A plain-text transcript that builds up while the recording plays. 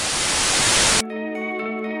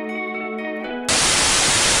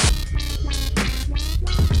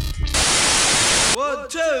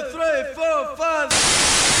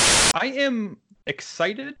I am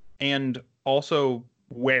excited and also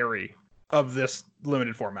wary of this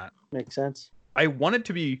limited format. Makes sense. I want it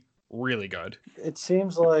to be really good. It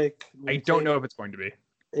seems like I don't know if it's going to be.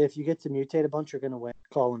 If you get to mutate a bunch, you're going to win.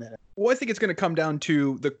 Calling it. Well, I think it's going to come down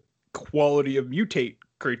to the quality of mutate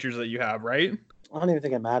creatures that you have, right? I don't even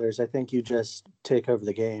think it matters. I think you just take over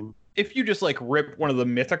the game. If you just like rip one of the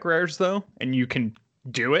mythic rares though, and you can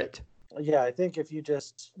do it. Yeah, I think if you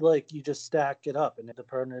just stack it up, and if the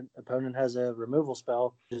opponent has a removal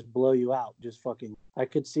spell, just blow you out. Just fucking. I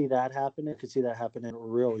could see that happening. I could see that happening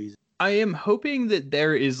real easy. I am hoping that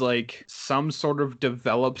there is like some sort of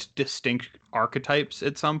developed distinct archetypes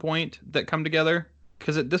at some point that come together.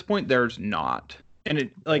 Because at this point there's not. And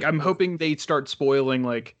it like I'm hoping they start spoiling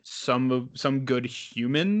like some good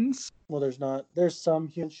humans. Well, there's not. There's some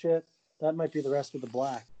human shit. That might be the rest of the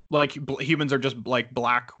black. Like humans are just like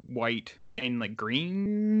black, white, and like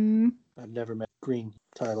green. I've never met green,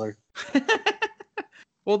 Tyler.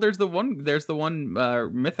 Well, there's the one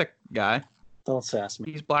mythic guy. Don't sass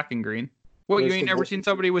me. He's black and green. What, you ain't never seen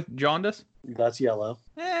somebody with jaundice? That's yellow.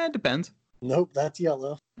 It depends. Nope, that's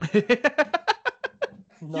yellow.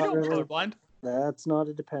 Not really colorblind. That's not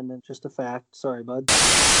a dependent, just a fact. Sorry, bud.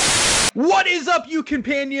 What is up, you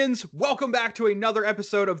companions? Welcome back to another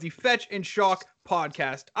episode of the Fetch and Shock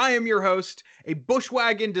podcast. I am your host, a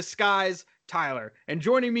bushwag in disguise, Tyler. And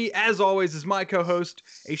joining me, as always, is my co-host,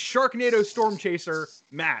 a Sharknado storm chaser,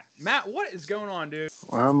 Matt. Matt, what is going on, dude?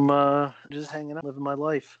 I'm just hanging out, living my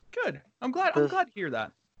life. Good. I'm glad to hear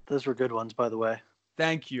that. Those were good ones, by the way.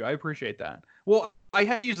 Thank you. I appreciate that. Well, I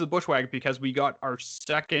had to use the bushwag because we got our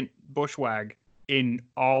second bushwag in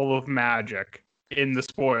all of Magic in the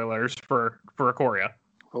spoilers for Ikoria.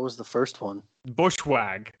 What was the first one?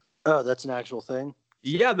 Bushwag. Oh, that's an actual thing?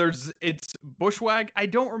 Yeah, it's bushwag. I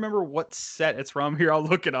don't remember what set it's from. Here, I'll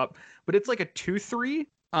look it up. But it's like a 2/3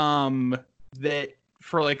 that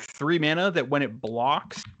for like 3 mana that when it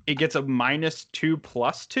blocks, it gets a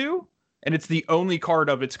 -2/+2, and it's the only card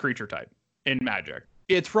of its creature type in Magic.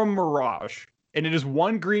 It's from Mirage, and it is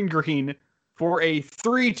 1 green for a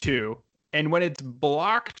 3/2, and when it's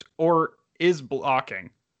blocked or is blocking,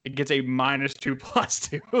 it gets a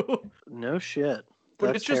 -2/+2. No shit.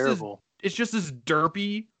 But That's terrible. It's just this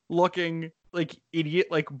derpy looking like idiot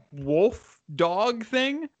like wolf dog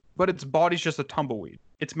thing, but its body's just a tumbleweed.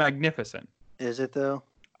 It's magnificent. Is it though?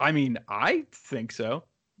 I mean, I think so.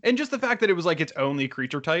 And just the fact that it was like its only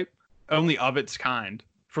creature type, only of its kind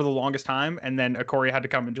for the longest time, and then Ikoria had to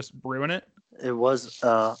come and just ruin it. It was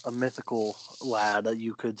a mythical lad,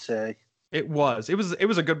 you could say. It was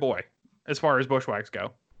a good boy as far as bushwags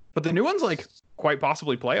go. But the new one's like quite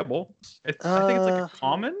possibly playable. I think it's like a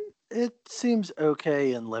common. It seems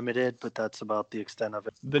okay and limited, but that's about the extent of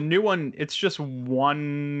it. The new one, it's just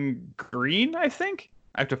 1 green, I think.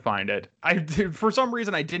 I have to find it. For some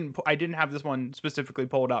reason I didn't have this one specifically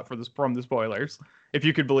pulled up from the spoilers, if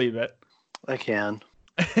you could believe it. I can.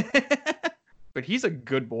 But he's a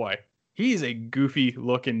good boy. He's a goofy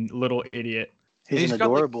looking little idiot. He's an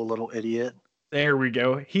adorable little idiot. There we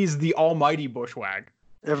go. He's the almighty bushwag.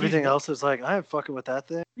 Everything else is like, I ain't fucking with that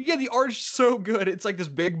thing. Yeah, the art's so good. It's like this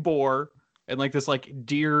big boar and like this like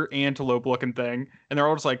deer antelope looking thing, and they're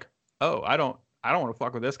all just like, oh, I don't want to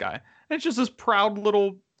fuck with this guy. And it's just this proud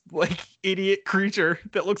little like idiot creature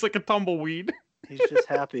that looks like a tumbleweed. He's just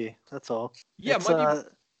happy. That's all. Yeah,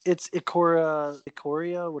 it's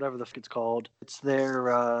Ikoria, whatever the fuck it's called. It's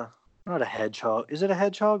their not a hedgehog. Is it a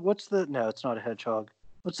hedgehog? No, it's not a hedgehog.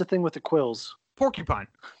 What's the thing with the quills? Porcupine.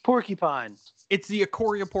 It's the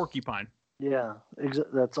Ikoria porcupine. Yeah,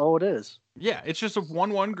 that's all it is. Yeah, it's just a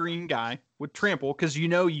 1/1 green guy with trample, because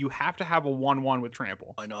you have to have a 1/1 with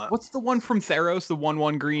trample. Why not? What's the one from Theros, the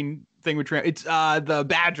 1/1 green thing with trample? It's the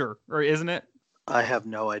Badger, or isn't it? I have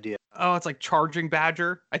no idea. Oh, it's like Charging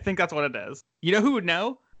Badger. I think that's what it is. You know who would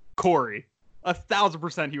know? Corey.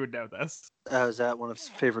 1,000% he would know this. Is that one of his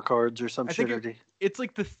favorite cards or some shit? It's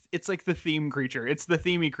like the theme creature. It's the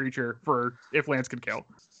themey creature for If Lands Could Kill.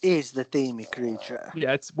 Is the themey creature.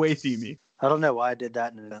 Yeah, it's way themey. I don't know why I did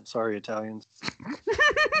that in an event. Sorry, Italians.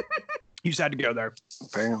 You just had to go there.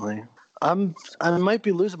 Apparently. I might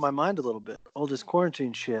be losing my mind a little bit. All this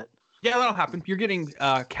quarantine shit. Yeah, that'll happen. You're getting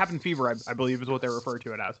cabin fever, I believe is what they refer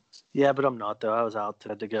to it as. Yeah, but I'm not, though. I was out,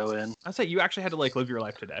 had to go in. I say you actually had to like live your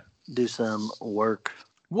life today. Do some work.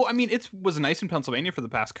 Well, I mean, it was nice in Pennsylvania for the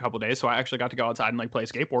past couple of days, so I actually got to go outside and like play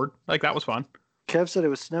skateboard. Like, that was fun. Kev said it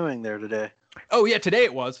was snowing there today. Oh, yeah, today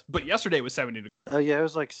it was, but yesterday it was 70 degrees. Oh, yeah, it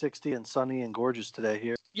was like 60 and sunny and gorgeous today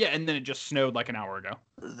here. Yeah, and then it just snowed like an hour ago.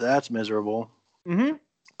 That's miserable. Mm-hmm.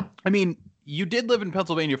 I mean, you did live in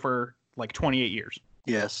Pennsylvania for like 28 years.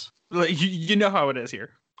 Yes. Like, you know how it is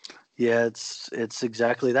here. Yeah, it's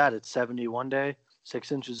exactly that. It's 70 one day,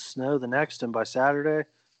 6 inches of snow the next, and by Saturday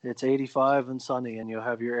it's 85 and sunny, and you'll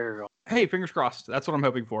have your aerial. Hey, fingers crossed. That's what I'm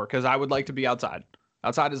hoping for because I would like to be outside.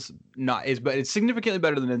 Outside but it's significantly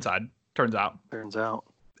better than inside. Turns out. Turns out.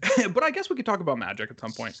 But I guess we could talk about Magic at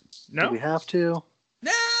some point. No, Do we have to?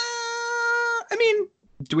 Nah. I mean,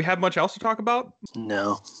 do we have much else to talk about?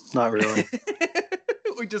 No, not really.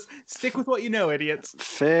 We just stick with what you know, idiots.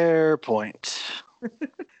 Fair point.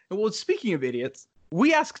 Well, speaking of idiots,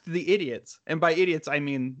 we asked the idiots, and by idiots I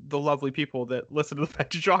mean the lovely people that listen to the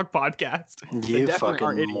Fetch a Shock podcast. You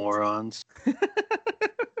fucking morons.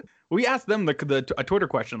 We asked them a Twitter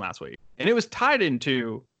question last week, and it was tied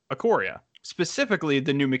into Ikoria, specifically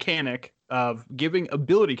the new mechanic of giving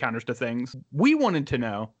ability counters to things. We wanted to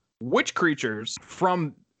know which creatures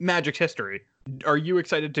from Magic's history are you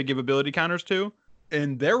excited to give ability counters to?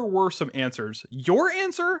 And there were some answers. Your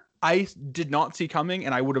answer, I did not see coming,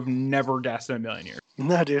 and I would have never guessed in a million years.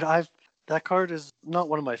 No, dude, that card is not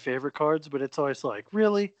one of my favorite cards, but it's always like,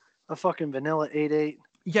 really? A fucking vanilla 8/8?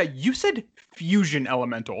 Yeah, you said Fusion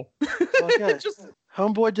Elemental. Okay.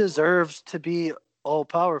 Homeboy deserves to be all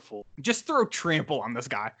powerful. Just throw Trample on this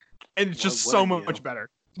guy, and it's just Why so wouldn't much you? better.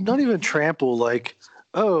 Not even trample, like,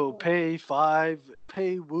 oh, pay 5,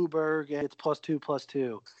 pay Wooburg, and it's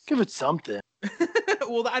 +2/+2. Give it something.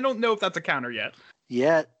 Well, I don't know if that's a counter yet.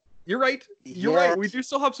 Yet. You're right. You're right. We do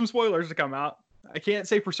still have some spoilers to come out. I can't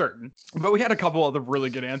say for certain, but we had a couple other really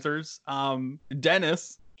good answers.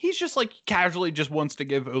 Dennis, he's just like casually just wants to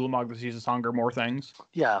give Ulamog the Season's Hunger more things.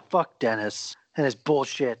 Yeah, fuck Dennis and his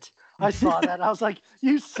bullshit. I saw that. I was like,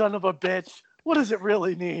 you son of a bitch. What does it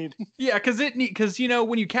really need? Yeah, because you know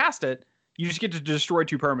when you cast it, you just get to destroy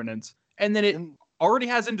 2 permanents, and then it already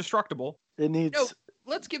has indestructible. It needs. No,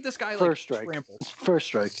 let's give this guy first like strike. Trample. First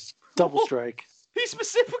strike. Double strike. He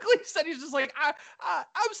specifically said he's just like I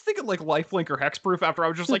was thinking like lifelink or hexproof after I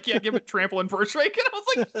was just like, yeah, give it Trample and first strike, and I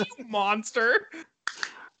was like, you monster.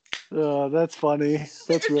 Oh, that's funny.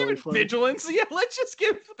 That's really funny. Vigilance. Yeah, let's just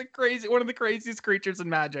give one of the craziest creatures in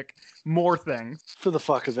Magic more things. For the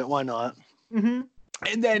fuck of it, why not? Mm-hmm.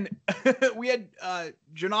 And then we had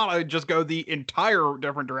Janata just go the entire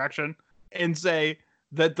different direction and say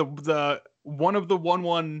that the one of the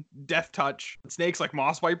 1/1 Death Touch snakes like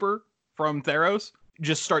Moss Viper from Theros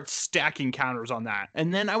just starts stacking counters on that.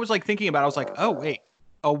 And then I was like thinking about it, I was like, oh wait,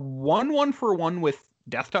 a 1/1 for 1 with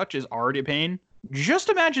Death Touch is already a pain. Just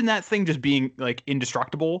imagine that thing just being like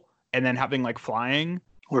indestructible and then having like flying.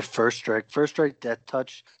 Or first strike. First strike Death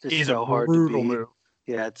Touch is so hard to beat. Move.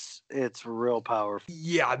 Yeah, it's real powerful.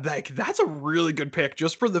 Yeah, like that's a really good pick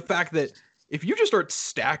just for the fact that if you just start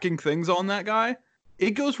stacking things on that guy,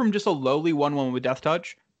 it goes from just a lowly 1/1 with Death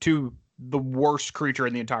Touch to the worst creature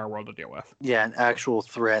in the entire world to deal with. Yeah, an actual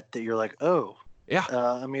threat that you're like, oh, yeah,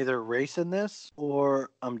 I'm either racing this or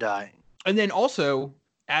I'm dying. And then also,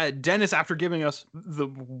 Dennis, after giving us the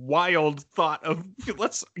wild thought of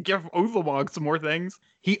let's give Ulamog some more things,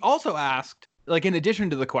 he also asked, like in addition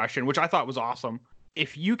to the question, which I thought was awesome,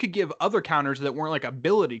 if you could give other counters that weren't like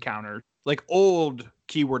ability counters, like old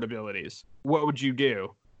keyword abilities, what would you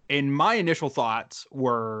do? And my initial thoughts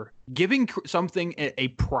were giving something a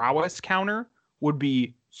prowess counter would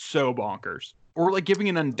be so bonkers. Or like giving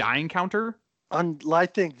an undying counter. I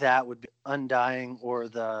think that would be undying, or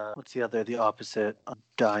the opposite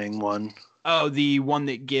undying one. Oh, the one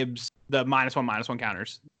that gives the -1/-1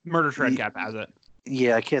 counters. Murder Shredcap has it.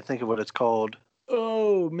 Yeah, I can't think of what it's called.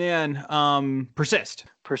 Oh man, persist.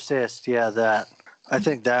 Persist, yeah, that. I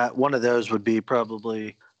think that one of those would be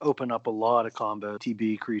probably open up a lot of combo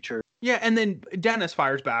TB creature. Yeah, and then Dennis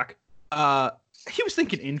fires back. He was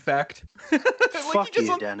thinking infect. Like, fuck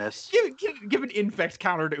you, Dennis. Give an infect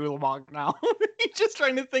counter to Ulamog now. He's just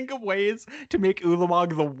trying to think of ways to make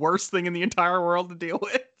Ulamog the worst thing in the entire world to deal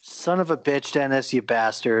with. Son of a bitch, Dennis, you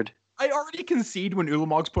bastard. I already concede when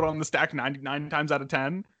Ulamog's put on the stack 99 times out of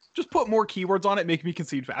 10. Just put more keywords on it, make me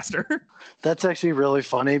concede faster. That's actually really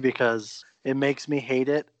funny because it makes me hate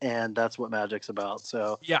it, and that's what Magic's about.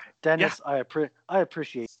 So, yeah, Dennis, yeah. I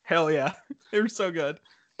appreciate. Hell yeah, they were so good.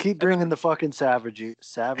 Keep bringing the fucking savagery.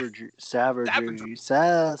 There we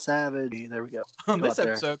go. On this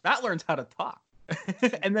episode, Matt learns how to talk.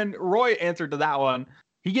 And then Roy answered to that one.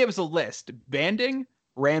 He gave us a list: banding,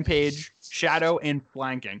 rampage, shadow, and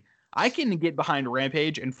flanking. I can get behind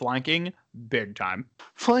rampage and flanking big time.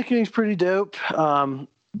 Flanking's pretty dope.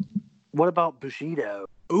 What about Bushido?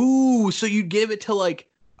 Ooh, so you give it to like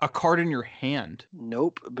a card in your hand.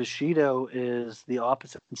 Nope. Bushido is the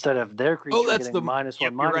opposite. Instead of their creature getting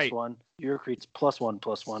 -1/-1, your creature's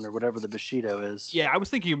 +1/+1 or whatever the Bushido is. Yeah, I was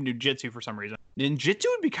thinking of Ninjutsu for some reason. Ninjutsu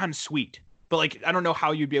would be kind of sweet. but like I don't know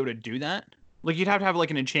how you'd be able to do that. Like you'd have to have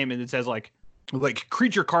like an enchantment that says like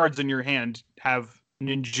creature cards in your hand have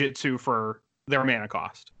ninjutsu for their mana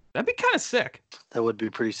cost. That'd be kind of sick. That would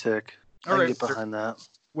be pretty sick. All I can right, get behind that.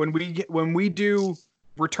 when we do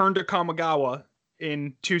Return to Kamigawa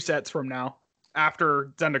in 2 sets from now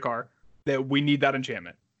after Zendikar, that we need that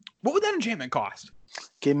enchantment. What would that enchantment cost?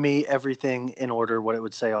 Give me everything in order what it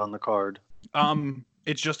would say on the card.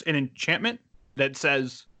 It's just an enchantment that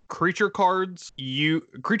says creature cards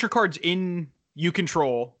in you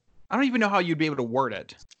control. I don't even know how you'd be able to word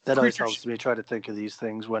it. That always helps me try to think of these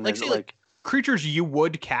things when like, like creatures you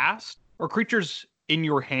would cast or creatures in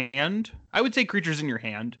your hand. I would say creatures in your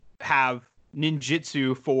hand have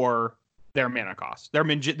ninjutsu for their mana cost. Their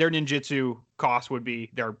ninjutsu cost would be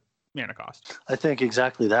their mana cost. I think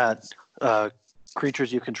exactly that.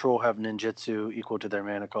 Creatures you control have ninjutsu equal to their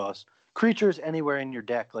mana cost. Creatures anywhere in your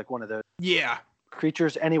deck, like one of those. Yeah.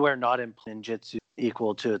 Creatures anywhere not in ninjutsu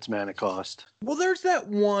equal to its mana cost. Well, there's that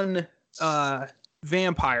one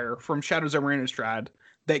vampire from Shadows over Innistrad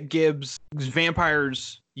that gives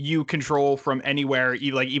vampires you control from anywhere,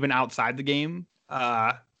 even outside the game.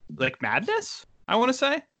 Like Madness, I want to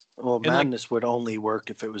say. Well, Madness would only work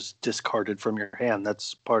if it was discarded from your hand.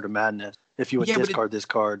 That's part of Madness. If you would discard this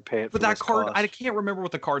card, pay it. But that card, cost. I can't remember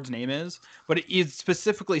what the card's name is, but it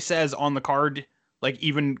specifically says on the card, like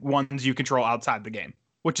even ones you control outside the game,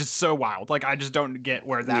 which is so wild. Like I just don't get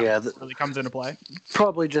where that really comes into play.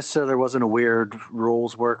 Probably just so there wasn't a weird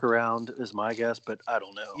rules workaround, is my guess, but I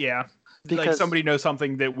don't know. Yeah, because like somebody knows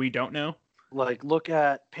something that we don't know. Like look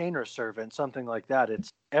at Painter Servant, something like that. It's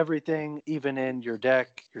everything, even in your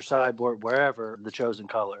deck, your sideboard, wherever, the chosen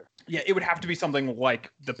color. Yeah, it would have to be something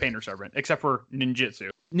like the Painter Servant, except for Ninjutsu.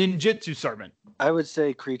 Ninjutsu Servant. I would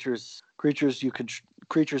say creatures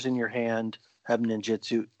in your hand have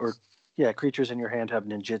ninjutsu, creatures in your hand have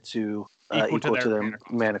ninjutsu equal to their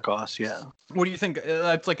mana cost. Yeah. What do you think?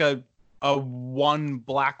 That's like a 1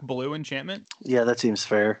 black blue enchantment? Yeah, that seems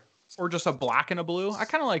fair. Or just a black and a blue? I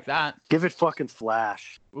kind of like that. Give it fucking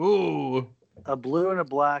flash. Ooh. A blue and a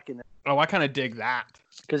black. Oh, I kind of dig that.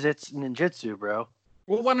 Because it's ninjutsu, bro.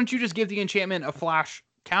 Well, why don't you just give the enchantment a flash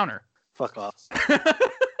counter? Fuck off.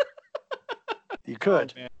 You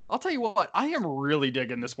could. Oh, I'll tell you what, I am really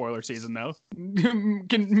digging the spoiler season, though.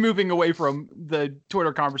 Moving away from the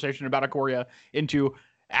Twitter conversation about Ikoria into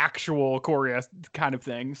actual Ikoria kind of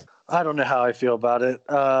things. I don't know how I feel about it.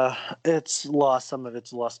 It's lost some of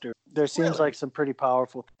its luster. There seems like some pretty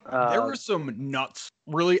powerful. There were some nuts,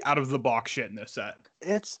 really out of the box shit in this set.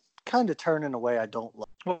 It's kind of turning away. I don't like.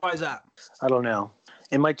 Why is that? I don't know.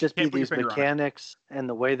 It might just be these mechanics and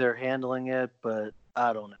the way they're handling it, but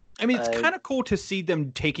I don't know. I mean, it's kind of cool to see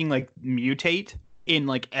them taking like mutate in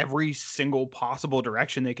like every single possible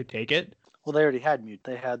direction they could take it. Well, they already had mutate.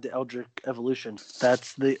 They had the Eldritch Evolution.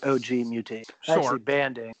 That's the OG mutate. Sure. Actually,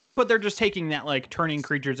 banding. But they're just taking that, like turning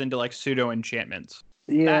creatures into like pseudo enchantments.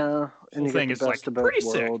 Yeah, and you thing get the best of both pretty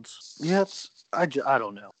worlds. Sick. Yeah, I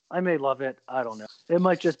don't know. I may love it. I don't know. It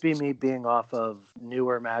might just be me being off of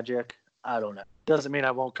newer Magic. I don't know. Doesn't mean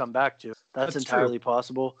I won't come back to it. That's entirely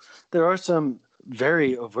possible. There are some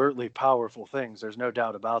very overtly powerful things. There's no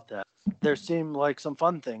doubt about that. There seem like some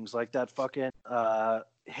fun things, like that fucking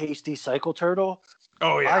hasty cycle turtle.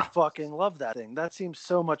 Oh yeah, I fucking love that thing. That seems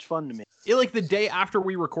so much fun to me. Like the day after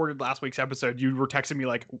we recorded last week's episode, you were texting me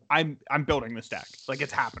like, "I'm building this deck. Like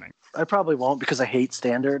it's happening." I probably won't because I hate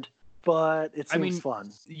standard, but it seems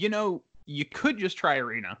fun. You know, you could just try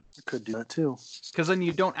Arena. You could do that too, because then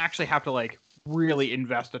you don't actually have to like really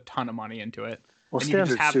invest a ton of money into it. Well,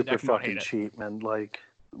 standard's super fucking cheap, man. Like,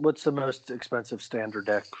 what's the most expensive standard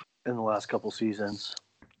deck in the last couple seasons?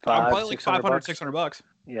 Probably like $500, $600.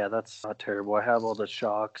 Yeah, that's not terrible. I have all the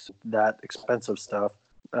shocks, that expensive stuff.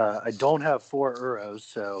 I don't have 4 Uros,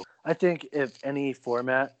 so I think if any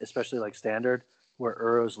format, especially like standard, where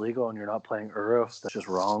Uro's legal and you're not playing Uro, that's just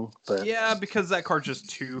wrong. But yeah, because that card's just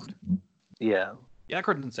too. Yeah. Yeah, that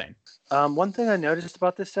card's insane. One thing I noticed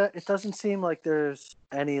about this set, it doesn't seem like there's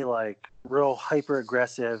any like real hyper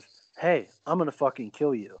aggressive, hey, I'm gonna fucking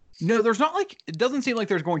kill you. No, there's not like, it doesn't seem like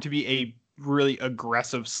there's going to be a really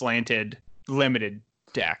aggressive slanted limited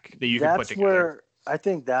deck that you can put together. I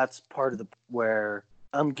think that's part of where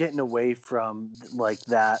I'm getting away from like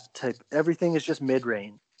that type. Everything is just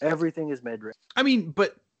mid-range. Everything is mid-range. I mean,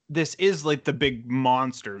 but this is like the big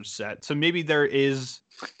monsters set, so maybe there is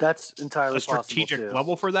that's entirely a strategic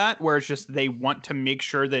level for that, where it's just they want to make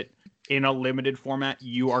sure that in a limited format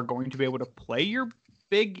you are going to be able to play your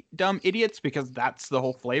big dumb idiots, because that's the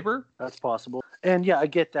whole flavor. That's possible. And yeah, I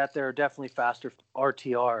get that there are definitely faster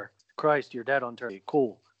RTR. Christ, you're dead on turn.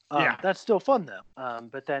 Cool. Yeah. That's still fun though.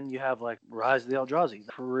 But then you have like Rise of the Eldrazi,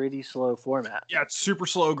 pretty slow format. Yeah, it's super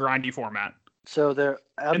slow, grindy format. So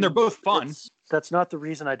And they're both fun. That's not the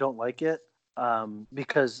reason I don't like it.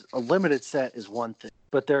 Because a limited set is one thing,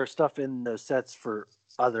 but there are stuff in those sets for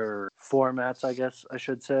other formats, I guess I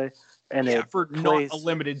should say. And yeah, for not a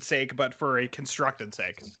limited sake, but for a constructed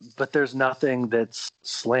sake. But there's nothing that's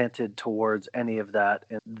slanted towards any of that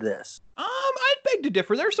in this. I'd beg to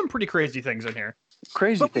differ. There's some pretty crazy things in here.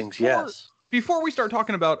 Crazy things, yes. Before we start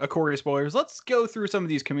talking about Ikoria spoilers, let's go through some of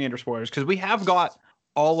these Commander spoilers, because we have got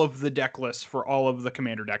all of the deck lists for all of the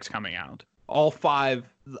Commander decks coming out. All 5,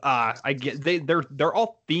 they're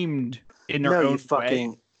all themed in their own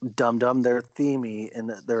way. Dum-dum, they're themey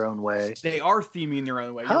in their own way. They are themey in their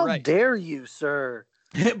own way. How You're right. dare you, sir?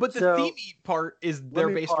 But the themey part is they're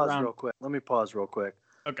based around. Let me pause real quick.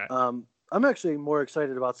 Okay. I'm actually more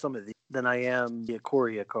excited about some of these than I am the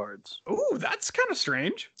Ikoria cards. Ooh, that's kind of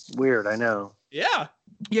strange. Weird, I know. Yeah.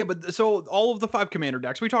 Yeah, but so all of the 5 Commander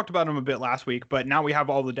decks, we talked about them a bit last week, but now we have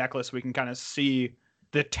all the deck lists. We can kind of see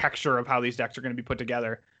the texture of how these decks are going to be put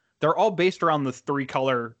together. They're all based around the 3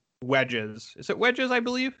 color wedges. Is it wedges, I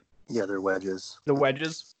believe? Yeah, they're wedges. The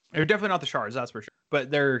wedges. They're definitely not the shards, that's for sure.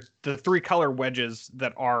 But they're the 3 color wedges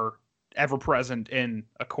that are ever present in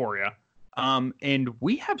Ikoria. And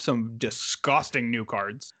we have some disgusting new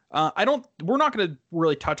cards. We're not going to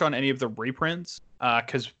really touch on any of the reprints,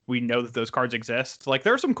 because we know that those cards exist. Like,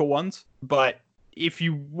 there are some cool ones, but if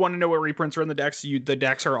you want to know what reprints are in the decks, the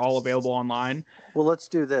decks are all available online. Well, let's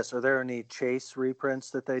do this. Are there any Chase reprints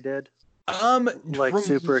that they did? Like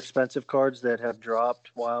super expensive cards that have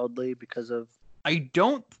dropped wildly because of... I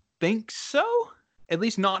don't think so. At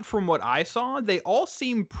least not from what I saw. They all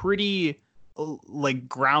seem pretty like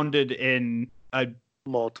grounded in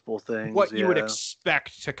multiple things. What you would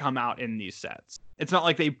expect to come out in these sets. It's not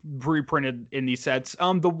like they reprinted in these sets.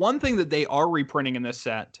 The one thing that they are reprinting in this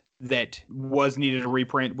set that was needed a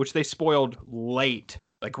reprint, which they spoiled late,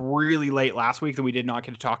 like really late last week, that we did not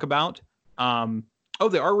get to talk about.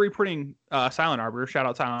 They are reprinting Silent Arbiter. Shout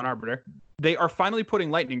out Silent Arbiter. They are finally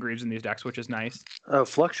putting Lightning Greaves in these decks, which is nice. Oh,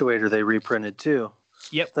 Fluctuator they reprinted too.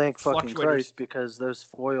 Yep. Thank fucking Christ, because those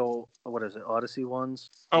foil, what is it, Odyssey ones?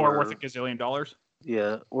 Are worth $1 gazillion.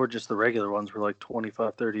 Yeah, or just the regular ones were like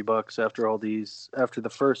 $25-$30 after all these, after the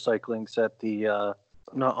first cycling set, the,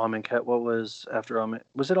 not Amonkhet, what was after Amonkhet?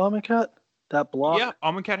 Was it Amonkhet? That block? Yeah,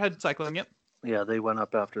 Amonkhet had cycling, yep. Yeah, they went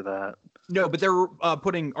up after that. No, but they're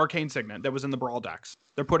putting Arcane Signet that was in the Brawl decks.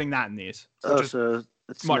 They're putting that in these. So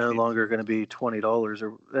it's no longer going to be $20,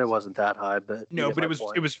 or it wasn't that high, but no, but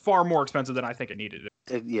it was far more expensive than I think it needed.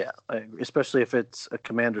 Especially if it's a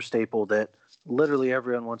Commander staple that literally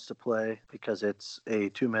everyone wants to play because it's a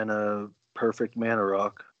 2-mana perfect mana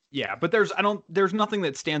rock. Yeah, but there's nothing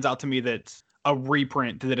that stands out to me that's a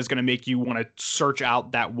reprint that is going to make you want to search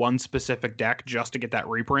out that one specific deck just to get that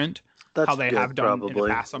reprint. That's how they have done probably in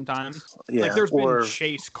the past sometimes. Yeah, like there's been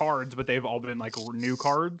chase cards, but they've all been like new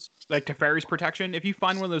cards. Like Teferi's Protection. If you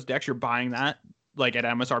find one of those decks, you're buying that like at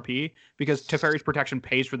MSRP because Teferi's Protection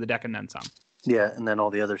pays for the deck and then some. Yeah, and then all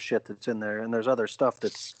the other shit that's in there, and there's other stuff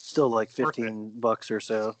that's still like $15 or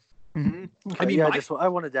so. Mm-hmm. Okay, I mean, I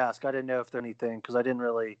wanted to ask. I didn't know if there's anything because I didn't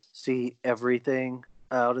really see everything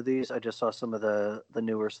out of these. I just saw some of the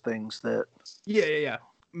newer things that. Yeah.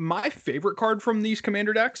 My favorite card from these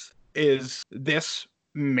Commander decks is this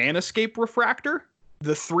Manascape Refractor,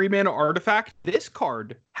 the 3-mana artifact. This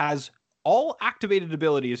card has all activated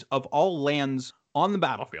abilities of all lands on the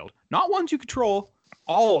battlefield. Not ones you control,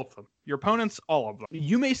 all of them. Your opponents, all of them.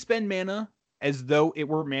 You may spend mana as though it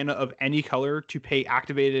were mana of any color to pay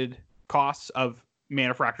activated costs of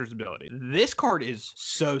Manafractor's ability. This card is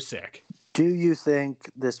so sick. Do you think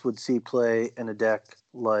this would see play in a deck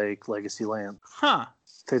like Legacy Land? Huh.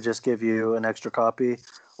 To just give you an extra copy?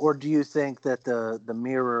 Or do you think that the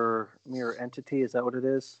mirror entity, is that what it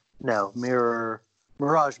is? No,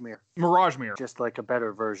 Mirage Mirror. Just like a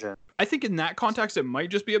better version. I think in that context, it might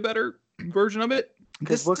just be a better version of it.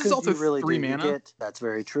 This is also really 3 mana. That's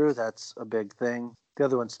very true. That's a big thing. The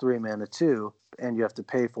other one's 3 mana too, and you have to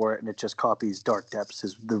pay for it, and it just copies Dark Depths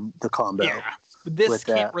is the combo. Yeah, but this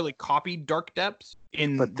can't really copy Dark Depths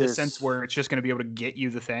in the sense where it's just going to be able to get you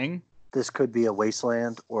the thing. This could be a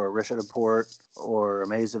Wasteland or a Rishadan Port or a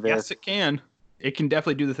Maze of Ith. Yes, it can. It can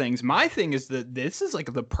definitely do the things. My thing is that this is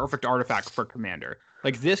like the perfect artifact for Commander.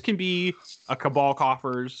 Like this can be a Cabal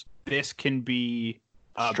Coffers. This can be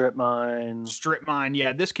Strip Mine.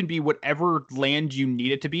 Yeah, this can be whatever land you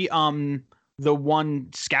need it to be. The one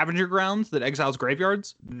Scavenger Grounds that exiles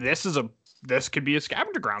graveyards. This could be a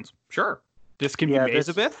Scavenger Grounds. Sure. This can be Maze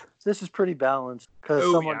of Ith. This is pretty balanced because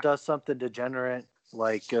someone does something degenerate.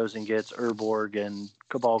 like goes and gets Urborg and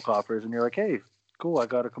Cabal Coffers, and you're like, hey, cool, I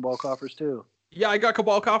got a Cabal Coffers too. Yeah, I got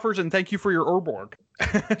Cabal Coffers, and thank you for your Urborg.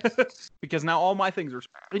 Because now all my things are...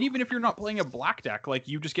 And even if you're not playing a black deck, like,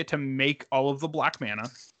 you just get to make all of the black mana,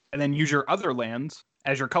 and then use your other lands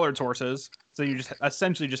as your colored sources, so you just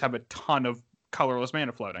essentially just have a ton of colorless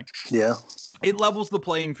mana floating. Yeah. It levels the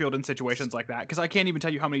playing field in situations like that, because I can't even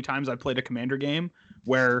tell you how many times I've played a Commander game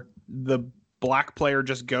where the black player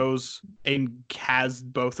just goes and has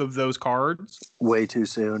both of those cards way too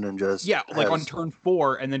soon and just on turn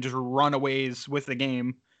 4, and then just runaways with the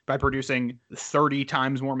game by producing 30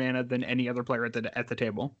 times more mana than any other player at the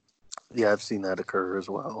table. Yeah, I've seen that occur as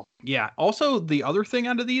well. Yeah. Also, the other thing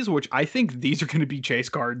out of these, which I think these are going to be chase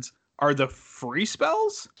cards, are the free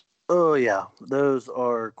spells. Oh yeah, those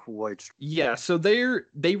are quite. Yeah. So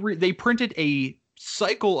they printed a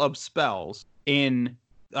cycle of spells in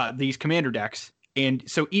these commander decks, and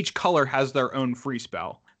so each color has their own free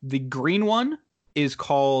spell. The green one is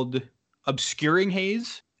called Obscuring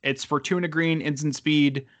Haze. It's for 2 and a green, instant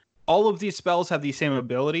speed. All of these spells have the same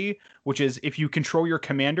ability, which is if you control your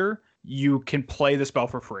commander, you can play the spell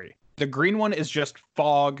for free. The green one is just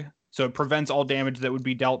fog, so it prevents all damage that would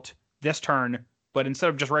be dealt this turn, but instead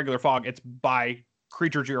of just regular fog, it's by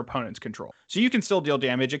creatures your opponents control. So you can still deal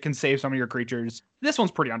damage. It can save some of your creatures. This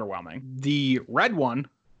one's pretty underwhelming. The red one,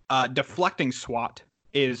 Deflecting Swat,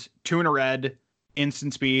 is 2 and a red,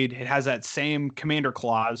 instant speed. It has that same commander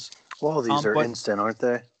clause. Well, these are instant, aren't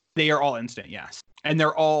they? They are all instant, yes. And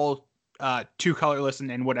they're all 2 colorless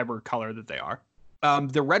and in whatever color that they are.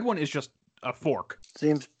 The red one is just a fork.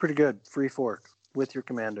 Seems pretty good. Free fork with your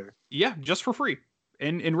commander. Yeah, just for free.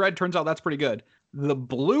 In red, turns out that's pretty good. The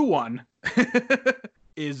blue one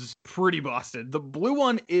is pretty busted. The blue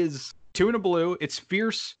one is 2 and a blue. It's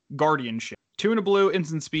Fierce Guardianship. 2 and a blue,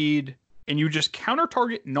 instant speed, and you just counter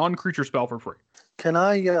target non-creature spell for free. Can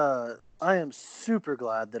I am super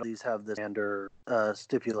glad that these have this commander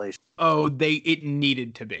stipulation. Oh, it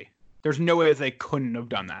needed to be. There's no way that they couldn't have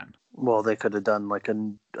done that. Well, they could have done like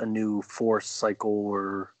a new force cycle,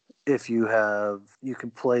 or if you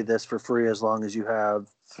can play this for free as long as you have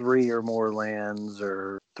 3 or more lands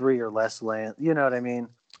or 3 or less lands. You know what I mean?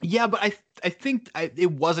 Yeah, but I think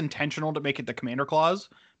it was intentional to make it the commander clause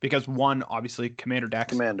because 1, obviously, commander deck.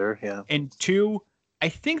 Commander, yeah. And 2, I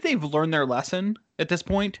think they've learned their lesson at this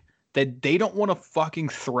point that they don't want to fucking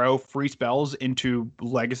throw free spells into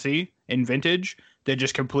Legacy and Vintage that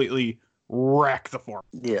just completely wreck the form.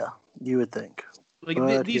 Yeah, you would think.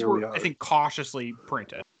 Like these were, I think, cautiously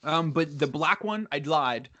printed. But the black one, I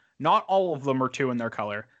lied. Not all of them are 2 in their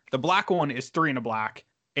color. The black one is 3 in a black,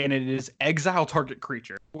 and it is exile target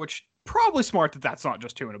creature, which probably smart that that's not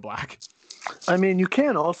just 2 in a black. I mean, you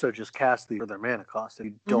can also just cast these for their mana cost if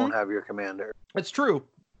you don't have your commander. It's true,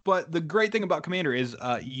 but the great thing about commander is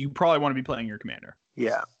you probably want to be playing your commander.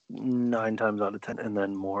 Yeah, 9 times out of 10, and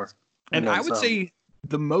then more. And I would say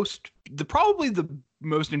probably the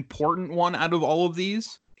most important one out of all of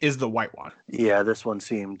these is the white one. Yeah, this one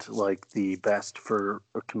seemed like the best for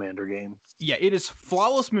a commander game. Yeah, it is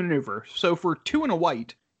Flawless Maneuver. So for 2 and a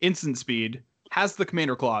white, instant speed, has the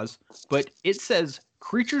commander clause, but it says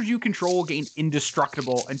creatures you control gain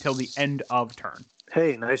indestructible until the end of turn.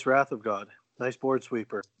 Hey, nice Wrath of God. Nice board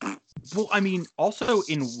sweeper. Well, I mean, also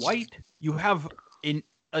in white, you have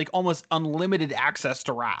almost unlimited access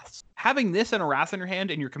to Wraths. Having this and a Wrath in your hand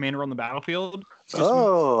and your commander on the battlefield.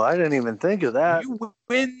 I didn't even think of that. You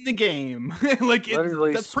win the game.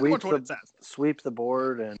 That's pretty much what it says. Sweep the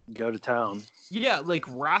board and go to town. Yeah, like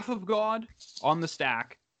Wrath of God on the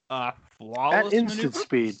stack. Flawless at instant maneuver?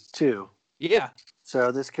 Speed too. Yeah.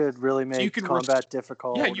 So this could really make combat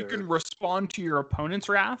difficult. Yeah, you can respond to your opponent's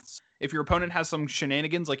wraths. If your opponent has some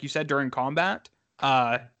shenanigans, like you said, during combat.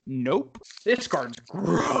 Nope. This card's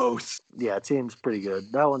gross. Yeah, it seems pretty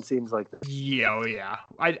good. That one seems like Yeah.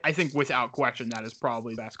 I think without question that is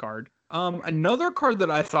probably the best card. Another card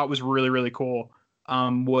that I thought was really, really cool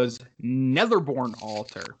was Netherborn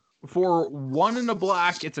Altar. For 1 and a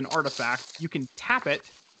black, it's an artifact. You can tap it,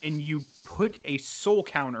 and you put a soul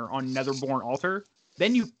counter on Netherborn Altar.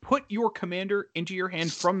 Then you put your commander into your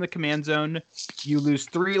hand from the command zone. You lose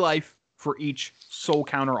 3 life for each soul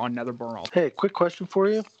counter on Netherborn Altar. Hey, quick question for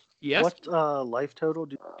you. Yes? What life total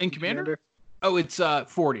do you in commander? Oh, it's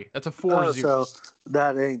 40. That's a 4-0. So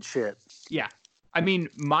that ain't shit. Yeah. I mean,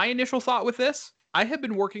 my initial thought with this, I have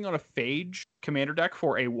been working on a Phage commander deck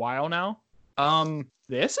for a while now.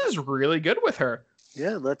 This is really good with her.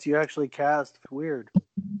 Yeah, lets you actually cast. Weird.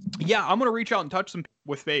 Yeah, I'm going to reach out and touch some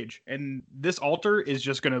with Phage, and this altar is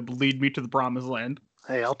just going to lead me to the promised land.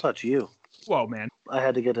 Hey, I'll touch you. Whoa, man. I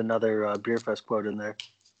had to get another Beer Fest quote in there.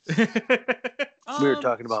 We were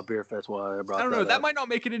talking about Beer Fest while I brought I don't know. that That up. might not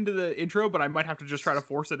make it into the intro, but I might have to just try to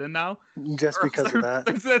force it in now. Just because of that.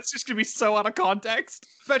 That's just gonna be so out of context.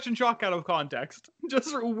 Fetch and Shock out of context. We're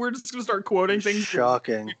just gonna start quoting things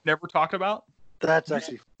Shocking. we've never talked about. That's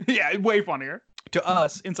actually Yeah, way funnier to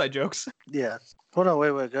us. Inside jokes. yeah. Hold on,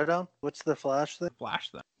 wait, go down. What's the Flash thing? Flash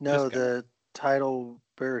them. No, the title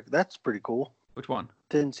That's pretty cool. Which one?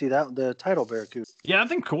 Didn't see that. The title Barracuda Yeah, I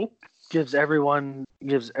think cool. gives everyone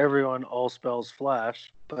all spells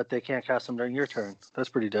Flash, but they can't cast them during your turn. That's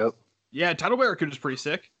pretty dope. Yeah, Title Barracuda is pretty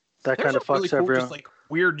sick. That kind of fucks really cool, everyone. just like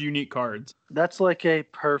weird, unique cards. That's like a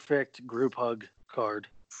perfect group hug card.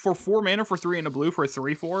 For 4 mana for 3 and a blue for a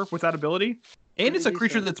 3/4 with that ability, and it's a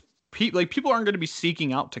creature that's people aren't going to be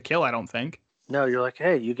seeking out to kill. I don't think. No, you're like,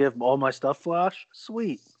 hey, you give all my stuff Flash?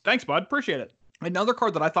 Sweet. Thanks, bud. Appreciate it. Another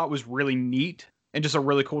card that I thought was really neat and just a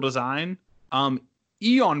really cool design. Eon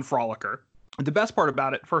Frolicker. The best part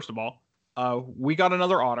about it, first of all, we got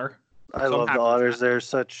another otter. I love the otters.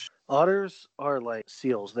 Otters are like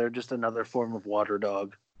seals. They're just another form of water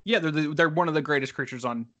dog. Yeah, they're one of the greatest creatures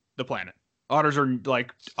on the planet. Otters are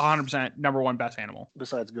like 100% number one best animal.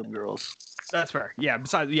 Besides good girls. That's fair. Yeah,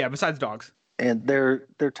 besides dogs. And they're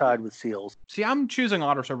tied with seals. See, I'm choosing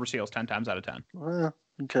otters over seals 10 times out of 10.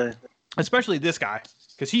 Okay. Especially this guy,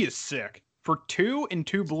 because he is sick. For 2 and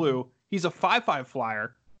 2 blue, he's a 5/5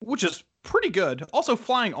 flyer, which is pretty good. Also,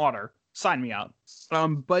 flying otter. Sign me out.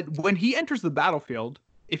 But when he enters the battlefield,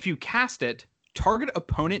 if you cast it, target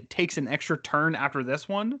opponent takes an extra turn after this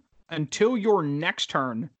one. Until your next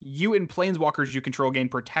turn, you and planeswalkers you control gain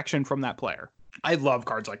protection from that player. I love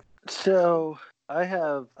cards like that. So I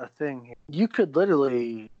have a thing here. You could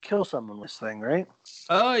literally kill someone with this thing, right?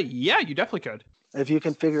 Yeah, you definitely could. If you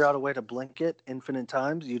can figure out a way to blink it infinite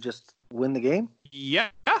times, you just win the game? Yeah.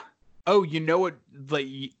 Oh, you know what? Like,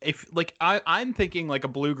 if like I'm thinking like a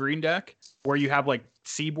blue-green deck where you have like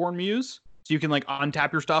Seaborn Muse, so you can like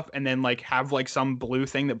untap your stuff and then like have like some blue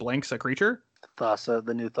thing that blinks a creature. Thassa,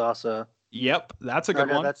 the new Thassa. Yep, that's a good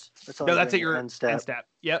one. That's at your end step.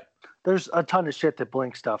 Yep. There's a ton of shit that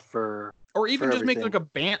blink stuff for. Or even for just make everything. like a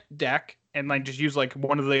Bant deck and like just use like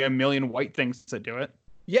one of the a million white things that do it.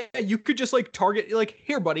 Yeah, you could just like target like,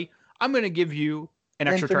 here, buddy, I'm gonna give you an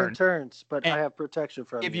extra infinite turn. turns, but I have protection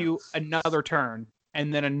from Give you another turn,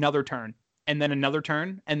 and then another turn, and then another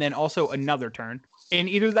turn, and then also another turn. And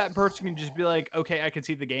either that person can just be like, okay, I can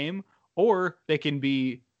see the game, or they can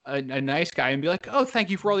be a nice guy and be like, oh, thank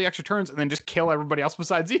you for all the extra turns, and then just kill everybody else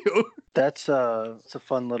besides you. That's it's a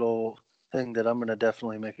fun little thing that I'm gonna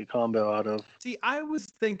definitely make a combo out of. See, I was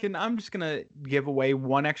thinking I'm just gonna give away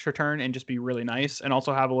one extra turn and just be really nice, and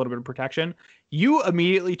also have a little bit of protection. You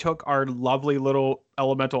immediately took our lovely little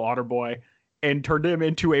elemental otter boy and turned him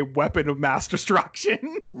into a weapon of mass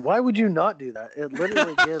destruction. Why would you not do that? It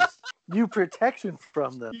literally gives you protection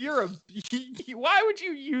from them. Why would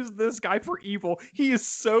you use this guy for evil? He is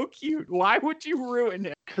so cute. Why would you ruin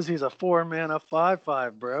him? Because he's a 4-mana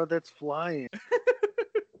 5/5, bro. That's flying.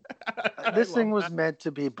 This thing was meant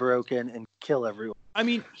to be broken and kill everyone. I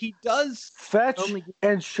mean, he does fetch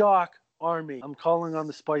and shock army. I'm calling on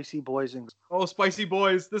the spicy boys. Oh, spicy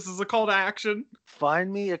boys. This is a call to action.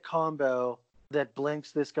 Find me a combo that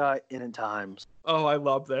blinks this guy in times. Oh, I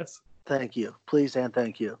love this. Thank you. Please and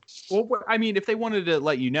thank you. Well, I mean, if they wanted to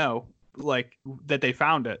let you know, like, that they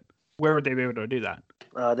found it, where would they be able to do that?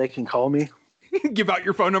 They can call me. Give out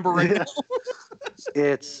your phone number right now.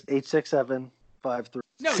 It's 867-53.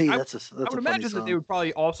 No, See, I would imagine that they would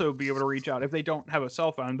probably also be able to reach out if they don't have a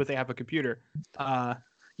cell phone, but they have a computer.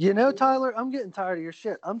 You know, Tyler, I'm getting tired of your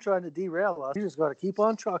shit. I'm trying to derail us. You just got to keep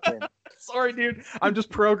on trucking. Sorry, dude. I'm just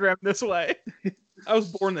programmed this way. I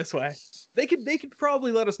was born this way. They could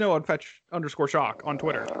probably let us know on Fetch_Shock on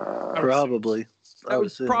Twitter. Probably. That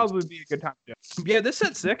would probably be a good time to do. Yeah, this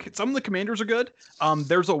set's sick. Some of the commanders are good.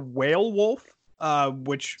 There's a whale wolf,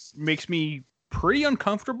 which makes me pretty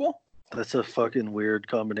uncomfortable. That's a fucking weird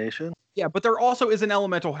combination. Yeah, but there also is an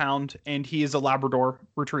elemental hound, and he is a Labrador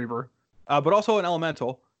retriever, but also an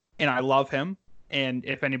elemental, and I love him. And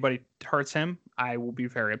if anybody hurts him, I will be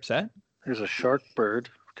very upset. There's a shark bird.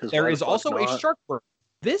 There is also a shark bird.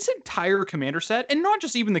 This entire commander set, and not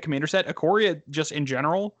just even the commander set, Ikoria just in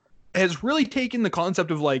general, has really taken the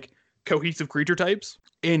concept of like cohesive creature types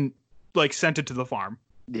and like sent it to the farm.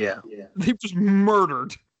 Yeah. They've just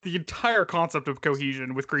murdered the entire concept of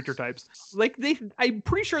cohesion with creature types. Like I'm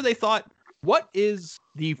pretty sure they thought, what is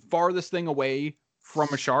the farthest thing away from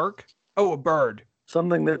a shark? Oh, a bird.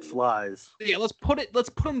 Something that flies. Yeah, let's put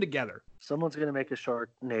them together. Someone's gonna make a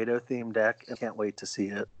Sharknado themed deck. I can't wait to see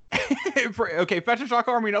it. Okay, Fetch a Shock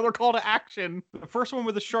Army, another call to action. The first one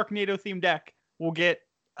with a Sharknado themed deck will get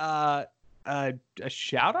a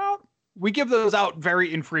shout out. We give those out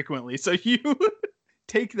very infrequently, so you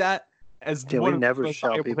take that as Yeah, one we of the never most shout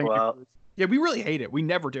valuable people thank you out. cards. Yeah, we really hate it. We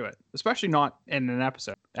never do it, especially not in an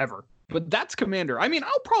episode ever. But that's Commander. I mean,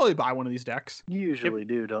 I'll probably buy one of these decks. You usually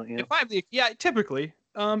do, don't you? If I have the typically.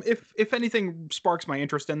 If anything sparks my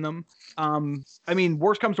interest in them, I mean,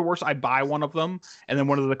 worst comes to worst, I buy one of them, and then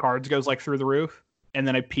one of the cards goes like through the roof, and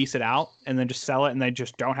then I piece it out, and then just sell it, and they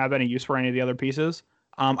just don't have any use for any of the other pieces.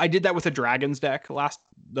 I did that with the Dragons deck last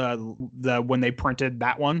the when they printed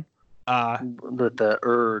that one. With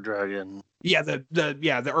the Dragon. Yeah,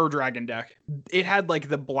 the Dragon deck. It had like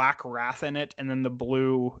the black Wrath in it, and then the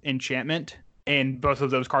blue Enchantment. And both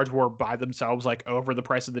of those cards were by themselves like over the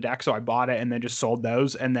price of the deck, so I bought it and then just sold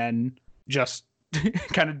those, and then just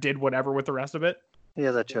kind of did whatever with the rest of it.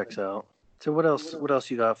 Yeah, that checks out. So what else? What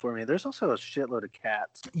else you got for me? There's also a shitload of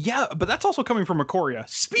cats. Yeah, but that's also coming from Ikoria.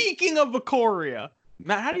 Speaking of Ikoria,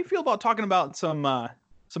 Matt, how do you feel about talking about some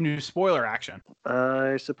new spoiler action?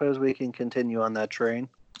 I suppose we can continue on that train.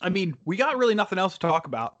 I mean, we got really nothing else to talk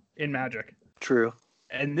about in Magic. True.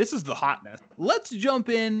 And this is the hotness. Let's jump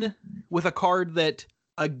in with a card that,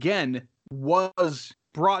 again, was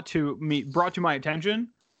brought to my attention,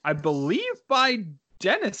 I believe, by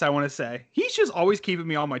Dennis, I want to say. He's just always keeping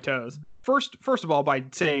me on my toes. First of all, by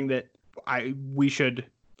saying that we should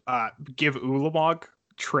give Ulamog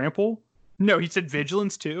trample. No, he said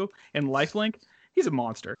vigilance too, and lifelink. He's a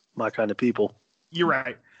monster. My kind of people. You're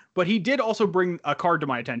right. But he did also bring a card to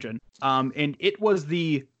my attention. And it was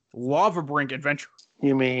the Lavabrink Adventure.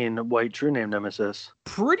 You mean White True Name Nemesis?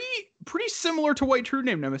 Pretty similar to White True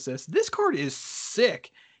Name Nemesis. This card is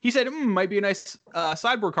sick. He said it might be a nice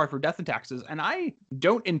sideboard card for Death and Taxes, and I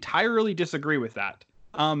don't entirely disagree with that.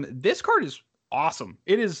 This card is awesome.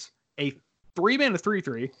 It is a 3-mana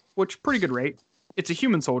 3/3, which pretty good rate. It's a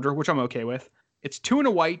human soldier, which I'm okay with. It's 2 and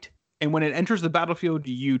a white, and when it enters the battlefield,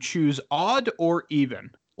 you choose odd or even.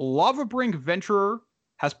 Lavabrink Venturer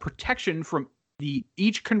has protection from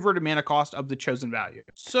each converted mana cost of the chosen value.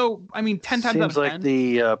 So, I mean, 10 times out of 10. Seems like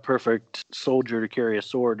the perfect soldier to carry a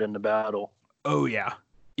sword in the battle. Oh, yeah.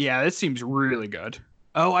 Yeah, this seems really good.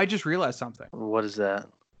 Oh, I just realized something. What is that?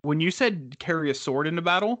 When you said carry a sword into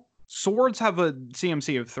battle, swords have a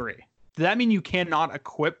CMC of 3. Does that mean you cannot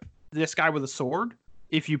equip this guy with a sword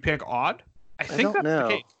if you pick odd? I think that's the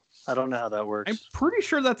case. I don't know how that works. I'm pretty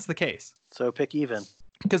sure that's the case. So pick even.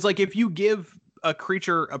 Because, like, if you give a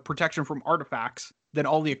creature a protection from artifacts, then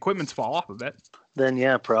all the equipments fall off of it. Then,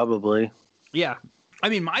 yeah, probably. Yeah. I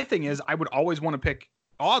mean, my thing is, I would always want to pick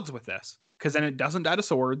odds with this, because then it doesn't die to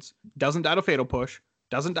swords, doesn't die to Fatal Push,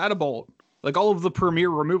 doesn't die to Bolt. Like, all of the premier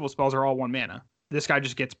removal spells are all 1 mana. This guy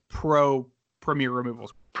just gets premier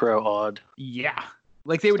removals. Pro odd. Yeah.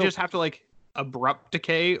 Like, they would just have to, like, Abrupt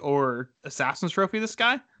Decay or Assassin's Trophy this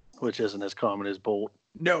guy. Which isn't as common as Bolt.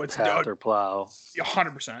 No, it's Path or Plow.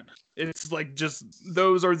 100%. It's like just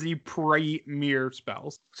those are the premier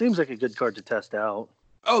spells. Seems like a good card to test out.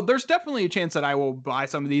 Oh, there's definitely a chance that I will buy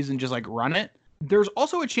some of these and just like run it. There's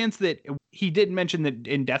also a chance that he did mention that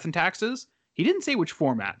in Death and Taxes, he didn't say which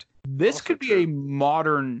format. This also could be a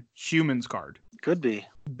modern humans card. Could be.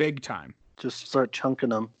 Big time. Just start chunking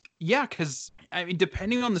them. Yeah, because, I mean,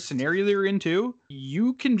 depending on the scenario they're into,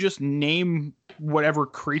 you can just name whatever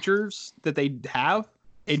creatures that they have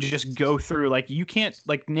and just go through. Like, you can't,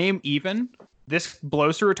 like, name even. This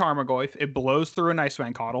blows through a Tarmogoyf. It blows through a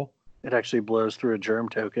Nicefang Coddle. It actually blows through a Germ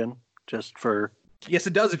Token, just for... Yes,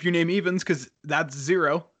 it does if you name evens, because that's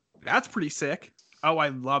 0. That's pretty sick. Oh, I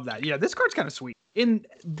love that. Yeah, this card's kind of sweet. In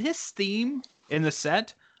this theme, in the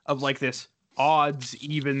set of, like, this odds,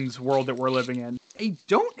 evens world that we're living in, I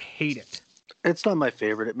don't hate it. It's not my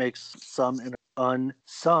favorite. It makes some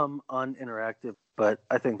uninteractive, but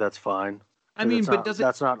I think that's fine. I mean, but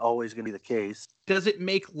that's not always going to be the case. Does it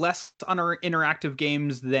make less interactive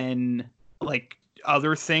games than like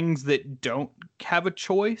other things that don't have a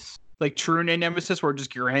choice, like True Name Nemesis, where it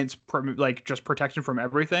just grants like just protection from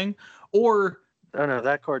everything, or? Oh no,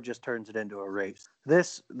 that card just turns it into a race.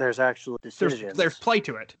 There's actual decisions. There's play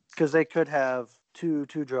to it because they could have two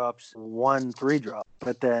 2-drops, 1 3-drop,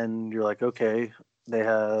 but then you're like, okay,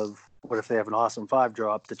 what if they have an awesome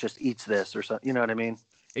 5-drop that just eats this or something? You know what I mean?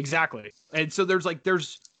 Exactly. And so there's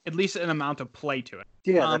at least an amount of play to it.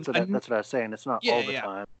 Yeah, that's what I was saying. It's not all the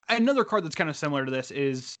time. Another card that's kind of similar to this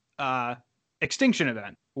is Extinction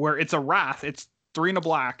Event, where it's a Wrath. It's 3 and a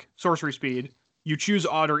black, sorcery speed. You choose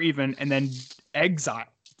odd or even, and then exile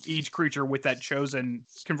each creature with that chosen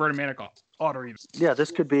converted mana cost, odd or even. Yeah, this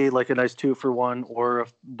could be like a nice 2-for-1 or a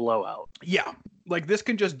blowout. Yeah, like this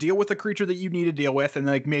can just deal with the creature that you need to deal with, and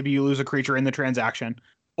like maybe you lose a creature in the transaction,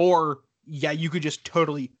 or yeah, you could just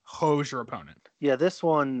totally hose your opponent. Yeah, this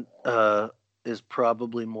one is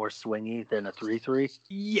probably more swingy than a 3/3.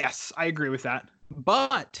 Yes, I agree with that.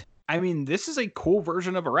 But I mean, this is a cool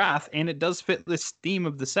version of a Wrath, and it does fit this theme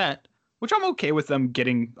of the set, which I'm okay with them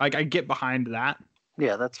getting. Like, I get behind that.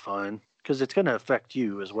 Yeah, that's fine because it's going to affect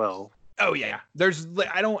you as well. Oh yeah,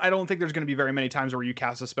 I don't think there's going to be very many times where you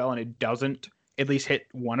cast a spell and it doesn't at least hit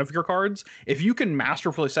one of your cards. If you can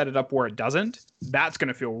masterfully set it up where it doesn't, that's going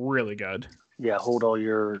to feel really good. Yeah, hold all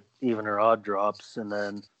your even or odd drops and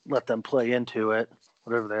then let them play into it,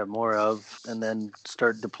 whatever they have more of, and then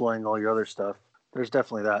start deploying all your other stuff. There's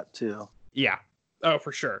definitely that too. Yeah. Oh,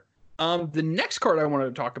 for sure. The next card I wanted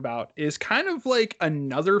to talk about is kind of like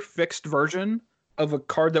another fixed version of a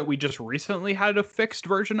card that we just recently had a fixed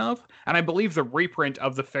version of, and I believe the reprint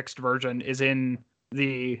of the fixed version is in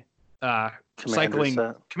the cycling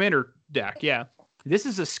commander deck. Yeah. This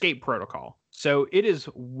is Escape Protocol. So it is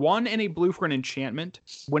 1 and a blue for an enchantment.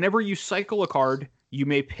 Whenever you cycle a card, you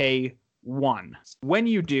may pay 1. When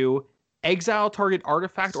you do, exile target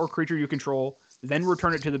artifact or creature you control, then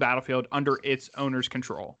return it to the battlefield under its owner's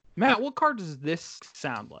control. Matt, what card does this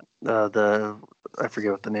sound like? I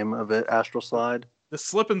forget what the name of it. Astral Slide. The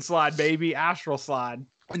Slip and Slide, baby. Astral Slide.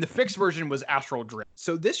 And the fixed version was Astral Drift.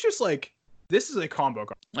 So this is a combo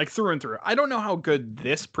card, like through and through. I don't know how good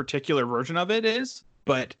this particular version of it is,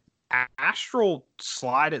 but Astral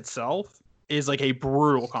Slide itself is like a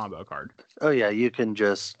brutal combo card. Oh yeah, you can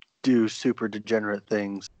just do super degenerate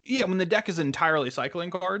things. Yeah, when the deck is entirely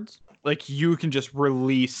cycling cards, like you can just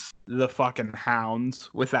release the fucking hounds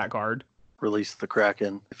with that card. Release the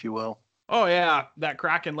Kraken, if you will. Oh yeah, that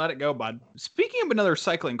Kraken, let it go, bud. Speaking of another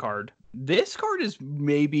cycling card, this card is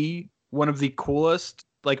maybe one of the coolest,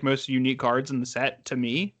 like most unique cards in the set to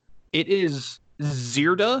me. It is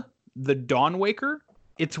Zirda, the Dawnwaker.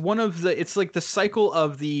 It's like the cycle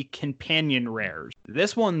of the companion rares.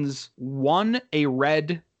 This one's 1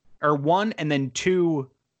 and then 2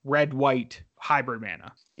 red-white hybrid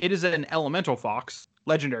mana. It is an elemental fox,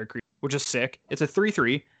 legendary creature, which is sick. It's a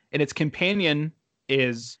 3/3, and its companion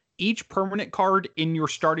is each permanent card in your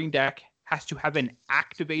starting deck has to have an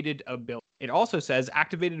activated ability. It also says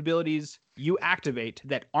activated abilities you activate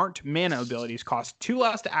that aren't mana abilities cost 2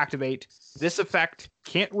 less to activate. This effect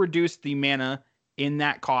can't reduce the mana in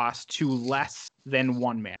that cost to less than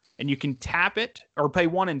 1 mana. And you can tap it or pay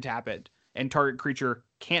 1 and tap it, and target creature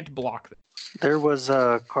can't block them. There was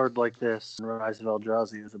a card like this in Rise of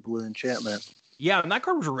Eldrazi as a blue enchantment. Yeah, and that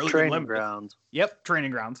card was really Training Grounds. Yep,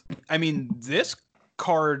 Training Grounds. I mean, this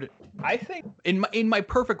card, I think, in my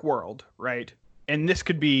perfect world, right? And this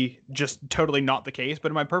could be just totally not the case, but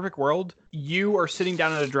in my perfect world, you are sitting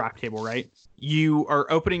down at a draft table, right? You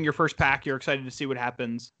are opening your first pack. You're excited to see what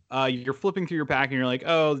happens. You're flipping through your pack and you're like,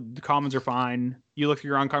 oh, the commons are fine. You look through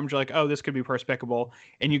your uncommons, you're like, oh, this could be Perspicable.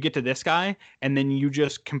 And you get to this guy, and then you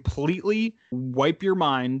just completely wipe your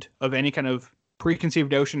mind of any kind of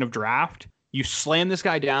preconceived notion of draft. You slam this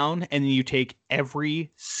guy down, and then you take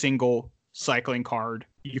every single cycling card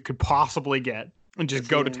you could possibly get and just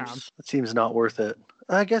go to town. It seems not worth it.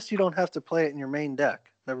 I guess you don't have to play it in your main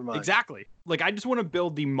deck. Never mind. Exactly. Like, I just want to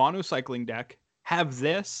build the monocycling deck, have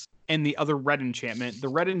this, and the other red enchantment. The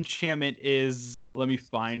red enchantment is... Let me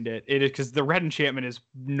find it. It is because the red enchantment is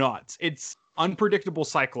nuts. It's Unpredictable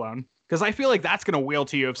Cyclone. Because I feel like that's going to wail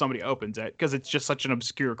to you if somebody opens it, because it's just such an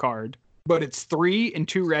obscure card. But it's 3 and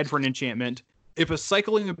 2 red for an enchantment. If a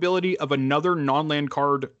cycling ability of another non-land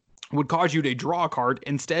card would cause you to draw a card,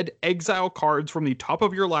 instead exile cards from the top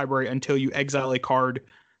of your library until you exile a card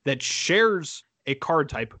that shares a card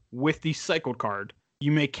type with the cycled card.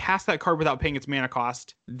 You may cast that card without paying its mana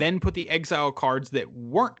cost, then put the exile cards that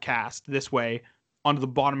weren't cast this way onto the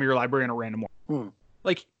bottom of your library in a random order.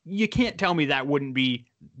 Like, you can't tell me that wouldn't be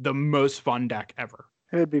the most fun deck ever.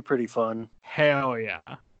 It would be pretty fun. Hell yeah.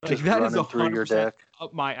 Like, Just that is running through your deck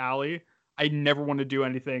up my alley. I never want to do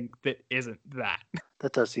anything that isn't that.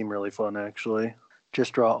 That does seem really fun, actually.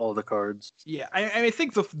 Just draw all the cards. Yeah, I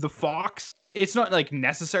think the Fox, it's not like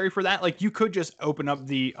necessary for that. Like, you could just open up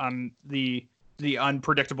the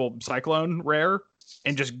Unpredictable Cyclone rare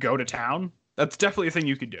and just go to town. That's definitely a thing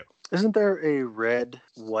you could do. Isn't there a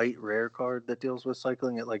red-white rare card that deals with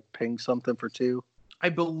cycling? It like pings something for 2. I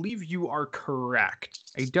believe you are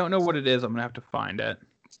correct. I don't know what it is. I'm gonna have to find it.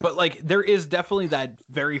 But like, there is definitely that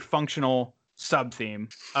very functional sub-theme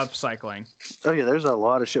of cycling. Oh yeah, there's a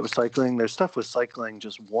lot of shit with cycling. There's stuff with cycling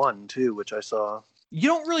just 1 too, which I saw. You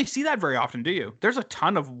don't really see that very often, do you? There's a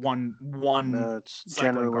ton of one. No, it's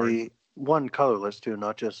generally card. 1 colorless too,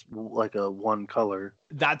 not just like a 1 color.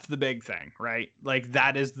 That's the big thing, right? Like,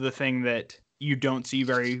 that is the thing that you don't see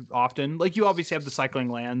very often. Like you obviously have the cycling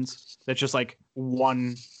lands that's just like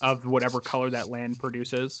one of whatever color that land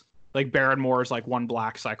produces. Like Barrenmore is like one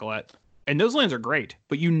black cycle it. And those lands are great,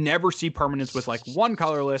 but you never see permanents with like one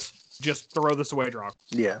colorless, just throw this away, draw.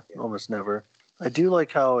 Yeah, almost never. I do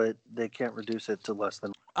like how they can't reduce it to less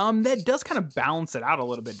than. That does kind of balance it out a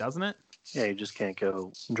little bit, doesn't it? Yeah, you just can't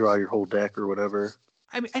go draw your whole deck or whatever.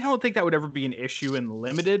 I mean, I don't think that would ever be an issue in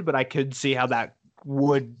limited, but I could see how that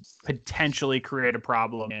would potentially create a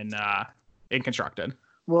problem in constructed.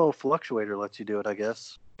 Well, Fluctuator lets you do it, I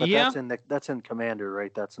guess. But yeah, that's in Commander,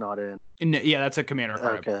 right? That's not in. Yeah, that's a Commander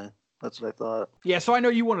card. Okay, that's what I thought. Yeah, so I know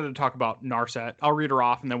you wanted to talk about Narset. I'll read her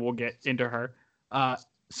off, and then we'll get into her.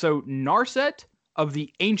 So Narset of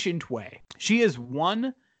the Ancient Way. She is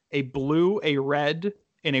a blue, a red,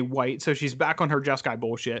 and a white. So she's back on her Jeskai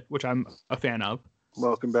bullshit, which I'm a fan of.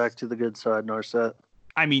 Welcome back to the good side, Narset.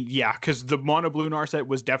 I mean, yeah, because the mono blue Narset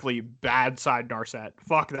was definitely bad side Narset.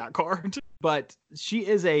 Fuck that card. But she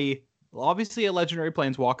is obviously a legendary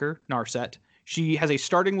planeswalker, Narset. She has a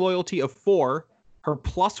starting loyalty of 4. Her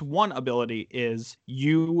 +1 ability is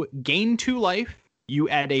you gain 2 life, you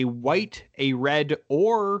add a white, a red,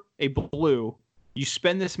 or a blue. You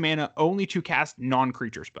spend this mana only to cast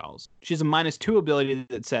non-creature spells. She has a -2 ability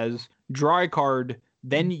that says draw a card,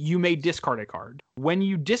 then you may discard a card. When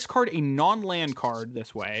you discard a non-land card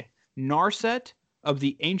this way, Narset of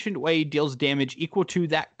the Ancient Way deals damage equal to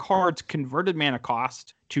that card's converted mana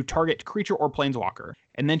cost to target creature or planeswalker.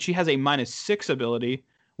 And then she has a -6 ability,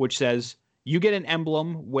 which says you get an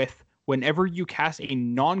emblem with whenever you cast a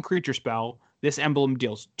non-creature spell, this emblem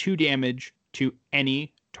deals 2 damage to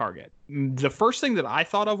any target. The first thing that I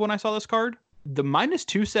thought of when I saw this card, the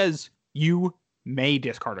 -2 says you may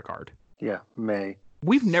discard a card. Yeah, may.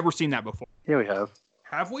 We've never seen that before. Yeah, we have.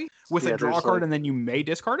 Have we? With a draw card and then you may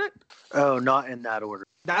discard it? Oh, not in that order.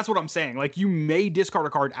 That's what I'm saying. Like, you may discard a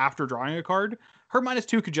card after drawing a card. Her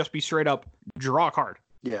 -2 could just be straight up draw a card.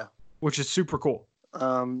 Yeah. Which is super cool.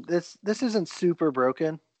 This isn't super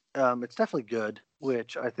broken. It's definitely good,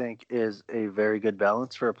 which I think is a very good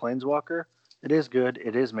balance for a planeswalker. It is good.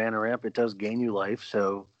 It is mana ramp. It does gain you life,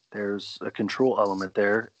 so there's a control element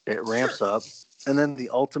there. It ramps up. And then the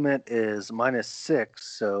ultimate is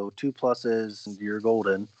 -6, so 2 pluses and you're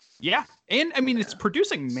golden. Yeah, and I mean, it's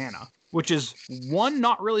producing mana, which is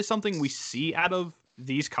not really something we see out of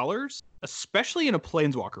these colors, especially in a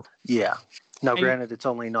planeswalker. Yeah. Now, granted, it's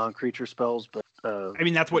only non-creature spells, but I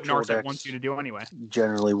mean, that's what Narset wants you to do anyway.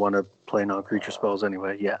 Generally want to play non-creature spells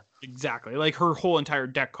anyway, yeah. Exactly. Like, her whole entire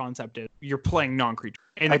deck concept is you're playing non-creature.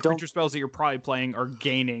 And the creature spells that you're probably playing are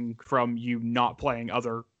gaining from you not playing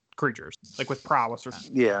other creatures, like with prowess or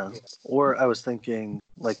something. Yeah. Or I was thinking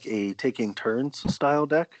like a taking turns style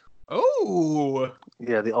deck. Oh.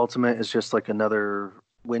 Yeah, the ultimate is just like another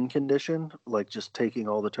win condition, like just taking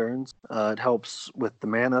all the turns. It helps with the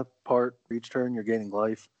mana part. Each turn you're gaining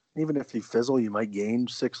life. Even if you fizzle, you might gain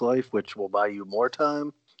 6 life, which will buy you more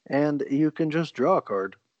time. And you can just draw a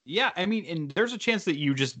card. Yeah, I mean, and there's a chance that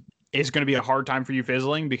it's going to be a hard time for you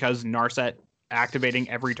fizzling because Narset activating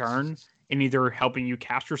every turn and either helping you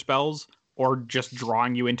cast your spells or just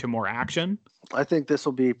drawing you into more action. I think this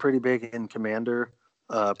will be pretty big in Commander,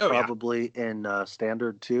 probably in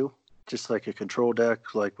Standard too. Just like a control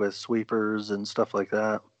deck, like with sweepers and stuff like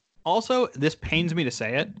that. Also, this pains me to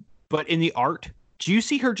say it, but in the art, do you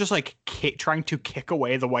see her just like trying to kick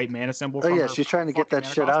away the white mana symbol? Oh yeah, she's trying to get that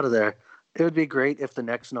shit out of there. It would be great if the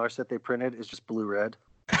next Narset they printed is just blue-red.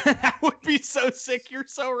 That would be so sick. You're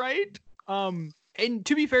so right. And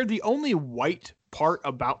to be fair, the only white part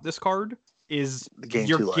about this card is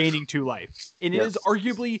you're gaining 2 life. And it is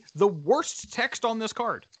arguably the worst text on this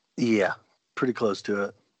card. Yeah, pretty close to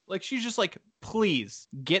it. Like, she's just like, please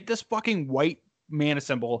get this fucking white mana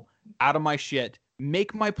symbol out of my shit.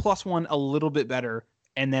 Make my +1 a little bit better.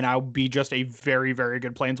 And then I'll be just a very, very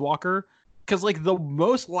good planeswalker. Because, like, the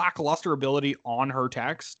most lackluster ability on her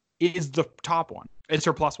text is the top one. It's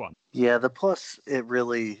her +1. Yeah, the plus, it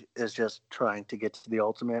really is just trying to get to the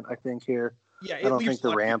ultimate, I think, here. Yeah, I don't think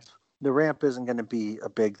the ramp isn't going to be a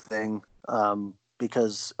big thing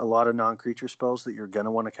because a lot of non-creature spells that you're going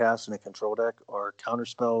to want to cast in a control deck are counter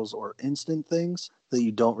spells or instant things that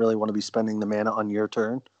you don't really want to be spending the mana on your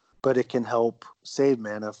turn, but it can help save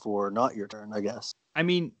mana for not your turn, I guess. I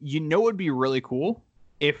mean, it would be really cool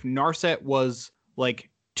if Narset was like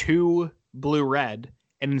 2 blue-red,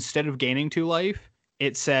 and instead of gaining 2 life,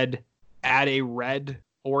 it said add a red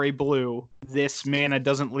or a blue. This mana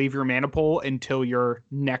doesn't leave your mana pool until your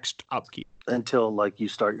next upkeep. Until like you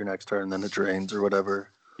start your next turn, then it drains or whatever.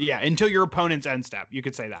 Yeah, until your opponent's end step. You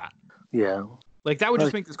could say that. Yeah. Like, that would just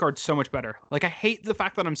Like- make this card so much better. Like, I hate the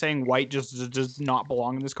fact that I'm saying white just does not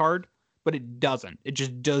belong in this card, but it doesn't. It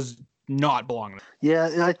just does not belong in it.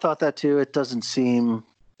 Yeah, I thought that too. It doesn't seem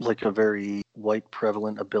like a very white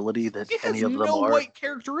prevalent ability that It has any of them no are. white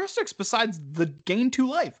characteristics besides the gain 2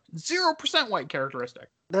 life. 0% white characteristic.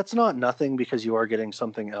 That's not nothing because you are getting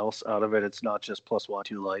something else out of it. It's not just +1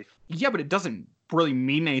 2 life. Yeah, but it doesn't really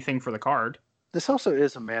mean anything for the card. This also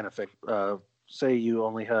is a mana fix. Say you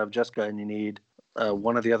only have Jessica and you need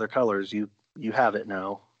one of the other colors. You have it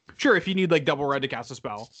now. Sure, if you need like double red to cast a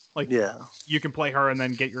spell, like Yeah. you can play her and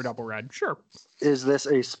then get your double red. Sure. Is this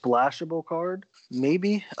a splashable card?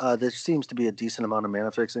 Maybe. There seems to be a decent amount of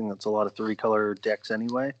mana fixing. That's a lot of 3-color decks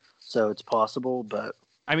anyway, so it's possible. But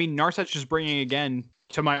I mean, Narset's just bringing again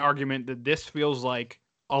to my argument that this feels like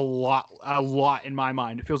a lot in my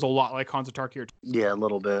mind. It feels a lot like Khans of Tarkir. yeah, a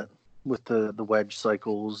little bit with the wedge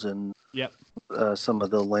cycles and Yep. some of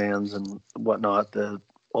the lands and whatnot. The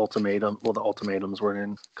ultimatums weren't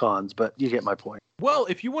in cons, but you get my point. Well,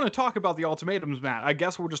 if you want to talk about the ultimatums, Matt, I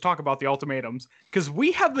guess we'll just talk about the ultimatums because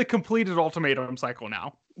we have the completed ultimatum cycle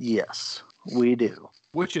now, Yes, we do.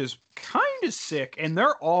 which is kind of sick, and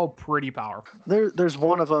they're all pretty powerful. There's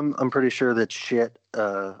one of them. I'm pretty sure that's shit.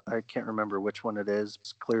 I can't remember which one it is.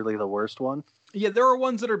 It's clearly the worst one. Yeah, there are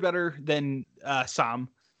ones that are better than some,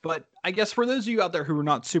 but I guess for those of you out there who are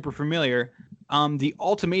not super familiar, the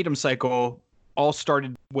ultimatum cycle all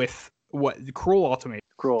started with the Cruel Ultimatum.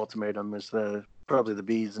 Cruel Ultimatum is probably the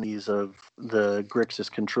bees knees of the Grixis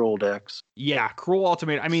control decks. Yeah, Cruel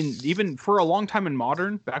Ultimatum. I mean, even for a long time in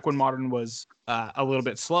Modern, back when Modern was a little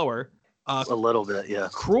bit slower, A little bit, yeah.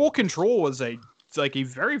 Cruel Control was a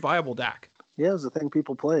very viable deck. Yeah, it was the thing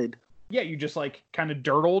people played. Yeah, you just like kind of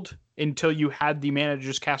dirtled until you had the mana to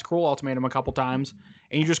just cast Cruel Ultimatum a couple times,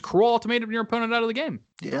 and you just Cruel Ultimatum your opponent out of the game.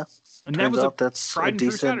 Yeah. And that Turns was a out that's a tried and true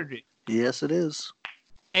decent. strategy. Yes, it is.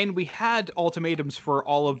 And we had ultimatums for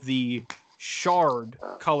all of the shard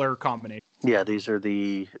color combinations. Yeah, these are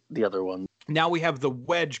the other ones. Now we have the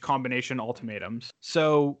wedge combination ultimatums.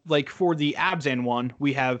 So, like for the Abzan one,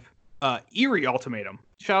 we have Erie Ultimatum.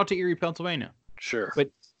 Shout out to Erie, Pennsylvania. Sure. But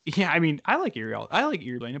yeah, I mean, I like Erie,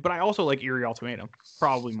 Pennsylvania, but I also like Erie Ultimatum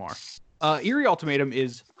probably more. Erie Ultimatum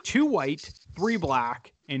is 2 white, 3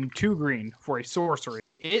 black, and 2 green for a sorcery.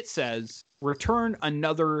 It says return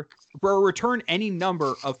any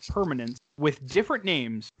number of permanents with different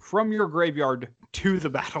names from your graveyard to the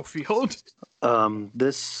battlefield.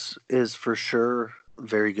 This is for sure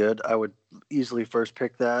very good. I would easily first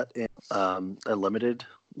pick that in a limited,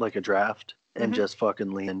 like a draft, and just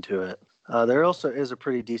fucking lean into it. There also is a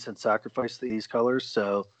pretty decent sacrifice to these colors,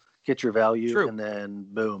 so get your value, True. and then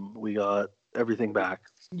boom, we got everything back.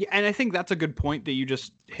 Yeah, and I think that's a good point that you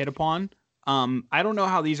just hit upon. I don't know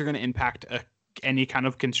how these are going to impact any kind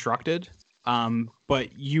of constructed, but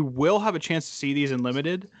you will have a chance to see these in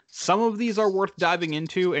limited. Some of these are worth diving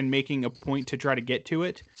into and making a point to try to get to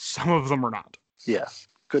it. Some of them are not. Yeah,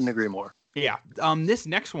 couldn't agree more. Yeah. This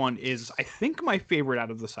next one is, I think, my favorite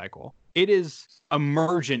out of the cycle. It is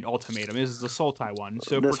Emergent Ultimatum. This is the Sultai one.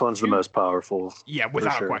 So This one's the most powerful. Yeah,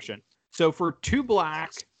 without sure. a question. So for 2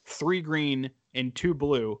 black, 3 green, and 2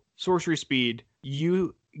 blue, sorcery speed,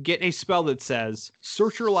 you get a spell that says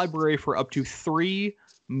search your library for up to 3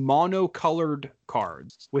 monocolored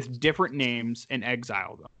cards with different names and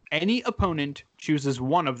exile them. Any opponent chooses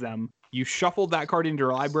one of them, you shuffle that card into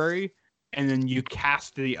your library, and then you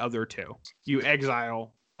cast the other 2. You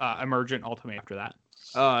exile Emergent Ultimate after that.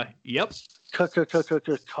 Yep.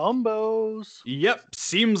 Combos. Yep,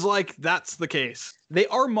 seems like that's the case. They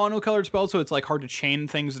are monocolored spells, so it's like hard to chain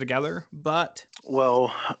things together, but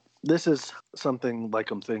Well, this is something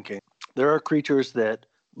like I'm thinking. There are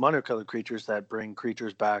monocolored creatures that bring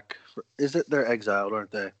creatures back. They're exiled,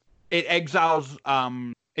 aren't they? it exiles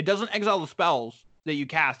it doesn't exile the spells that you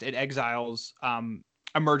cast, it exiles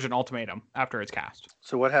Emergent Ultimatum after it's cast.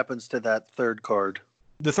 So what happens to that third card?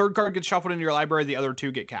 The third card gets shuffled into your library, the other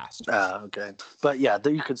 2 get cast. Okay. But yeah,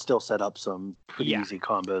 you could still set up some pretty easy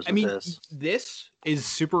combos with this. This is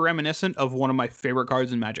super reminiscent of one of my favorite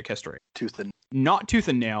cards in Magic history. Tooth and... Not Tooth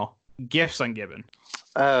and Nail, Gifts Ungiven.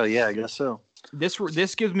 Oh, yeah, I guess so.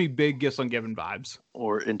 This gives me big Gifts Ungiven vibes.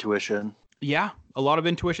 Or Intuition. Yeah, a lot of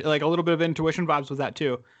intuition, like a little bit of intuition vibes with that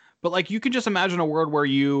too. But like you can just imagine a world where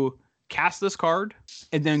you cast this card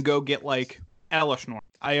and then go get like Elishnor,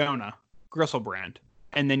 Iona, Gristlebrand,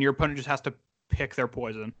 and then your opponent just has to pick their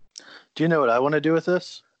poison. Do you know what I want to do with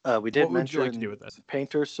this? We did What would you mention like to do with this?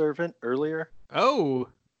 Painter Servant earlier. Oh,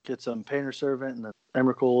 Get some Painter Servant and the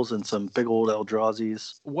Emrakuls and some big old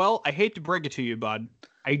Eldrazi's. well, I hate to break it to you, bud.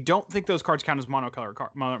 I don't think those cards count as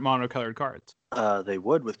monocolored cards. They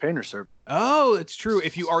would with Painter Servant. Oh, it's true.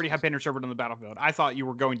 If you already have Painter Servant on the battlefield, I thought you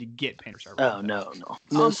were going to get Painter Servant. Oh no,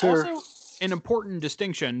 sir. Also, an important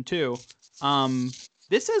distinction too.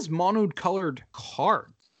 This is monocolored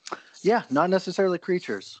cards. Yeah, not necessarily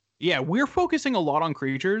creatures. Yeah, we're focusing a lot on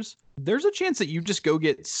creatures. There's a chance that you just go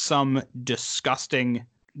get some disgusting,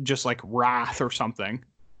 just like Wrath or something.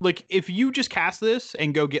 Like, if you just cast this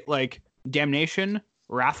and go get, like, Damnation,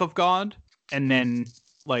 Wrath of God, and then,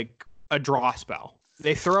 like, a draw spell.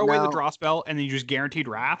 They throw away the draw spell, and then you just guaranteed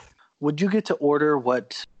Wrath. Would you get to order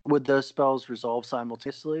would those spells resolve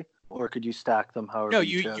simultaneously? Or could you stack them however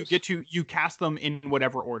you chose? You cast them in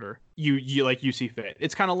whatever order you see fit.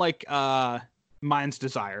 It's kind of like Mind's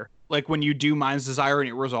Desire. Like, when you do Mind's Desire and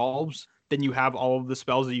it resolves, then you have all of the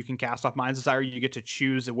spells that you can cast off Mind's Desire. You get to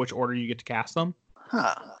choose in which order you get to cast them.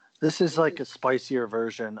 Huh. This is like a spicier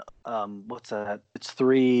version. What's that? It's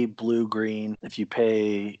 3 blue-green. If you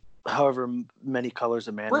pay however many colors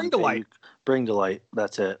of mana. Bring to Light. Bring to Light.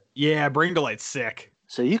 That's it. Yeah, Bring to Light's sick.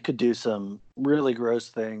 So you could do some really gross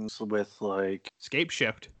things with, like... Scape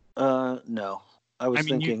Shift. No. I was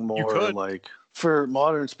thinking more like... For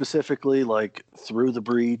Modern specifically, like Through the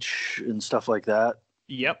Breach and stuff like that.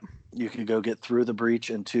 Yep. You could go get Through the Breach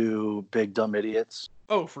into Big Dumb Idiots.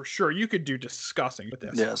 Oh, for sure. You could do disgusting with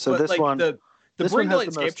this. Yeah, so this one... The Bring to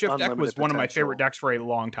Light Scape Shift deck was one of my favorite decks for a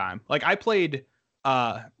long time. Like, I played,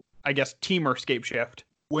 I guess, Teamer Scape Shift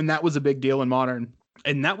when that was a big deal in Modern.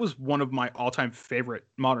 And that was one of my all-time favorite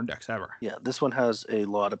Modern decks ever. Yeah, this one has a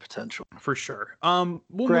lot of potential. For sure. We'll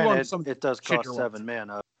move on to some... It does cost 7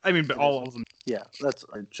 mana. I mean, but all of them. Yeah, that's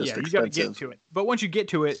just expensive. You got to get to it. But once you get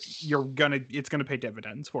to it, it's gonna pay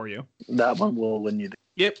dividends for you. That one will win you.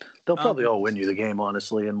 Yep. They'll probably all win you the game,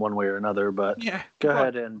 honestly, in one way or another. But yeah, go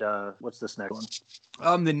ahead and what's this next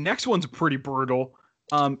one? The next one's pretty brutal.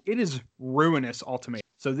 It is Ruinous Ultimatum.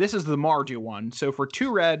 So this is the Mardu one. So for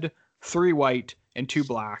 2 red, 3 white, and 2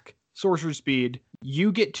 black, sorcerer speed,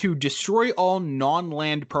 you get to destroy all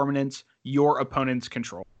non-land permanents your opponents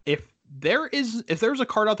control. If there's a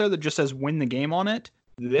card out there that just says win the game on it,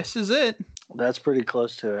 this is it. That's pretty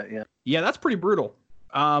close to it, yeah. Yeah, that's pretty brutal.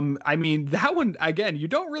 I mean, that one, again, you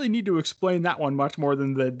don't really need to explain that one much more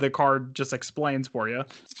than the card just explains for you.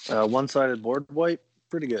 One-sided board wipe,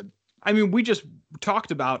 pretty good. I mean, we just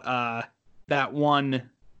talked about that one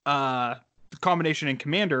combination in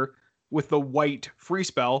Commander with the white free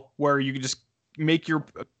spell where you can just make your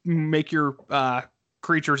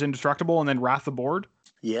creatures indestructible and then wrath the board.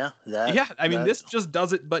 Yeah, this just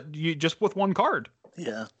does it, but you just with one card.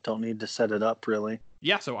 Yeah, don't need to set it up really.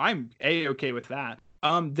 Yeah, so I'm A-okay with that.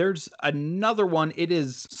 There's another one. It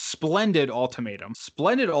is Splendid Ultimatum.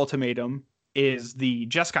 Splendid Ultimatum is the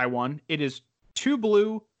Jeskai one. It is 2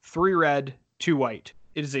 blue, 3 red, 2 white.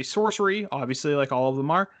 It is a sorcery, obviously, like all of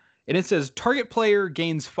them are. And it says target player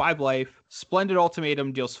gains 5 life. Splendid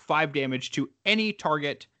Ultimatum deals 5 damage to any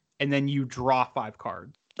target, and then you draw 5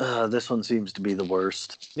 cards. This one seems to be the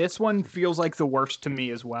worst. This one feels like the worst to me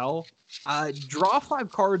as well. Draw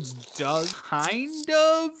 5 cards does kind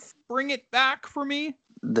of bring it back for me.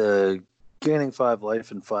 The gaining 5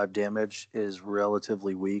 life and 5 damage is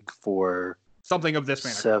relatively weak for something of this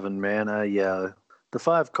mana. 7 mana, yeah. The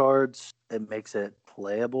 5 cards, it makes it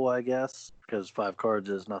playable, I guess, because 5 cards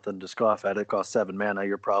is nothing to scoff at. It costs 7 mana.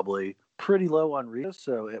 You're probably pretty low on Rita,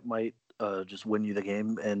 so it might just win you the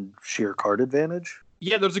game and sheer card advantage.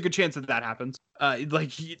 Yeah, there's a good chance that happens.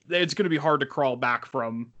 It's going to be hard to crawl back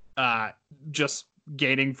from just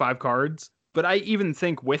gaining 5 cards. But I even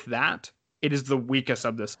think with that, it is the weakest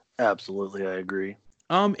of this. Absolutely, I agree.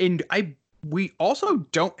 And we also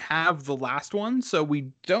don't have the last one, so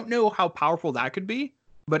we don't know how powerful that could be.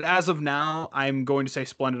 But as of now, I'm going to say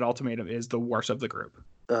Splendid Ultimatum is the worst of the group.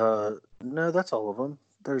 No, that's all of them.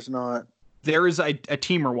 There's not. There is a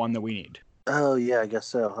teamer one that we need. Oh yeah, I guess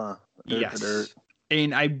so, huh? Yes.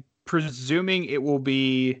 And I'm presuming it will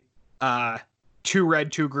be 2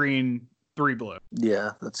 red, 2 green, 3 blue.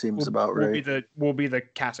 Yeah, that seems about right. Will be the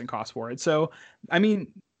casting cost for it. So, I mean,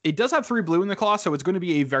 it does have 3 blue in the claw, so it's going to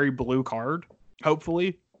be a very blue card,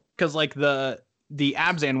 hopefully. Because like the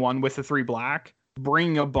Abzan one with the 3 black,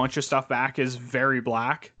 bringing a bunch of stuff back is very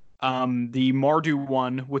black. The Mardu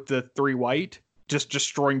one with the 3 white, just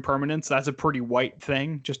destroying permanents, that's a pretty white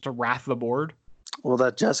thing, just to wrath the board. Well,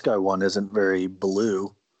 that Jeskai one isn't very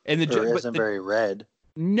blue. And isn't very red.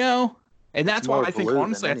 No. And that's why I think,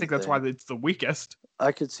 honestly, I think that's why it's the weakest.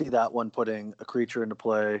 I could see that one putting a creature into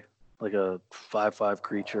play, like a 5/5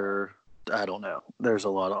 creature. I don't know. There's a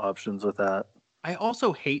lot of options with that. I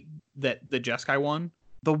also hate that the Jeskai one,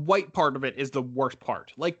 the white part of it is the worst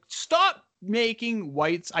part. Like, stop making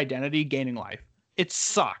White's identity gaining life. It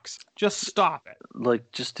sucks. Just stop it.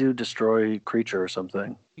 Like, just do destroy creature or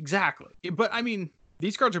something. Exactly. But I mean,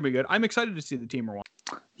 these cards are going to be good. I'm excited to see the Temur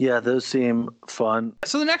one. Yeah, those seem fun.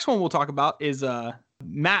 So the next one we'll talk about is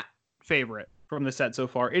Matt favorite from the set so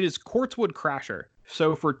far. It is Quartzwood Crasher.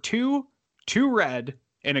 So for two red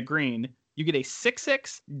and a green, you get a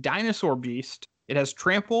 6/6 dinosaur beast. It has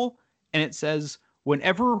trample, and it says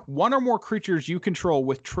whenever one or more creatures you control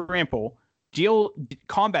with trample deal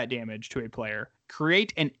combat damage to a player,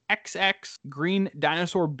 create an XX green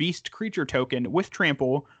dinosaur beast creature token with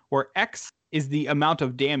trample, where X is the amount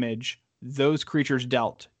of damage those creatures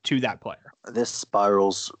dealt to that player. This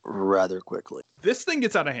spirals rather quickly. This thing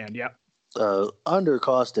gets out of hand, yeah.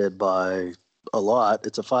 Undercosted by a lot.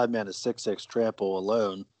 It's a 5-mana 6/6 trample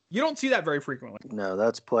alone. You don't see that very frequently. No,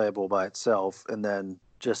 that's playable by itself. And then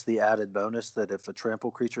just the added bonus that if a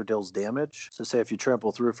trample creature deals damage, so say if you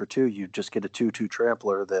trample through for 2, you just get a 2/2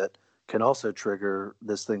 trampler that can also trigger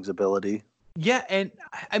this thing's ability. Yeah, and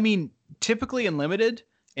I mean, typically in limited,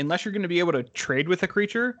 unless you're going to be able to trade with a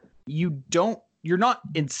creature, you're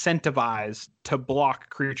not incentivized to block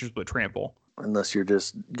creatures with trample. Unless you're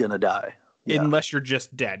just going to die. Yeah. Unless you're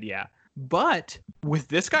just dead, yeah. But with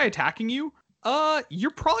this guy attacking you,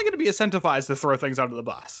 you're probably going to be incentivized to throw things under the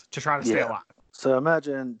bus to try to stay alive. So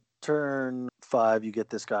imagine turn 5, you get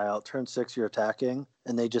this guy out. Turn 6, you're attacking,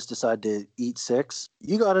 and they just decide to eat 6.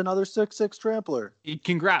 You got another 6/6 trampler.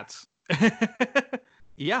 Congrats.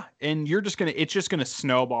 Yeah, and it's just gonna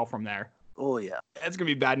snowball from there. Oh yeah, that's gonna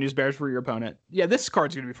be bad news bears for your opponent. Yeah, this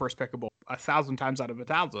card's gonna be first pickable 1,000 times out of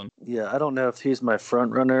 1,000. Yeah, I don't know if he's my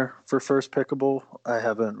front runner for first pickable. I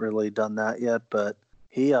haven't really done that yet, but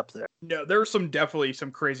he up there. No, there's definitely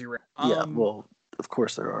some crazy. Yeah, well, of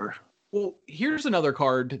course there are. Well, here's another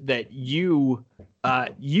card that you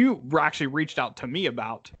actually reached out to me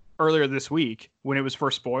about earlier this week when it was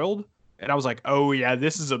first spoiled. And I was like, "Oh yeah,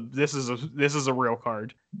 this is a real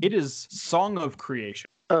card." It is Song of Creation.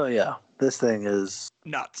 Oh yeah, this thing is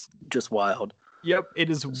nuts, just wild. Yep, it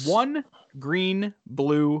is 1 green,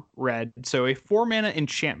 blue, red. So a 4-mana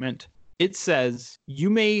enchantment. It says you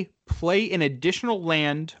may play an additional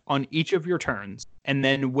land on each of your turns, and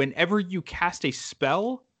then whenever you cast a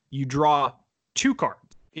spell, you draw 2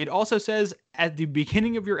 cards. It also says at the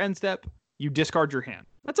beginning of your end step, you discard your hand.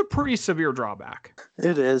 That's a pretty severe drawback.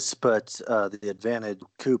 It is, but the advantage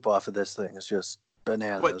coup off of this thing is just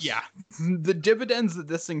bananas. But yeah, the dividends that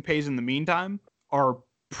this thing pays in the meantime are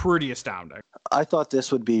pretty astounding. I thought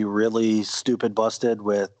this would be really stupid busted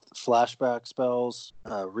with flashback spells,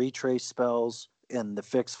 retrace spells, and the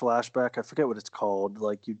fixed flashback. I forget what it's called.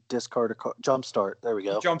 Like you discard a jumpstart. There we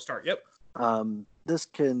go. Jumpstart, yep. This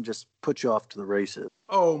can just put you off to the races.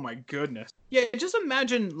 Oh my goodness. Yeah, just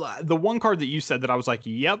imagine the one card that you said that I was like,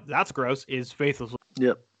 yep, that's gross, is Faithless.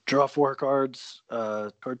 Yep. Draw 4 cards,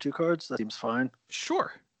 card 2 cards. That seems fine.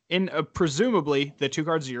 Sure. And presumably the 2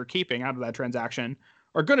 cards that you're keeping out of that transaction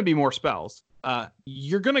are going to be more spells.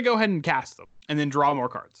 You're going to go ahead and cast them and then draw more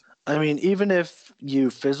cards. I mean, even if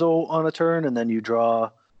you fizzle on a turn and then you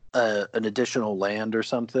draw an additional land or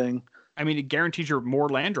something. I mean, it guarantees you more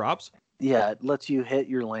land drops. Yeah, it lets you hit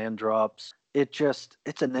your land drops. It's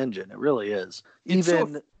an engine. It really is.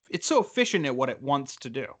 It's so efficient at what it wants to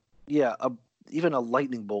do. Yeah, even a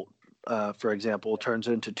lightning bolt, for example, turns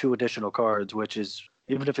into 2 additional cards, which is,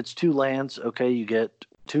 even if it's 2 lands, okay, you get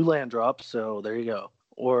 2 land drops, so there you go.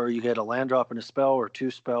 Or you get a land drop and a spell, or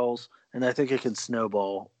 2 spells, and I think it can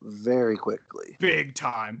snowball very quickly. Big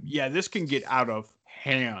time. Yeah, this can get out of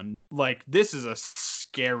hand. Like, this is a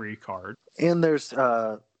scary card. And there's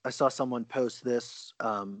I saw someone post this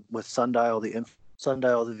with Sundial the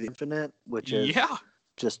Infinite, which is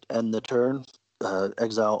just end the turn,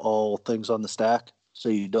 exile all things on the stack, so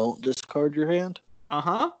you don't discard your hand.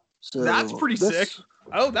 So that's pretty sick.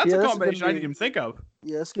 Oh, that's a combination I didn't even think of.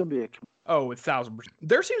 Yeah, it's gonna be 1,000%.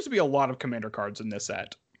 There seems to be a lot of commander cards in this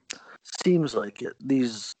set. Seems like it.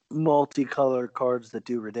 These multicolored cards that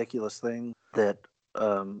do ridiculous things that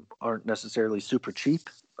aren't necessarily super cheap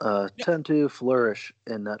tend to flourish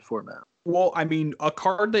in that format. Well, I mean, a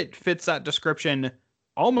card that fits that description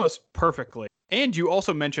almost perfectly. And you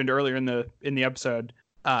also mentioned earlier in the episode,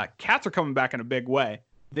 cats are coming back in a big way.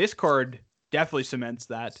 This card definitely cements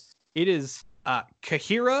that. It is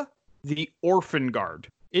Kahira, the Orphan Guard.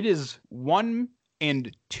 It is 1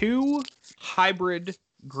 and 2 hybrid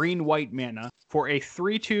green-white mana for a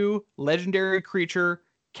 3/2 legendary creature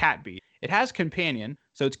cat beast. It has companion,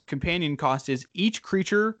 so its companion cost is each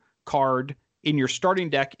creature card in your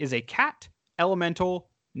starting deck is a cat, elemental,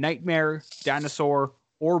 nightmare, dinosaur,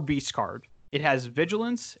 or beast card. It has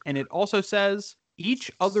vigilance, and it also says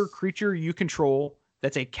Each other creature you control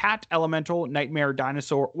that's a cat, elemental, nightmare,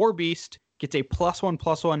 dinosaur, or beast gets a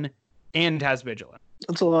 +1/+1 and has vigilance.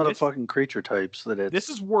 That's a lot of fucking creature types that it's This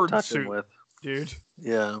is word touching soup, with. dude.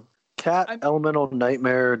 Yeah. Cat, elemental,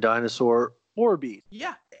 nightmare, dinosaur, or beast.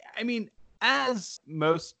 Yeah. I mean, as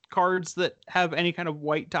most cards that have any kind of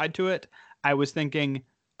white tied to it, I was thinking,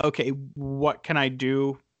 okay, what can I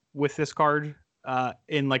do with this card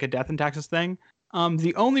in like a Death and Taxes thing?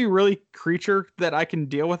 The only really creature that I can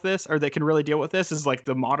deal with this, or that can really deal with this, is like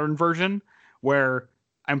the modern version where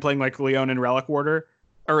I'm playing like Leonin Relic Warder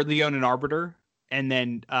or Leonin Arbiter, and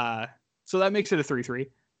then so that makes it a 3/3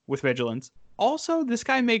 with vigilance. Also, this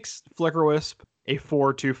guy makes Flickerwisp a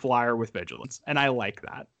 4/2 flyer with vigilance, and I like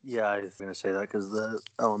that. Yeah, I was gonna say that because the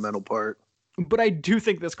elemental part. But I do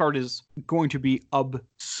think this card is going to be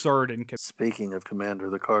absurd in. Speaking of Commander,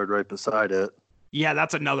 the card right beside it. Yeah,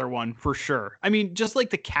 that's another one for sure. I mean, just like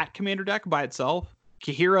the Cat Commander deck by itself,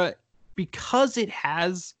 Kaheera, because it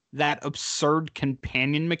has that absurd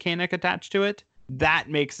companion mechanic attached to it, that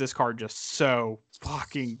makes this card just so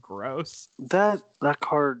fucking gross. That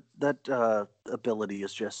card, that ability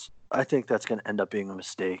is just, I think that's going to end up being a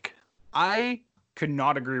mistake. I could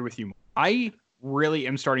not agree with you more. I really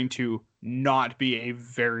am starting to not be a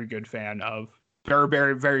very good fan of, very,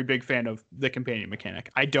 very, very big fan of the companion mechanic.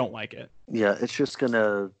 I don't like it. Yeah, it's just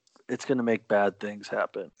gonna make bad things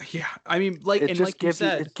happen. Yeah, I mean, like, it and just like you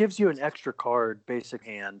said, it gives you an extra card, basic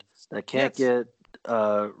hand that can't get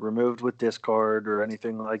removed with discard or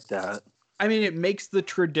anything like that. I mean, it makes the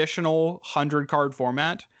traditional 100 card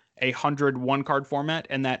format a 101 card format,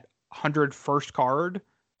 and that 100 first card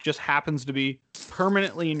just happens to be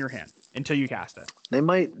permanently in your hand until you cast it. They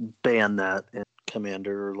might ban that in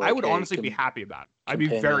Commander. Like, I would honestly be happy about it. I'd be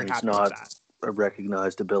very happy with that. A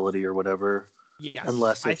recognized ability or whatever. Yes,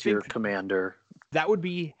 unless it's your Commander. That would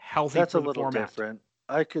be healthy. That's for a the little format. different.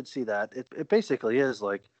 I could see that. It basically is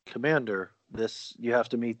like Commander. This, you have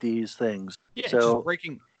to meet these things. Yeah, so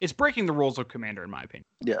it's breaking the rules of Commander, in my opinion.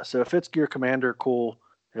 Yeah, so if it's your Commander, cool,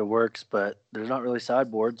 it works, but there's not really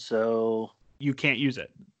sideboard, so you can't use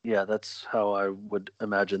it. Yeah, that's how I would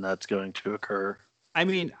imagine that's going to occur. I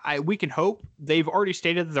mean, we can hope. They've already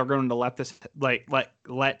stated that they're going to let this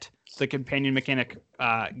let the companion mechanic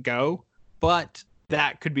go, but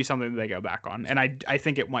that could be something that they go back on, and I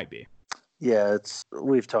think it might be. Yeah,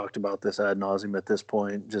 we've talked about this ad nauseum at this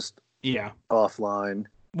point, just offline.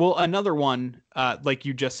 Well, another one, like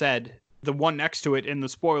you just said, the one next to it in the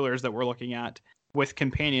spoilers that we're looking at with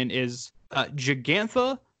companion is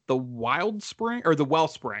Gigantha, the Wild Spring or the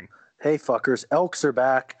Wellspring. Hey fuckers, elks are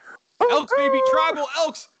back. Elks, baby, tribal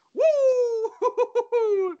elks.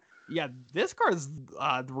 Woo! Yeah, this card's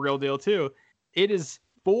the real deal too. It is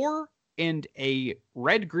 4 and a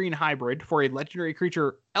red-green hybrid for a legendary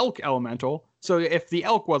creature elk elemental. So if the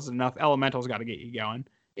elk wasn't enough, elemental's got to get you going.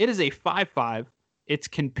 It is a 5/5. Its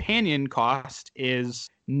companion cost is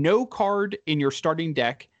no card in your starting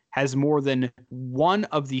deck has more than one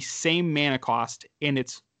of the same mana cost in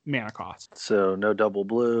its mana cost. So no double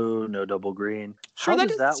blue, no double green. Sure, that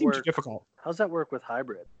doesn't seem too difficult. How's that work with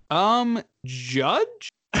hybrid? Judge?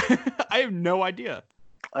 I have no idea.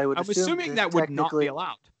 I'm assuming that would not be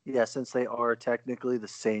allowed. Yeah, since they are technically the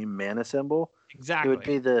same mana symbol. Exactly. It would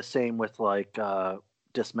be the same with like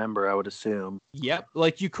Dismember, I would assume. Yep.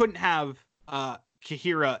 Like you couldn't have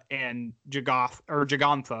Kaheera and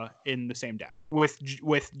Gigantha in the same deck with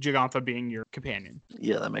Gigantha being your companion.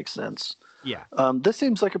 Yeah, that makes sense. Yeah. This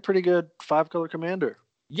seems like a pretty good 5-color commander.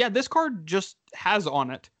 Yeah, this card just has on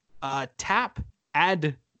it tap,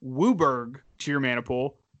 add Wooburg to your mana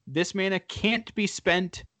pool. This mana can't be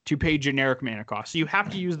spent to pay generic mana cost. So you have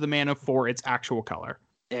to use the mana for its actual color.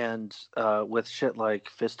 And with shit like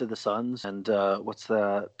Fist of the Suns and what's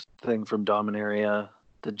that thing from Dominaria,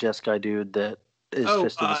 the Jeskai dude that is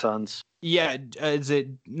Fist of the Suns? Yeah, is it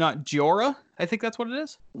not Giora? I think that's what it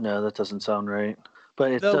is. No, that doesn't sound right.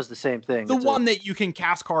 But it does the same thing. The one that you can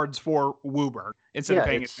cast cards for Wooburg instead of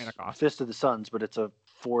paying its mana cost. Fist of the Suns, but it's a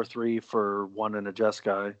 4/3 for 1 and a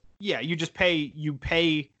Jeskai. Yeah, you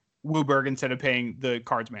pay Wooburg instead of paying the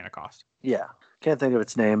card's mana cost. Yeah, can't think of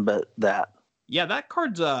its name, but that. Yeah, that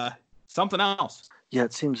card's something else. Yeah,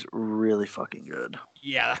 it seems really fucking good.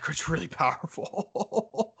 Yeah, that card's really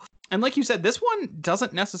powerful. And like you said, this one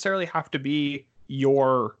doesn't necessarily have to be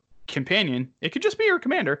your companion. It could just be your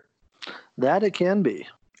commander. That it can be.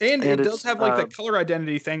 And it does have like the color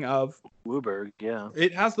identity thing of Wooburg, yeah.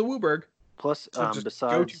 It has the Wooburg. Plus,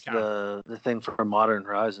 besides the thing from Modern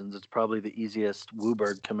Horizons, it's probably the easiest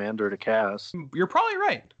Wooburg commander to cast. You're probably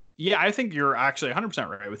right. Yeah, I think you're actually 100%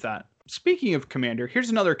 right with that. Speaking of commander, here's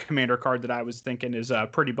another commander card that I was thinking is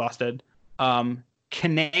pretty busted.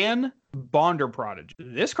 Canaan Bonder Prodigy.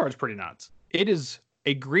 This card's pretty nuts. It is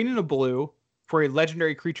a green and a blue for a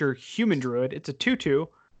legendary creature human druid. It's a 2/2.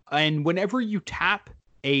 And whenever you tap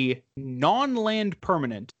a non-land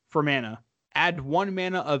permanent for mana, add 1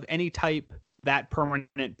 mana of any type that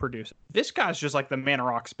permanent produces. This guy's just like the Mana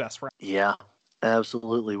Rock's best friend. Yeah,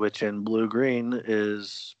 absolutely. Which in blue-green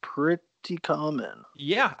is pretty common.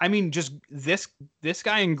 Yeah, I mean, just this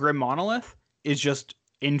guy in Grim Monolith is just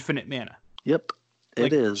infinite mana. Yep, Like,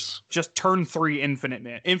 it is. Just turn 3 infinite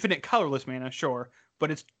mana. Infinite colorless mana, sure,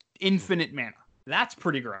 but it's infinite mana. That's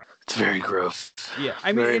pretty gross. It's very gross. Yeah,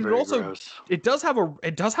 I mean, Very, and it very also gross. it does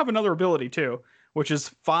have another ability too, which is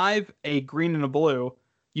 5, a green and a blue.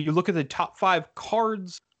 You look at the top 5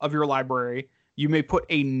 cards of your library. You may put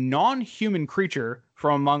a non-human creature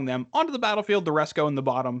from among them onto the battlefield. The rest go in the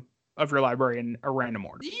bottom of your library in a random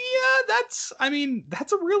order. Yeah, that's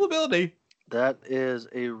a real ability. That is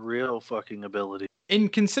a real fucking ability.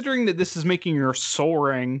 And considering that this is making your Soul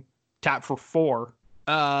Ring tap for 4,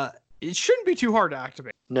 it shouldn't be too hard to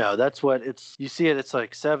activate. No, that's what it's. You see it. It's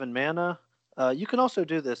like 7 mana. You can also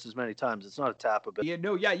do this as many times. It's not a tap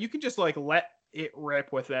ability. Yeah, you can just like let it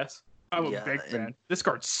rip with this. I'm a big fan. This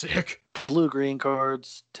card's sick. Blue-green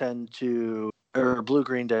cards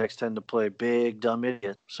blue-green decks tend to play big dumb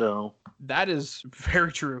idiots. So that is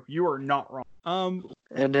very true. You are not wrong.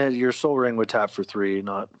 And then your Soul Ring would tap for 3,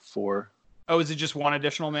 not 4. Oh, is it just 1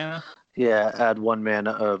 additional mana? Yeah, add 1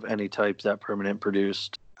 mana of any type that permanent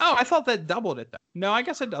produced. Oh, I thought that doubled it. No, I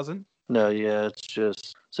guess it doesn't. No, yeah, it's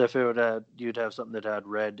just so if it would add, you'd have something that had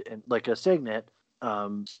red and like a signet.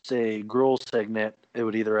 Say Gruul signet, it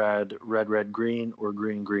would either add red green or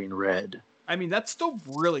green red. I mean, that's still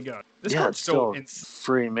really good. This Yeah, card's it's still it's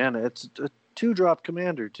free mana. It's a 2-drop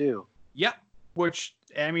commander too. yeah. Which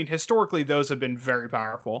I mean, historically, those have been very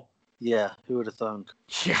powerful. Yeah, who would have thunk?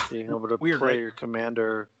 Yeah, Being able to Weird, play right? your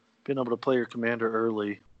commander,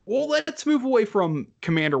 early. Well, let's move away from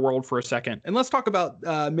Commander World for a second, and let's talk about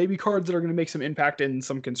maybe cards that are going to make some impact in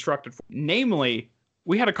some constructed form. Namely,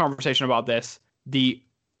 we had a conversation about this. The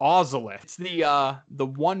Ozolith. It's the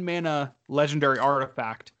 1 mana legendary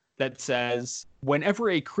artifact that says whenever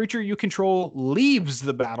a creature you control leaves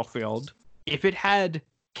the battlefield, if it had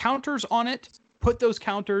counters on it, put those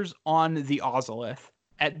counters on the Ozolith.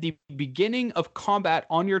 At the beginning of combat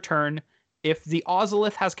on your turn, if the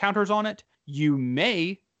Ozolith has counters on it, you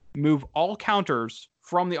may move all counters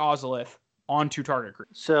from the Ozolith onto target creature.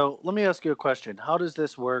 So let me ask you a question. How does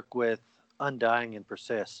this work with Undying and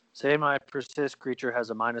Persist? Say my Persist creature has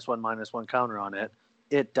a -1/-1 counter on it.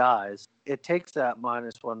 It dies. It takes that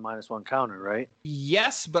 -1/-1 counter, right?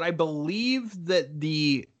 Yes, but I believe that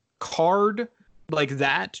the card like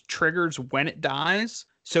that triggers when it dies.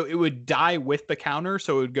 So it would die with the counter,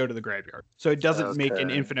 so it would go to the graveyard. So it doesn't make an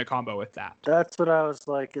Okay. infinite combo with that. That's what I was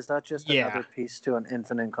like. Is that just Yeah. another piece to an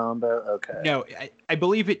infinite combo? Okay. No, I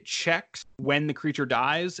believe it checks when the creature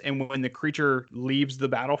dies, and when the creature leaves the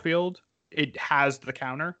battlefield, it has the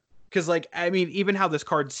counter. Because, like, I mean, even how this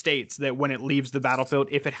card states that when it leaves the battlefield,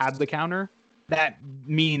 if it had the counter, that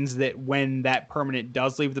means that when that permanent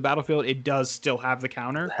does leave the battlefield, it does still have the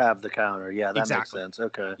counter. Have the counter. Yeah, that Exactly. makes sense.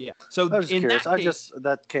 Okay. Yeah. So I was in curious. that case,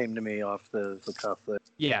 That came to me off the cuff there.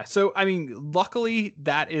 yeah. So I mean, luckily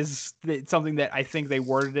that is something that I think they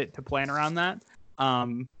worded it to plan around that.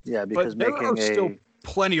 Yeah, because But there are making still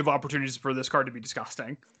plenty of opportunities for this card to be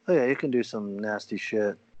disgusting. Oh yeah, you can do some nasty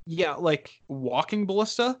shit. Yeah, like Walking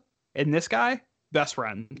Ballista and this guy, best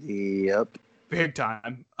friend, Yep. big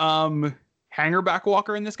time. Hanger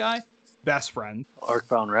Backwalker in this guy, best friend.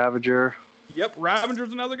 Arcbound Ravager. Yep,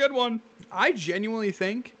 Ravager's another good one. I genuinely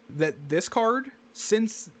think that this card,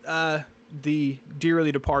 since the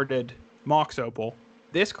dearly departed Mox Opal,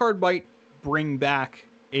 this card might bring back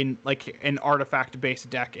in like an artifact-based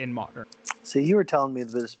deck in Modern. See, you were telling me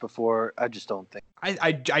this before. I just don't think.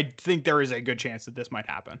 I think there is a good chance that this might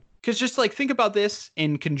happen. Because just like think about this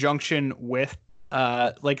in conjunction with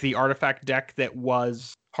like the artifact deck that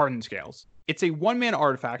was Hardened Scales. It's a 1 mana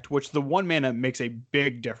artifact, which the 1 mana makes a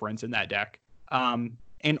big difference in that deck.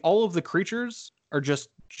 And all of the creatures are just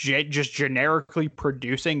generically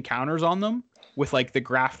producing counters on them with like the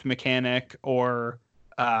graft mechanic or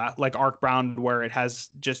like Arcbound where it has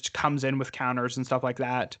just comes in with counters and stuff like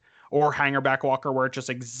that. Or Hanger Backwalker where it just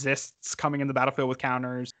exists coming in the battlefield with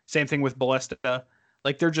counters. Same thing with Ballista.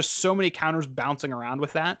 Like there are just so many counters bouncing around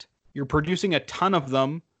with that. You're producing a ton of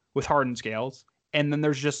them with Hardened Scales. And then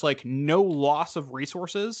there's just like no loss of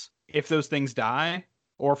resources if those things die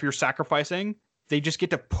or if you're sacrificing. They just get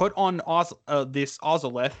to put on this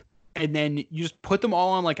Ozolith, and then you just put them all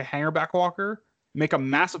on like a Hanger Backwalker, make a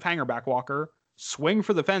massive Hanger Backwalker, swing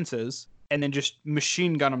for the fences, and then just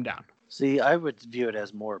machine gun them down. See, I would view it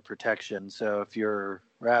as more protection. So if your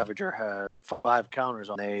Ravager has 5 counters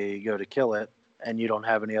on, they go to kill it, and you don't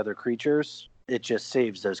have any other creatures, it just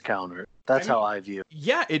saves those counters. That's how I view it.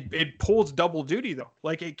 Yeah, it pulls double duty though.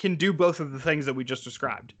 Like it can do both of the things that we just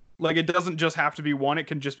described. Like it doesn't just have to be one. It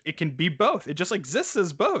can be both. It just exists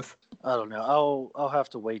as both. I don't know. I'll have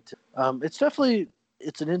to wait.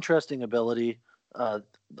 It's an interesting ability.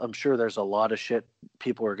 I'm sure there's a lot of shit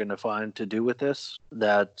people are going to find to do with this.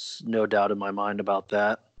 That's no doubt in my mind about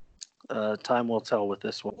that. Time will tell with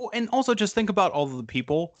this one. Well, and also just think about all of the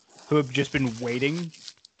people who have just been waiting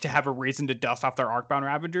to have a reason to dust off their Arcbound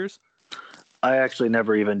Ravagers. I actually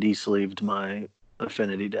never even de-sleeved my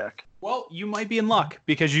Affinity deck. Well, you might be in luck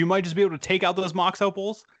because you might just be able to take out those Mox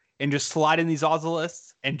Opals and just slide in these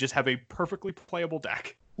Ozolists and just have a perfectly playable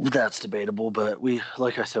deck. That's debatable, but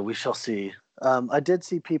like I said, we shall see. I did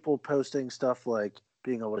see people posting stuff like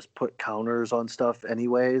being able to put counters on stuff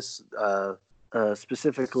anyways,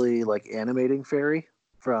 specifically like Animating Fairy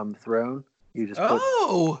from Throne. You just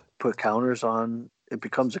put counters on. It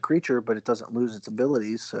becomes a creature, but it doesn't lose its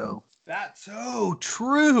abilities, so... That's so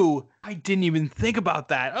true. I didn't even think about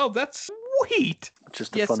that. Oh, that's sweet.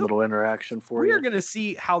 Just a fun little interaction for you. We are going to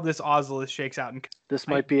see how this Ozolist shakes out. This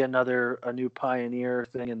might be a new Pioneer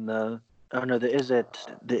thing in the... Oh no, the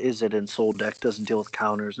Izzet and Soul deck doesn't deal with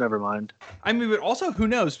counters. Never mind. I mean, but also who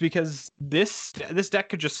knows? Because this deck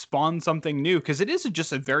could just spawn something new. Because it is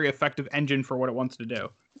just a very effective engine for what it wants to do.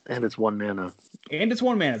 And it's 1 mana.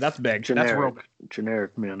 That's big. That's real big.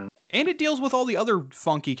 Generic mana. And it deals with all the other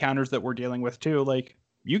funky counters that we're dealing with too. Like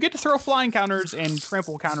you get to throw flying counters and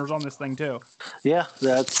trample counters on this thing too. Yeah,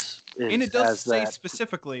 and it does say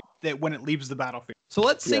specifically that when it leaves the battlefield. So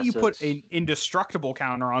let's say you put an indestructible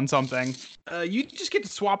counter on something, you just get to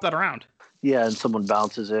swap that around. Yeah, and someone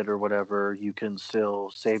bounces it or whatever, you can still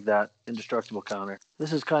save that indestructible counter.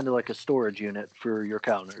 This is kind of like a storage unit for your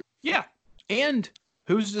counters. Yeah, and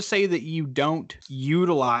who's to say that you don't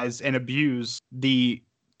utilize and abuse the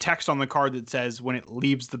text on the card that says when it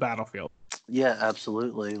leaves the battlefield? Yeah,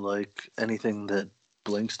 absolutely. Like anything that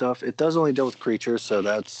blink stuff. It does only deal with creatures, so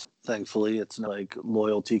that's thankfully it's not like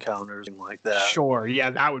loyalty counters and like that. Sure, yeah,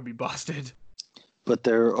 that would be busted. But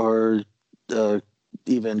there are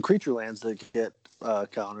even creature lands that get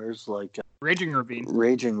counters like Raging Ravine.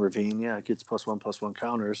 Raging Ravine, yeah, it gets +1/+1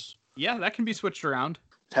 counters. Yeah, that can be switched around.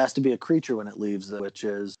 It has to be a creature when it leaves, which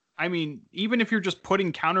is... I mean, even if you're just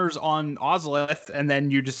putting counters on Ozolith and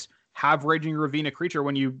then you just have Raging Ravine a creature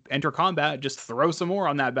when you enter combat, just throw some more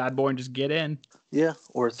on that bad boy and just get in. Yeah,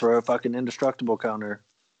 or throw a fucking indestructible counter.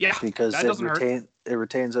 Yeah, because it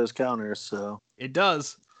retains those counters, so... It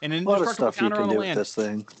does. And an a lot of indestructible stuff you counter can on the do land. with this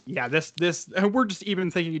thing. Yeah, this we're just even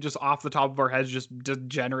thinking just off the top of our heads, just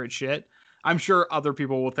degenerate shit. I'm sure other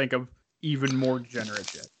people will think of even more degenerate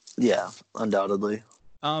shit. Yeah, undoubtedly.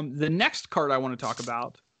 The next card I want to talk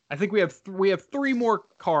about, I think we have 3 more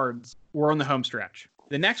cards. We're on the home stretch.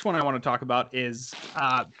 The next one I want to talk about is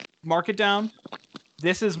Mark It Down.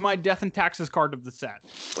 This is my Death and Taxes card of the set.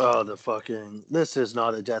 Oh, this is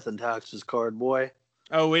not a Death and Taxes card, boy.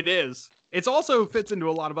 Oh, it is. It also fits into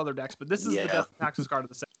a lot of other decks, but this is the Death and Taxes card of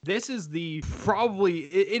the set. This is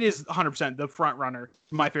it is 100% the front runner.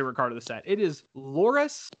 My favorite card of the set. It is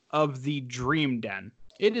Loris of the Dream Den.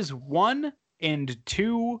 It is 1 and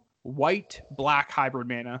 2 white-black hybrid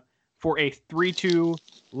mana for a 3/2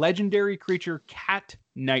 legendary creature Cat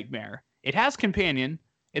Nightmare. It has companion.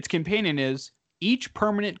 Its companion is each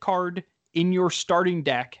permanent card in your starting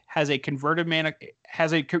deck has a converted mana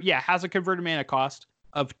cost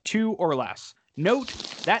of 2 or less. Note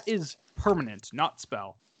that is permanent, not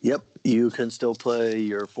spell. Yep, you can still play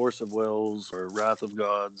your Force of Wills or Wrath of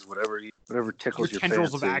Gods, whatever tickles your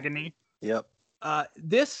Tendrils fancy. of Agony. Yep.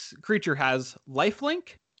 This creature has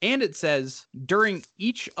lifelink, and it says during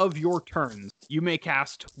each of your turns, you may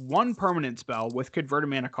cast 1 permanent spell with converted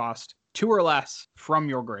mana cost 2 or less from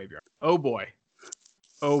your graveyard. Oh boy.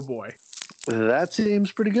 Oh boy. That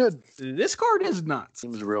seems pretty good. This card is nuts.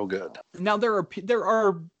 Seems real good. Now there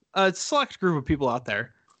are a select group of people out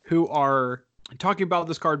there who are talking about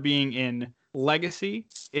this card being in Legacy.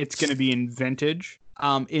 It's going to be in Vintage,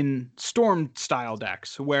 in Storm style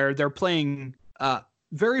decks where they're playing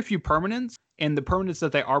very few permanents, and the permanents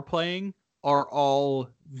that they are playing are all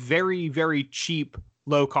very, very cheap,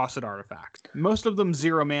 low-costed artifacts. Most of them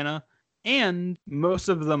 0 mana, and most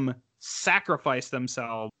of them sacrifice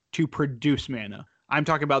themselves to produce mana. I'm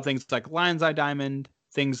talking about things like Lion's Eye Diamond,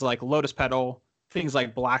 things like Lotus Petal, things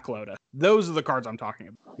like Black Lotus. Those are the cards I'm talking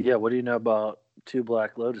about. Yeah, what do you know about 2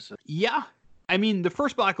 Black Lotuses? Yeah, I mean, the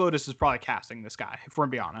first Black Lotus is probably casting this guy, if we're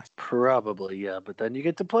gonna be honest. Probably, yeah. But then you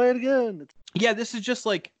get to play it again. Yeah, this is just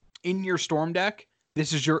like in your Storm deck.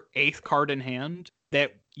 This is your 8th card in hand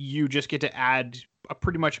that you just get to add a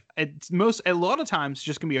pretty much. A lot of times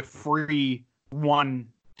just gonna be a free 1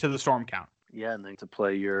 to the Storm count. Yeah, and then to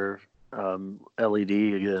play your LED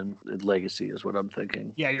again in Legacy is what I'm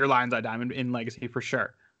thinking. Yeah, your Lion's Eye Diamond in Legacy for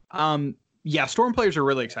sure. Yeah, Storm players are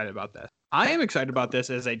really excited about this. I am excited about this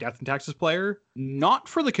as a Death and Taxes player, not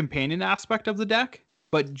for the companion aspect of the deck,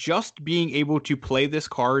 but just being able to play this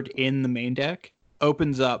card in the main deck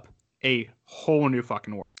opens up a whole new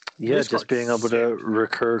fucking world. Yeah, just being able to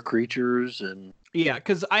recur creatures and... Yeah,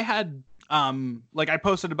 because I had, I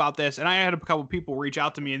posted about this, and I had a couple people reach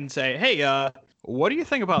out to me and say, hey, what do you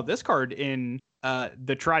think about this card in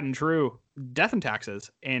the tried and true Death and Taxes?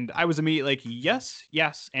 And I was immediately like,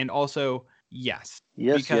 yes, and also yes.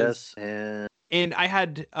 Yes. And I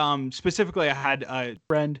had, specifically, I had a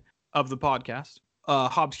friend of the podcast,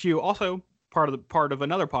 Hobbs Q, also part of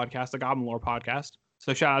another podcast, the Goblin Lore podcast.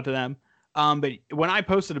 So shout out to them. But when I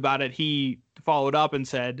posted about it, he followed up and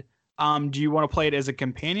said, do you want to play it as a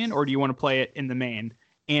companion or do you want to play it in the main?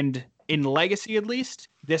 And in Legacy, at least,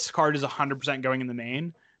 this card is 100% going in the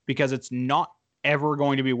main because it's not ever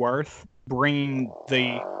going to be worth bringing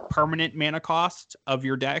the permanent mana cost of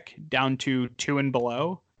your deck down to 2 and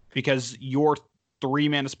below because your 3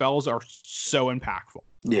 mana spells are so impactful.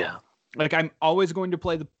 Yeah. Like, I'm always going to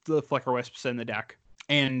play the Flicker Wisps in the deck,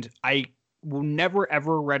 and I will never,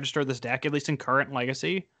 ever register this deck, at least in current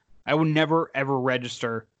Legacy. I will never, ever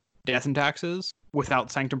register Death and Taxes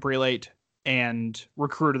without Sanctum Prelate and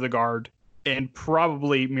Recruit of the Guard, and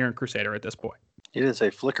probably Mirran Crusader at this point. You didn't say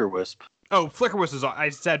Flicker Wisp. Oh, Flicker Wisp is... I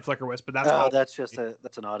said Flicker Wisp, but that's... Oh, that's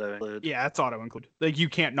an auto include. Yeah, that's auto include. Like, you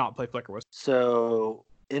can't not play Flicker Wisp. So,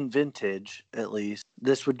 in Vintage, at least,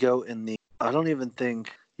 this would go in the... I don't even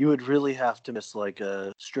think... You would really have to miss like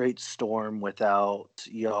a straight Storm without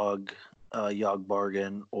Yogg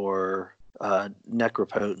Bargain or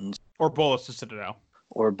Necropotence. Or Bolus to Citadel.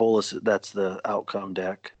 Or Bolus, that's the outcome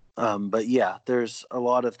deck. But yeah, there's a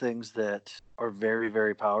lot of things that are very,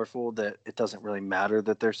 very powerful that it doesn't really matter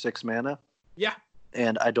that they're 6 mana. Yeah.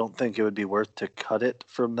 And I don't think it would be worth to cut it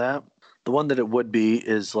from that. The one that it would be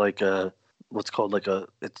is like what's called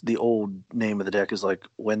it's the old name of the deck is like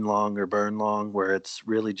Windlong or Burnlong, where it's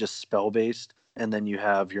really just spell based. And then you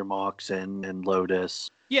have your Mox and Lotus.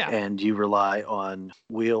 Yeah. And you rely on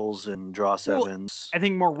wheels and draw 7s. I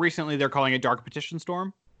think more recently they're calling it Dark Petition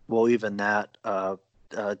Storm. Well, even that,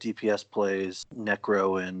 DPS plays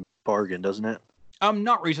Necro and Bargain, doesn't it?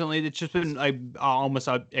 Not recently. It's just been almost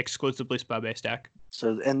a exclusively spell-based deck.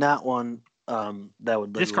 So, and that one, that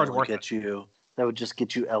would this card's worth get you. That would just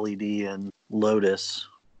get you LED and Lotus.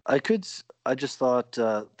 I just thought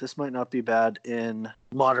this might not be bad in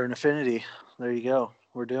Modern Affinity. There you go.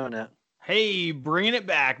 We're doing it. Hey, bringing it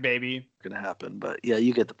back, baby. Gonna happen, but yeah,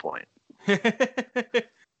 you get the point.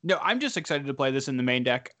 No, I'm just excited to play this in the main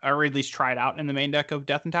deck, or at least try it out in the main deck of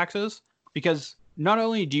Death and Taxes, because not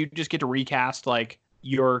only do you just get to recast like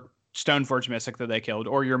your Stoneforge Mystic that they killed,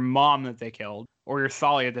 or your Mom that they killed, or your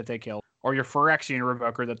Thalia that they killed, or your Phyrexian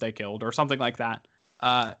Revoker that they killed, or something like that.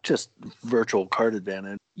 Just virtual card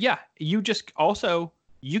advantage. Yeah, you just also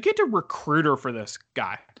you get to recruiter for this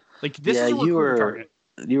guy. Like this is a recruiter target.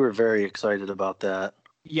 You were very excited about that.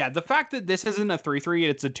 Yeah, the fact that this isn't a 3/3,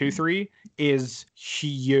 it's a 2/3 is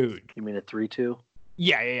huge. You mean a 3/2?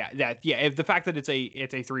 Yeah. If the fact that it's a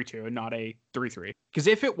 3/2 and not a 3/3, because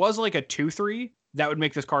if it was like a 2/3, that would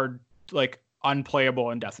make this card like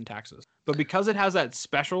unplayable in Death and Taxes. But because it has that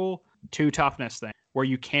special 2 toughness thing where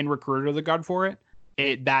you can recruit the god for it,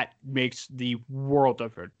 that makes the world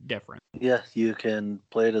of a difference. Yeah, you can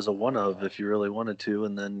play it as a 1-of if you really wanted to,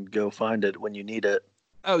 and then go find it when you need it.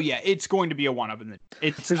 Oh yeah, it's going to be a 1-of.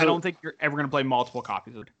 I don't think you're ever going to play multiple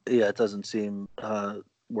copies of it. Yeah, it doesn't seem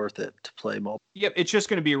worth it to play multiple. Yep, it's just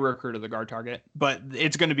going to be a recruit of the guard target, but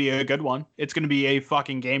it's going to be a good one. It's going to be a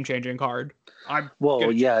fucking game-changing card.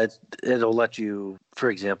 It'll let you,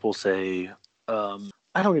 for example, say,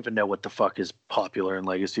 I don't even know what the fuck is popular in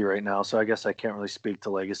Legacy right now, so I guess I can't really speak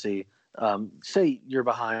to Legacy. Say you're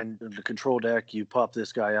behind the control deck, you pop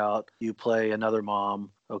this guy out, you play another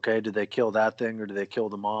Mom. Okay, do they kill that thing or do they kill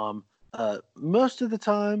the Mom? Most of the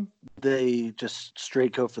time, they just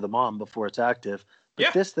straight go for the Mom before it's active.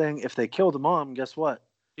 But this thing, if they kill the Mom, guess what?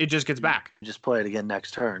 It just gets back. You just play it again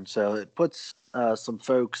next turn. So it puts some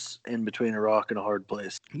folks in between a rock and a hard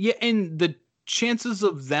place. Yeah, and the chances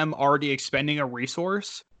of them already expending a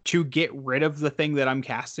resource to get rid of the thing that I'm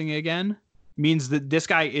casting again means that this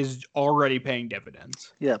guy is already paying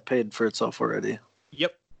dividends. Yeah, paid for itself already.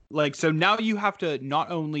 Yep. Like, so now you have to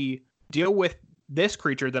not only deal with this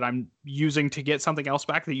creature that I'm using to get something else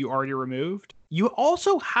back that you already removed, you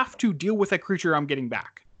also have to deal with a creature I'm getting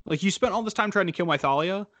back. Like, you spent all this time trying to kill my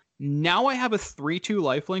Thalia. Now I have a 3/2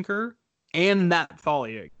 lifelinker and that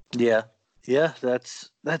Thalia. Yeah. Yeah,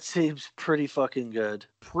 that seems pretty fucking good.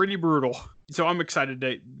 Pretty brutal. So I'm excited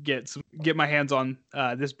to get my hands on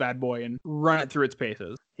this bad boy and run it through its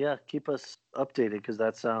paces. Yeah, keep us updated because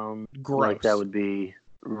that sounds Gross. like that would be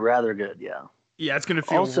rather good. Yeah. Yeah, it's gonna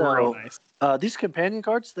feel Also, real nice. These companion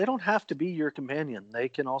cards, they don't have to be your companion. They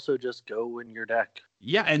can also just go in your deck.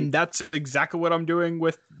 Yeah, and that's exactly what I'm doing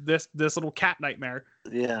with this little cat nightmare.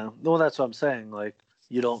 Yeah, well, that's what I'm saying. Like,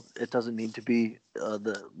 it doesn't need to be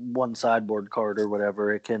the one sideboard card or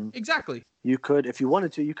whatever. It can. Exactly. You could, if you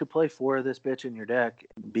wanted to, you could play 4 of this bitch in your deck,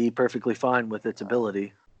 be perfectly fine with its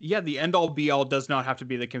ability. Yeah, the end all be all does not have to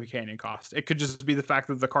be the companion cost. It could just be the fact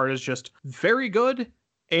that the card is just very good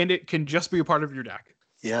and it can just be a part of your deck.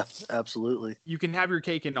 Yeah, absolutely. You can have your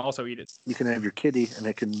cake and also eat it. You can have your kitty and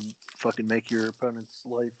it can fucking make your opponent's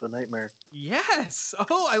life a nightmare. Yes.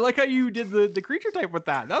 Oh, I like how you did the creature type with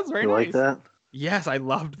that. That was very You nice. like that? Yes, I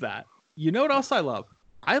loved that. You know what else I love?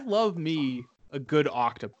 I love me a good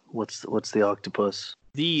octopus. What's the octopus?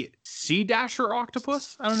 The Sea Dasher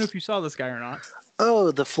octopus. I don't know if you saw this guy or not.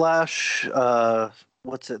 Oh, the Flash.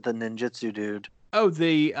 What's it? The ninjutsu dude. Oh,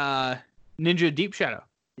 the Ninja Deep Shadow.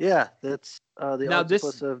 Yeah, that's the Now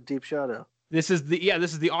octopus of Deep Shadow. This is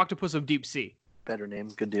the octopus of Deep Sea. Better name.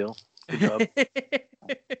 Good deal. Good job.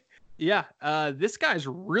 Yeah, this guy's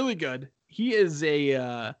really good. He is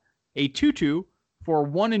a 2/2 for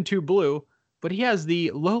 1 and 2 blue, but he has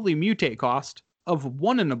the lowly mutate cost of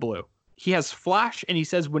 1 and a blue. He has flash, and he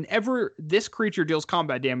says whenever this creature deals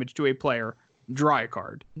combat damage to a player, draw a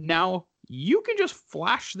card. Now, you can just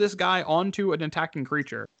flash this guy onto an attacking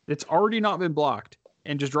creature that's already not been blocked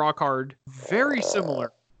and just draw a card very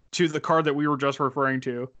similar to the card that we were just referring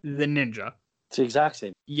to, the Ninja. It's the exact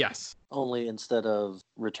same. Yes. Only instead of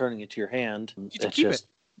returning it to your hand, just keep it.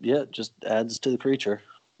 Yeah, it just adds to the creature.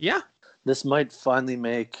 Yeah. This might finally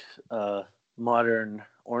make modern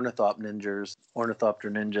Ornithopter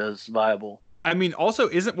ninjas viable. I mean, also,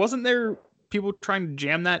 wasn't there people trying to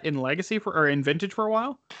jam that in Legacy or in Vintage for a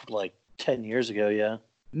while? Like 10 years ago, yeah.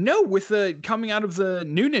 No, with the coming out of the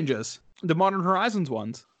new ninjas, the Modern Horizons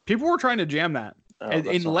ones, people were trying to jam that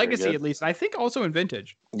in Legacy at least. I think also in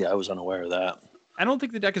Vintage. Yeah, I was unaware of that. I don't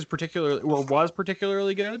think the deck is was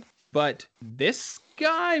particularly good, but this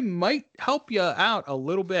guy might help you out a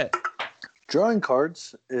little bit. Drawing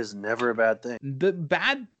cards is never a bad thing. The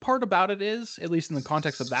bad part about it is, at least in the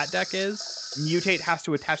context of that deck, is Mutate has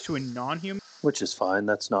to attach to a non-human. Which is fine.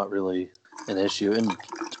 That's not really an issue. In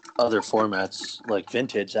other formats like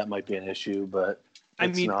Vintage, that might be an issue, but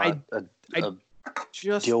it's not a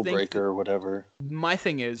just deal breaker or whatever. My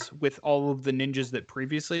thing is, with all of the ninjas that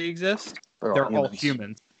previously exist, They're all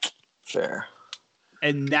humans. Fair.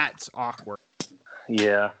 And that's awkward.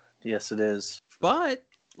 Yeah. Yes, it is. But,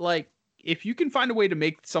 like, if you can find a way to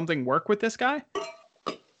make something work with this guy,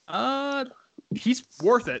 he's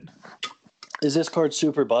worth it. Is this card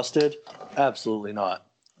super busted? Absolutely not.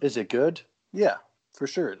 Is it good? Yeah, for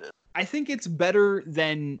sure it is. I think it's better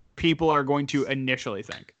than people are going to initially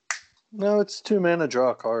think. No, it's 2 mana,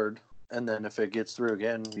 draw a card. And then if it gets through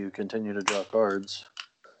again, you continue to draw cards.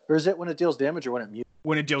 Or is it when it deals damage or when it mutes?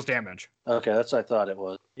 When it deals damage. Okay, that's what I thought it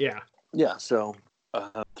was. Yeah. Yeah, so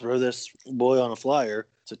throw this boy on a flyer.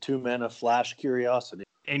 It's a 2 mana flash curiosity.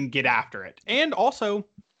 And get after it. And also,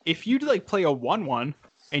 if you like play a 1/1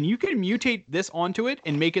 and you can mutate this onto it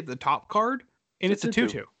and make it the top card, and it's a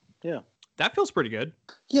 2/2. Yeah. That feels pretty good.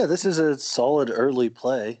 Yeah, this is a solid early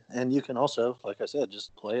play. And you can also, like I said,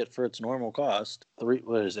 just play it for its normal cost.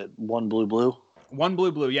 1 blue? 1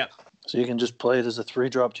 blue, yeah. So you can just play it as a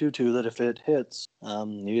 3-drop 2/2 that if it hits,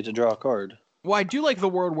 you get to draw a card. Well, I do like the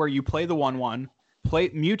world where you play the 1/1,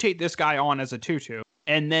 mutate this guy on as a 2/2,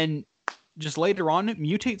 and then just later on,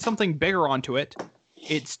 mutate something bigger onto it.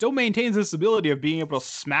 It still maintains this ability of being able to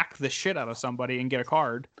smack the shit out of somebody and get a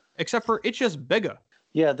card, except for it's just bigger.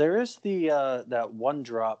 Yeah, there is the that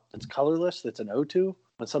 1-drop that's colorless, that's an O2.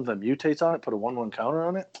 When something mutates on it, put a 1/1 counter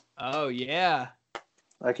on it. Oh, yeah.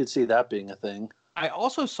 I could see that being a thing. I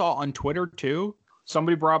also saw on Twitter, too,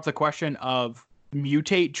 somebody brought up the question of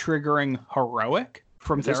mutate triggering Heroic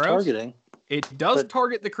from Theros. Targeting. It does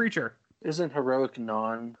target the creature. Isn't Heroic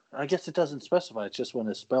non... I guess it doesn't specify. It's just when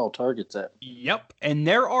a spell targets it. Yep. And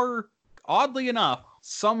there are, oddly enough,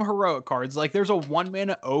 some Heroic cards. Like there's a 1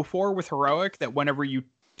 mana 0/4 with Heroic that whenever you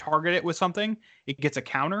target it with something, it gets a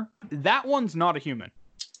counter. That one's not a human.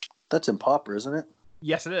 That's in Pauper, isn't it?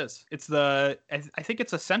 Yes, it is. It's I think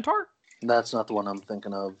it's a centaur. That's not the one I'm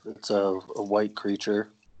thinking of. It's a white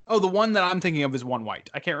creature. Oh, the one that I'm thinking of is one white.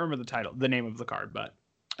 I can't remember the name of the card,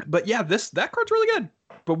 but yeah, that card's really good.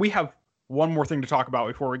 But we have one more thing to talk about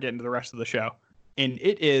before we get into the rest of the show, and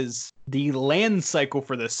it is the land cycle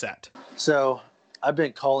for this set. So I've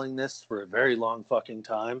been calling this for a very long fucking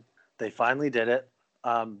time. They finally did it.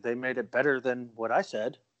 They made it better than what I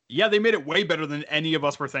said. Yeah, they made it way better than any of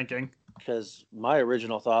us were thinking. Because my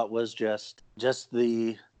original thought was just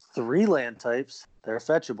the 3 land types. They're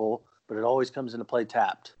fetchable, but it always comes into play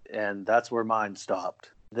tapped, and that's where mine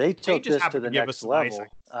stopped. They took this to the next level.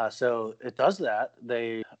 So it does that.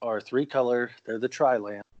 They are 3 color. They're the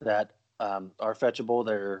tri-land that are fetchable.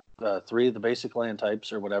 They're 3 of the basic land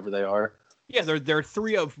types or whatever they are. Yeah, they're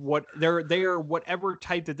 3 of what they are whatever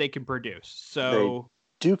type that they can produce. So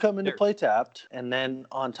they do come into play tapped, and then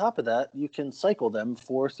on top of that, you can cycle them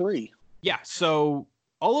for 3. Yeah, so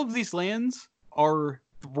all of these lands are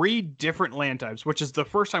 3 different land types, which is the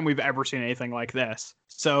first time we've ever seen anything like this.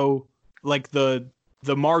 So, like the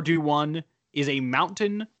Mardu one is a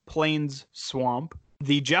mountain, plains, swamp.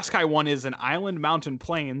 The Jeskai one is an island, mountain,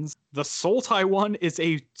 plains. The Sultai one is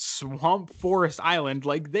a swamp, forest, island.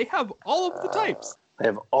 Like, they have all of the types. They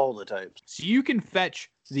have all the types. So you can fetch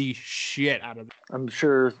the shit out of them. I'm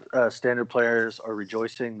sure standard players are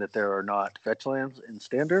rejoicing that there are not fetch lands in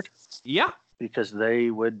standard. Yeah. Because they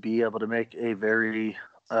would be able to make a very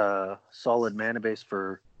solid mana base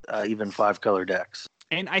for even 5 color decks.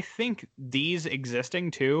 And I think these existing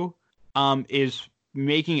too is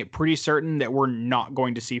making it pretty certain that we're not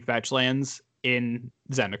going to see fetch lands in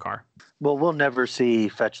Zendikar. Well, we'll never see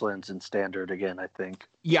fetch lands in standard again, I think.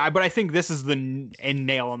 Yeah, but I think this is a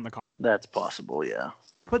nail on the coffin. That's possible, yeah.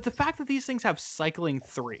 But the fact that these things have cycling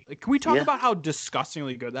 3, like, can we talk about how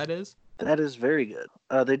disgustingly good that is? That is very good.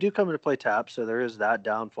 They do come into play tap, so there is that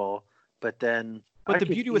downfall. But then, the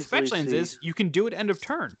beauty with fetch lands is you can do it end of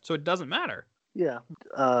turn, so it doesn't matter. Yeah,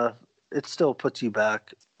 it still puts you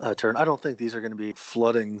back a turn. I don't think these are going to be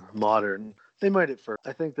flooding modern. They might at first.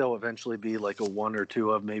 I think they'll eventually be like a 1 or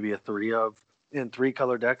 2 of, maybe a 3 of. In 3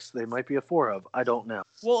 color decks, they might be a 4 of. I don't know.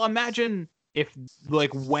 Well, imagine if,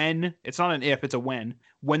 like, when, it's not an if, it's a when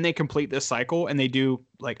they complete this cycle and they do,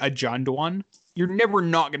 like, a Jund one, you're never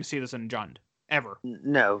not going to see this in Jund, ever.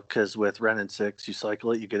 No, because with Wrenn and 6, you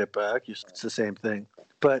cycle it, you get it back. It's the same thing.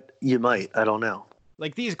 But you might. I don't know.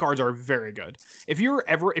 Like, these cards are very good. If you're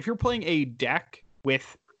playing a deck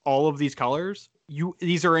with all of these colors,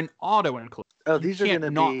 these are an auto include. Oh, these are going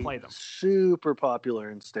to be play them. Super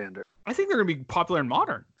popular in standard. I think they're going to be popular in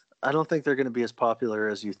modern. I don't think they're going to be as popular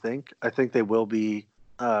as you think. I think they will be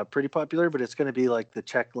pretty popular, but it's going to be like the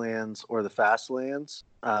check lands or the fast lands.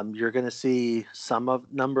 You're going to see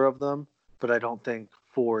number of them, but I don't think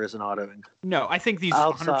 4 is an auto. No, I think these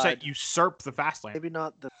 100% usurp the fast land. Maybe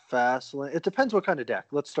not the fast land. It depends what kind of deck.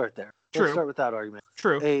 Let's start there. True. Let's start with that argument.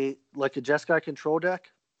 True. A Jeskai control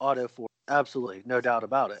deck, auto 4. Absolutely, no doubt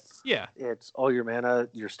about it. Yeah. It's all your mana.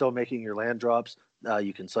 You're still making your land drops.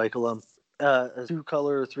 You can cycle them. A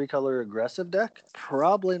 2-color, 3-color aggressive deck,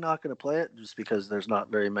 probably not going to play it just because there's not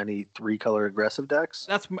very many 3-color aggressive decks.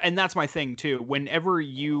 That's my thing too. Whenever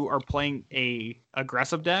you are playing a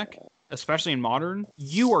aggressive deck, especially in modern,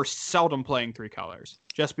 you are seldom playing 3 colors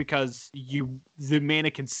just because the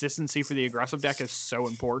mana consistency for the aggressive deck is so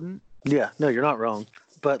important. Yeah, no, you're not wrong.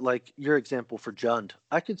 But like your example for Jund,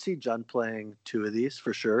 I could see Jund playing 2 of these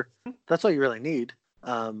for sure. That's all you really need.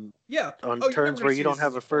 Yeah. On turns where you don't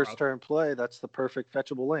have a first turn play, that's the perfect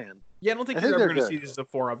fetchable land. Yeah, I don't think you're ever going to see these as a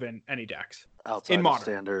 4 of in any decks. Outside in modern.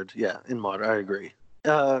 Standard. Yeah, in modern. I agree.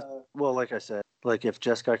 Well, like I said, like if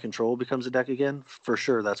Jeskai Control becomes a deck again, for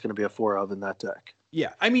sure that's going to be a 4 of in that deck.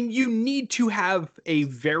 Yeah, I mean, you need to have a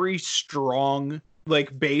very strong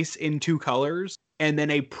like base in 2 colors and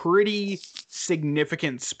then a pretty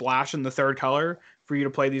significant splash in the 3rd color for you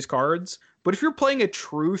to play these cards. But if you're playing a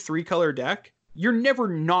true 3-color deck, you're never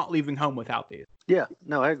not leaving home without these. Yeah,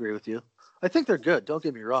 no, I agree with you. I think they're good. Don't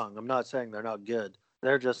get me wrong. I'm not saying they're not good.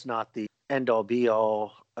 They're just not the end-all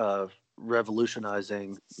be-all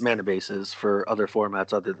revolutionizing mana bases for other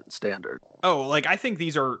formats other than standard. Oh, like I think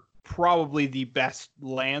these are probably the best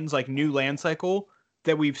lands, like new land cycle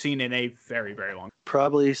that we've seen in a very, very long time.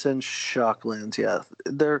 Probably since Shocklands, yeah.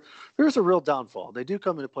 There's a real downfall. They do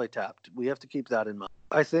come into play tapped. We have to keep that in mind.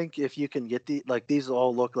 I think if you can get these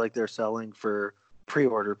all look like they're selling for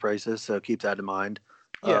pre-order prices, so keep that in mind,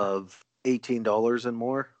 of $18 and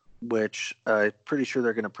more, which I'm pretty sure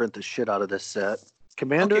they're going to print the shit out of this set.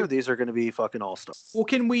 Commander, these are going to be fucking all-star. Well,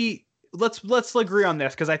 let's agree on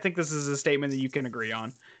this, because I think this is a statement that you can agree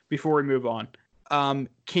on before we move on.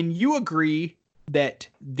 Can you agree that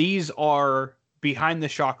these are behind the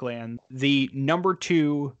Shockland, the number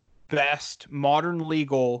 2 best modern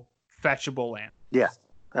legal fetchable land. Yeah,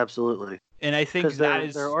 absolutely. And I think Because that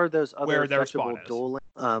is there are those other where their spot fetchable is. dual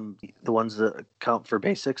the ones that count for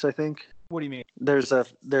basics, I think. What do you mean? There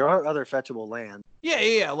are other fetchable lands.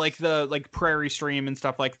 Yeah, like the Prairie Stream and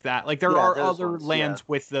stuff like that. Like there Yeah, are those other ones, lands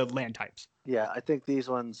with the land types. Yeah, I think these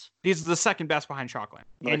ones, These are the second best behind Shockland.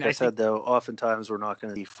 like And I said, though, oftentimes we're not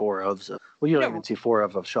going to see four ofs. Well, you don't even see four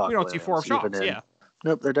of Shock. We don't see 4 of Shocks, yeah.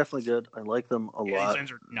 Nope, they're definitely good. I like them a lot. These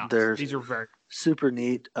lands are nuts. These are very super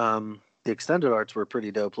neat. The extended arts were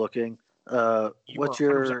pretty dope looking. What's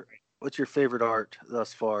your favorite art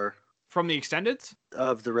thus far from the extendeds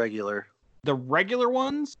of the regular? The regular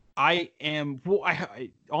ones, I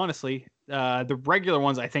honestly, the regular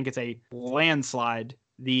ones, I think it's a landslide.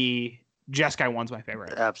 The Jeskai one's my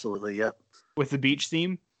favorite. Absolutely, yep. With the beach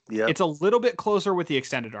theme. Yeah, it's a little bit closer with the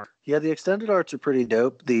extended art. Yeah, the extended arts are pretty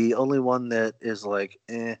dope. The only one that is like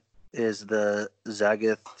is the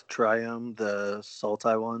Zagoth Triumph, the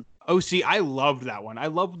Sultai one. Oh, see, I loved that one. I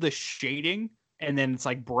love the shading, and then it's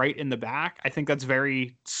like bright in the back. I think that's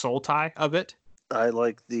very Sultai of it. I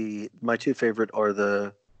like my two favorite are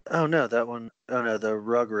the the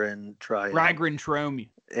Rugrin Triumph. Ragrin Trome.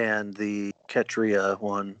 And the Ketria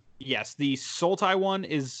one. Yes, the Sultai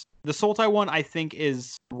one I think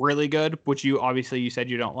is really good, which you said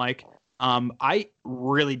you don't like. I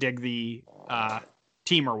really dig the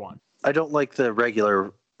Teamer one. I don't like the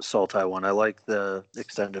regular Sultai one. I like the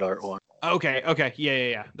extended art one. Okay.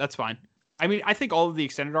 Yeah. That's fine. I mean, I think all of the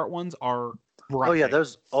extended art ones are Oh yeah,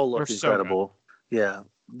 those all look incredible. So yeah.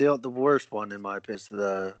 The worst one in my opinion is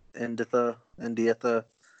the Inditha,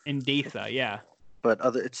 yeah. But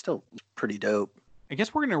it's still pretty dope. I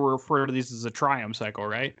guess we're gonna refer to these as a Triumph cycle,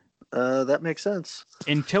 right? That makes sense.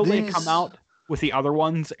 Until they come out with the other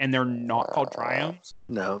ones and they're not called Triumphs.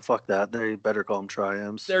 No, fuck that. They better call them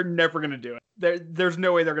Triumphs. They're never gonna do it. There's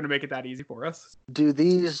no way they're gonna make it that easy for us. Do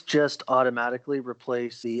these just automatically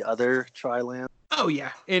replace the other Tri-Land? Oh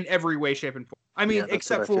yeah, in every way, shape, and form. I mean,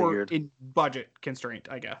 except for in budget constraint,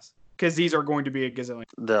 I guess, because these are going to be a gazillion.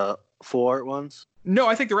 The full art ones? No,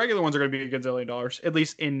 I think the regular ones are going to be a gazillion dollars, at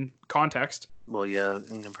least in context. Well, yeah,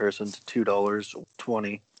 in comparison to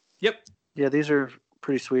 $2.20. Yep. Yeah, these are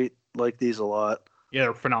pretty sweet. Like these a lot. Yeah,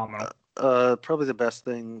 they're phenomenal. Probably the best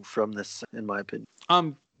thing from this, in my opinion.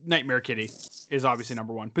 Nightmare Kitty is obviously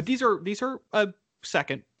number one, but these are a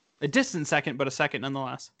second. A distant second, but a second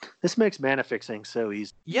nonetheless. This makes mana fixing so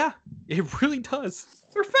easy. Yeah, it really does.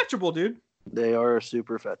 They're fetchable, dude. They are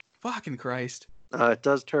super fetch. Fucking Christ. It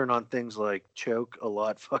does turn on things like choke a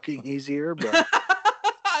lot fucking easier, but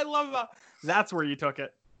I love that. That's where you took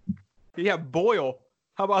it. Yeah, boil.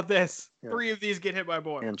 How about this? Yeah. 3 of these get hit by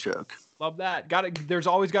boil. And choke. Love that. There's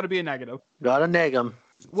always got to be a negative. Gotta neg 'em.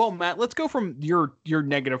 Well, Matt, let's go from your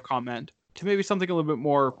negative comment to maybe something a little bit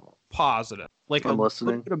more positive. Like a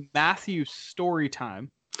little bit of Matthew story time.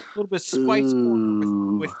 A little bit of spice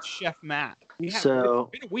with Chef Matt. It's been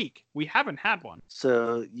a week. We haven't had one.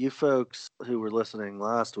 So you folks who were listening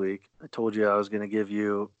last week, I told you I was going to give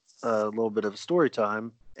you a little bit of story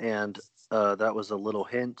time, and that was a little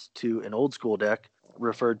hint to an old school deck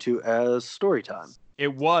referred to as story time.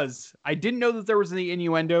 It was. I didn't know that there was the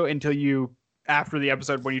innuendo until after the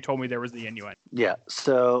episode when you told me there was the innuendo. Yeah.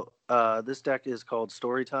 So this deck is called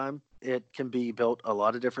Storytime. It can be built a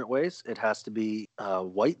lot of different ways. It has to be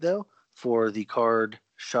white, though, for the card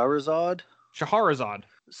Shahrazad.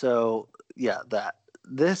 So, yeah, that.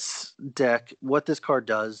 This deck, what this card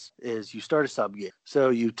does is you start a sub-game. So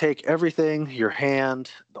you take everything, your hand,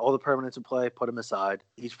 all the permanents in play, put them aside.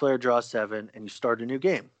 Each player draws 7, and you start a new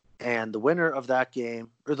game. And the winner of that game,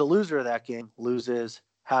 or the loser of that game, loses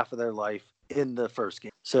half of their life in the first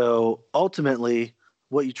game. So ultimately,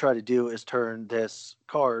 what you try to do is turn this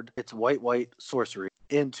card, it's white sorcery,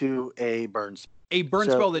 into a burn spell. A burn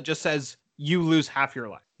spell that just says you lose half your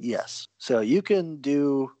life. Yes. So you can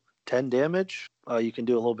do 10 damage. You can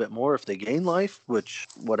do a little bit more if they gain life, which,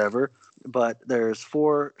 whatever. But there's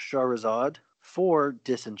 4 Shahrazad, 4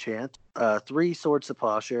 Disenchant, 3 Swords to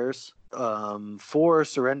Plowshares, 4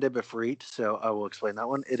 Serende Befreet. So I will explain that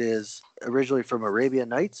one. It is originally from Arabian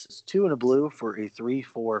Nights. It's 2 and a blue for a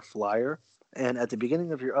 3/4 flyer. And at the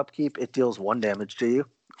beginning of your upkeep, it deals 1 damage to you.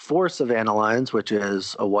 4 Savannah Lions, which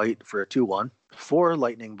is a white for a 2/1. 4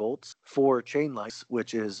 Lightning Bolts. 4 Chain Lights,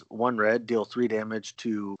 which is 1 red, deal 3 damage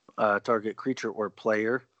to target creature or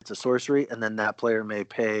player. It's a sorcery, and then that player may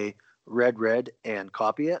pay red, and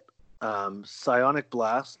copy it. Psionic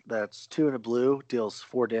Blast, that's 2 and a blue, deals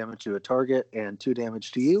 4 damage to a target and 2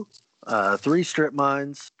 damage to you. 3 strip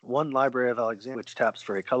mines, 1 Library of Alexandria, which taps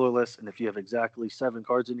for a colorless, and if you have exactly 7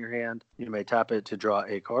 cards in your hand, you may tap it to draw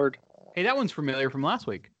a card. Hey, that one's familiar from last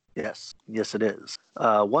week. Yes, it is.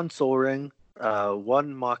 1 Soul Ring,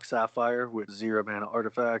 1 Mox Sapphire with 0 mana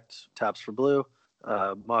artifact, taps for blue.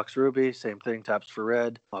 Mox Ruby, same thing, taps for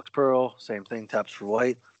red. Mox Pearl, same thing, taps for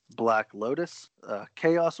white. Black Lotus,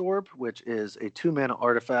 Chaos Orb, which is a 2 mana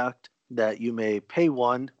artifact that you may pay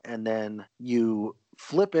 1, and then you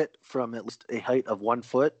flip it from at least a height of 1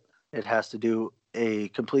 foot. It has to do a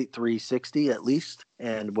complete 360 at least,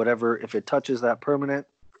 and whatever, if it touches that permanent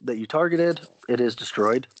that you targeted, it is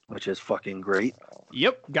destroyed, which is fucking great.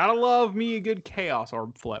 Yep, gotta love me a good Chaos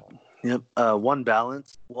Orb flip. Yep. 1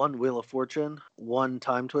 Balance, 1 Wheel of Fortune, 1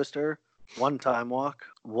 Time Twister, 1 Time Walk,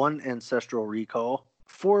 1 Ancestral Recall,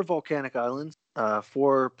 4 Volcanic Islands,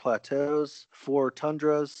 4 Plateaus, 4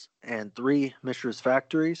 Tundras, and 3 Mishra's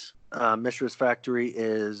Factories. Mishra's Factory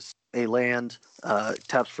is a land,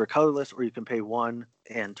 taps for colorless, or you can pay 1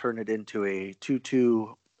 and turn it into a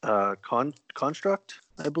 2/2 construct,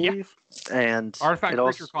 I believe. Yeah. And artifact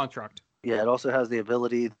creature construct. Yeah, it also has the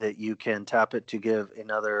ability that you can tap it to give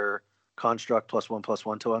another construct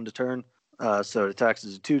 +1/+1 till end of turn. So it attacks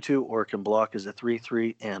as a 2/2, or it can block as a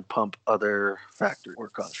 3/3 and pump other factory or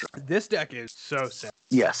construct. This deck is so sick.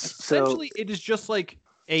 Yes. Essentially, it is just like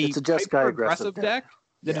it's a Jeskai aggressive deck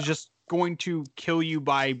that is just going to kill you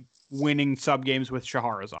by winning sub games with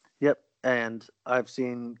Shahrazad. Yep. And I've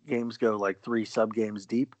seen games go like 3 sub games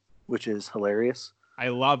deep, which is hilarious. I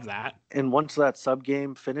love that. And once that sub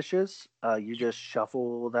game finishes, you just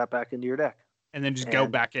shuffle that back into your deck. And then just go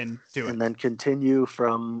back into it. And then continue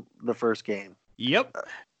from the first game. Yep.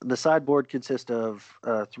 The sideboard consists of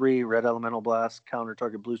 3 red elemental blast, counter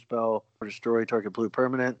target blue spell, or destroy target blue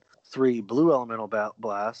permanent. 3 blue elemental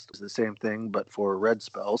blast, is the same thing, but for red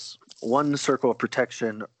spells. 1 circle of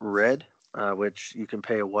protection red, which you can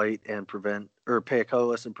pay a white and prevent, or pay a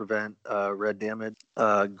colorless and prevent red damage.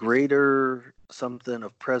 Greater something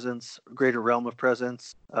of presence, greater realm of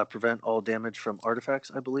presence, prevent all damage from artifacts,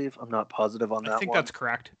 I believe. I'm not positive on that one. I think that's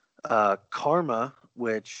correct. Karma,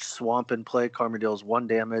 which swamp in play, Karma deals 1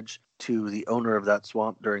 damage to the owner of that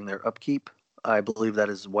swamp during their upkeep. I believe that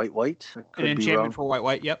is white. An enchantment for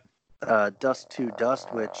white, yep. Dust to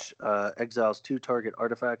Dust, which exiles 2 target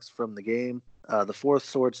artifacts from the game. The 4th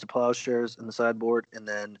Swords to Plowshares in the sideboard, and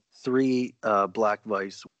then 3 Black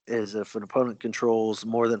Vice is if an opponent controls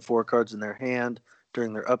more than 4 cards in their hand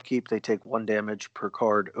during their upkeep, they take 1 damage per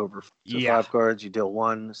card over. So 5 cards, you deal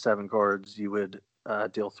 1. 7 cards, you would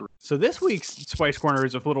deal 3. So this week's Spice Corner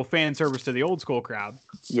is a little fan service to the old school crowd.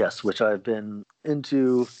 Yes, which I've been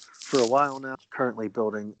into for a while now. Currently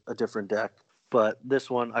building a different deck, but this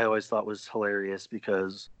one I always thought was hilarious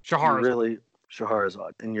because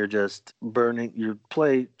Shahrazad, and you're just burning. You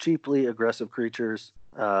play cheaply aggressive creatures,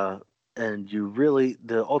 and you really,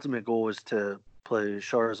 the ultimate goal is to play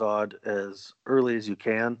Shahrazad as early as you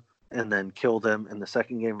can, and then kill them in the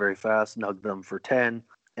second game very fast, nug them for 10,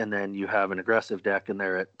 and then you have an aggressive deck, and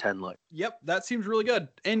they're at 10 life. Yep, that seems really good.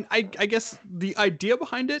 And I guess the idea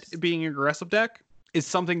behind it being an aggressive deck is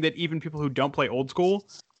something that even people who don't play old school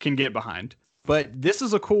can get behind. But this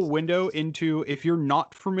is a cool window into, if you're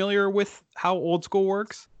not familiar with how old school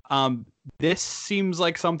works, this seems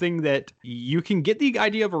like something that you can get the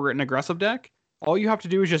idea of an aggressive deck. All you have to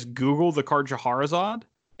do is just Google the card Shahrazad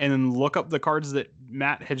and then look up the cards that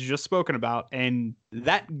Matt has just spoken about. And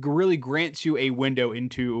that really grants you a window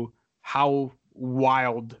into how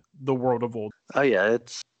wild the world of old. Oh, yeah,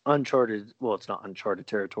 it's uncharted. Well, it's not uncharted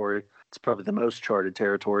territory. It's probably the most charted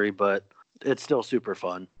territory, but it's still super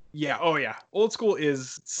fun. Yeah, oh yeah. Old school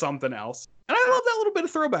is something else. And I love that little bit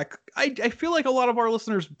of throwback. I feel like a lot of our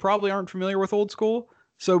listeners probably aren't familiar with old school.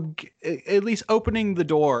 So at least opening the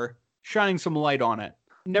door, shining some light on it.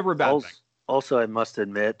 Never a bad thing. Also, I must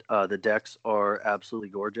admit, the decks are absolutely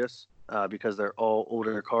gorgeous because they're all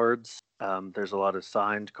older cards. There's a lot of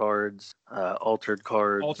signed cards, altered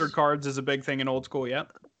cards. Altered cards is a big thing in old school, yeah.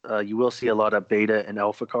 You will see a lot of beta and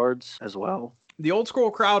alpha cards as well. The old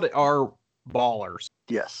school crowd are ballers.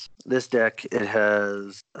 Yes. This deck, it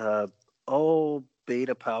has all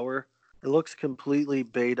beta power. It looks completely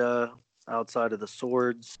beta outside of the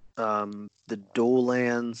swords. The dual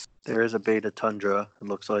lands, there is a beta Tundra, it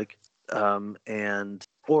looks like.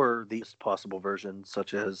 Or the possible versions,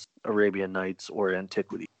 such as Arabian Nights or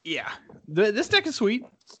Antiquity. Yeah. This deck is sweet.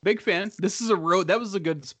 Big fan. This is that was a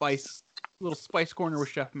good little spice corner with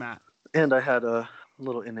Chef Matt. And I had a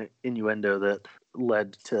little innuendo that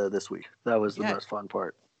led to this week. That was the most fun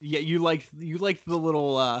part. Yeah, you liked the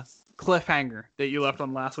little cliffhanger that you left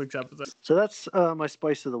on last week's episode. So that's my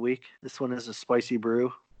spice of the week. This one is a spicy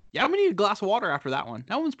brew. Yeah, I'm gonna need a glass of water after that one.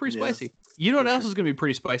 That one's pretty Yeah, spicy. You know what for else sure. is gonna be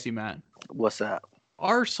pretty spicy, Matt? What's that?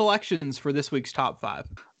 Our selections for this week's top 5.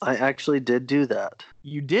 I actually did do that.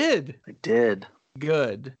 You did. I did.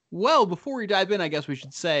 Good. Well, before we dive in, I guess we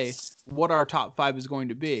should say what our top 5 is going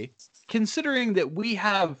to be. Considering that we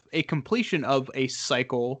have a completion of a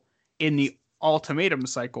cycle in the ultimatum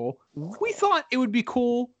cycle, we thought it would be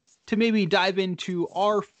cool to maybe dive into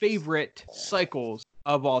our favorite cycles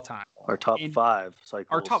of all time. Our top 5 cycles.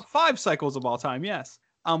 Our top 5 cycles of all time, yes.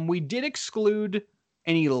 We did exclude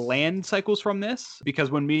any land cycles from this because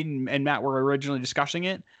when me and Matt were originally discussing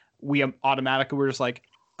it, we automatically were just like,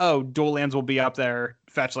 oh, dual lands will be up there,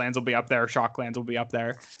 fetch lands will be up there, shock lands will be up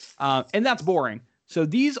there. And that's boring. So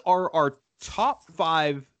these are our top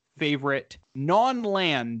 5 favorite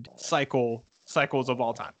non-land cycles of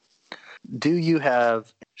all time. Do you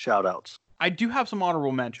have shout outs? I do have some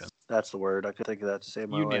honorable mentions. That's the word. I could think of that to save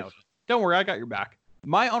my You life. nailed it. Don't worry, I got your back.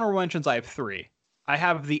 My honorable mentions, I have 3. I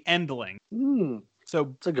have the Endling.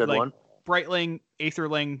 So It's a good one. Brightling,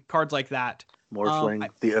 Aetherling, cards like that. Morphling,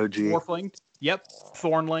 the OG. Morphling, yep.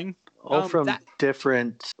 Thornling. All from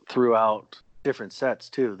different throughout different sets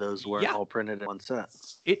too. Those weren't all printed in one set.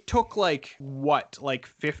 It took like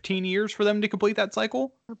 15 years for them to complete that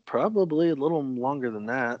cycle? Probably a little longer than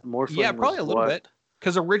that. Morphling, yeah, probably a little bit.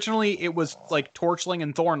 Because originally it was like Torchling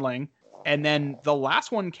and Thornling, and then the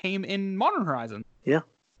last one came in Modern Horizon. Yeah.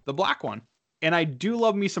 The black one. And I do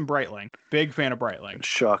love me some Brightling. Big fan of Brightling.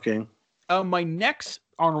 Shocking. My next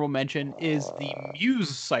honorable mention is the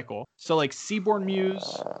Muse cycle. So like Seaborn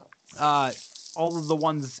Muse, all of the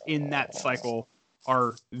ones in that cycle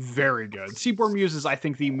are very good. Seaborn Muse is, I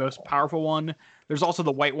think, the most powerful one. There's also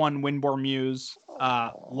the white one, Windborn Muse.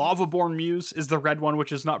 Lavaborn Muse is the red one,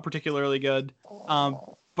 which is not particularly good.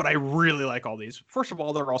 But I really like all these. First of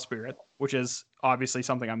all, they're all spirit, which is obviously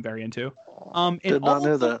something I'm very into. Did not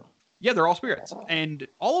know that. Yeah, they're all spirits. And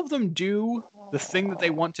all of them do the thing that they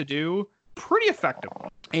want to do pretty effectively.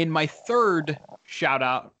 And my third shout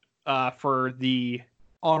out for the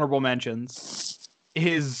honorable mentions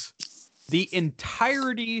is the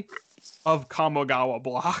entirety of Kamigawa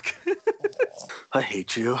block. I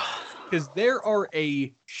hate you. Because there are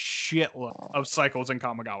a shitload of cycles in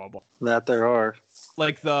Kamigawa block. That there are.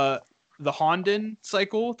 Like the Honden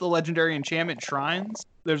cycle, the legendary enchantment shrines.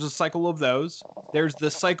 There's a cycle of those. There's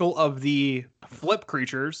the cycle of the flip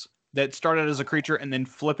creatures that start out as a creature and then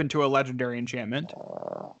flip into a legendary enchantment.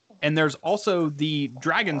 And there's also the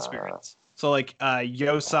dragon spirits. So like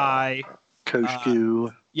Yosai,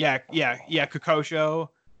 Koshku. Kokosho,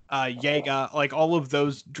 Yaga, like all of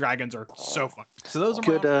those dragons are so fun. So those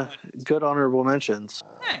are good honorable mentions.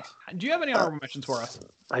 Thanks. Do you have any honorable mentions for us?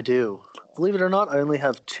 I do. Believe it or not, I only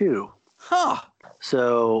have 2. Huh.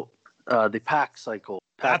 So the pack cycle.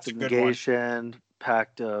 Pact That's of a good Negation,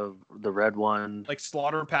 Pact of the red one. Like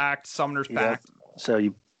Slaughter Pact, Summoner's Pact. So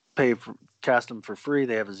you cast them for free.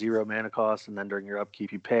 They have a 0 mana cost, and then during your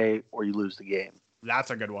upkeep you pay or you lose the game.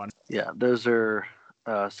 That's a good one. Yeah, those are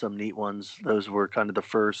some neat ones. Those were kind of the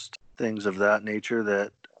first things of that nature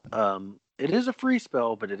that it is a free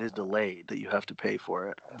spell, but it is delayed that you have to pay for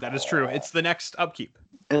it. That is true. It's the next upkeep.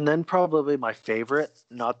 And then probably my favorite,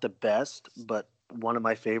 not the best, but one of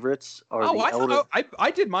my favorites are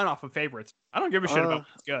I did mine off of favorites. I don't give a shit about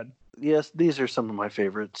what's good. Yes, these are some of my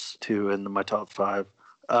favorites too in my top 5.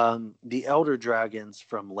 The Elder Dragons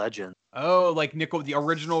from Legend. Oh, like the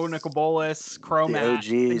original Nicol Bolas, Chromat,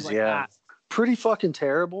 the OGs, that. Pretty fucking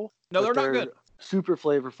terrible. No, they're not good. Super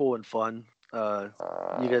flavorful and fun.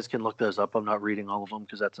 You guys can look those up. I'm not reading all of them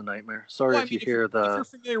because that's a nightmare. Sorry if you're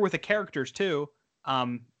familiar with the characters too.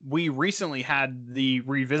 We recently had the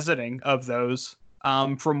revisiting of those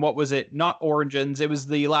from what was it? Not Origins. It was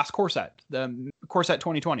the last core set, the core set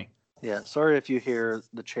 2020. Yeah. Sorry if you hear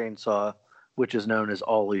the chainsaw, which is known as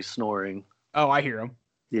Ollie snoring. Oh, I hear him.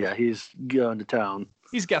 Yeah, he's going to town.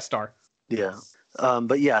 He's guest star. Yeah.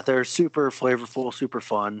 But yeah, they're super flavorful, super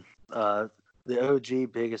fun. The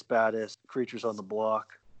OG, biggest, baddest creatures on the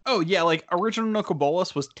block. Oh, yeah, like original Nicol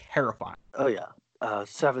Bolas was terrifying. Oh, yeah.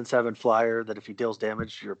 7/7 flyer that if he deals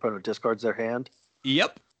damage, your opponent discards their hand.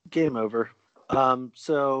 Yep. Game over.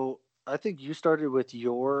 So I think you started with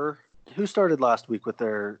who started last week with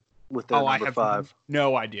their number 5?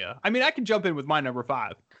 No idea. I mean, I can jump in with my number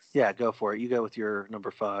 5. Yeah, go for it. You go with your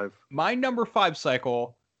number 5. My number 5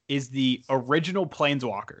 cycle is the original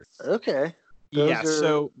Planeswalkers. Okay.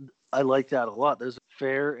 So I like that a lot. Those are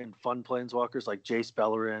fair and fun Planeswalkers like Jace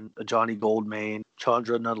Beleren, Johnny Goldmane,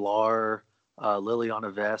 Chandra Nalaar,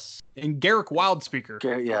 Liliana Vess. And Garruk Wildspeaker.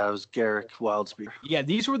 Yeah, it was Garruk Wildspeaker. Yeah,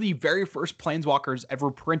 these were the very first Planeswalkers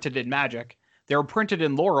ever printed in Magic. They were printed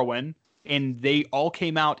in Lorwyn, and they all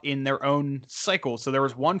came out in their own cycle. So there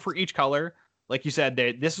was one for each color. Like you said,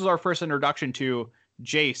 this was our first introduction to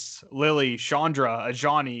Jace, Lily, Chandra,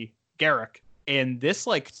 Ajani, Garruk, and this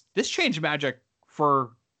changed Magic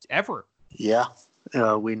forever. Yeah,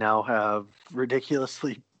 we now have ridiculous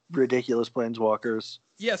planeswalkers.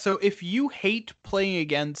 Yeah, so if you hate playing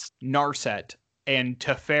against Narset and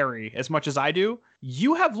Teferi as much as I do,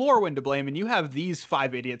 you have Lorwyn to blame, and you have these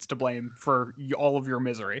 5 idiots to blame for all of your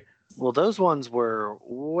misery. Well, those ones were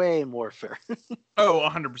way more fair. Oh,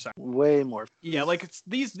 100%. Way more. Yeah, like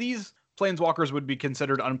these planeswalkers would be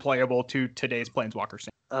considered unplayable to today's planeswalker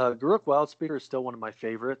scene. Garruk Wildspeaker is still one of my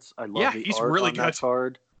favorites. I love the he's art really on good. that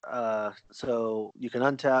card. So you can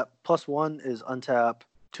untap. +1 is untap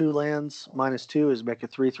 2 lands. -2 is make a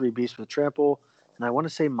 3/3 beast with trample. And I want to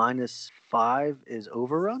say -5 is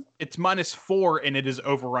overrun. It's -4, and it is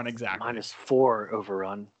overrun exactly. -4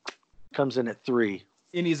 overrun. Comes in at 3.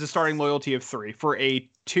 And he's a starting loyalty of 3 for a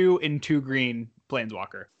 2 and 2 green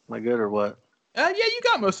planeswalker. Am I good or what? Yeah, you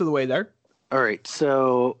got most of the way there. All right,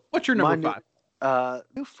 so What's your number 5?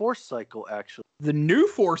 New Force Cycle, actually. The new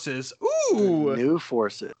forces. Ooh, New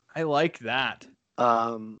Forces. I like that.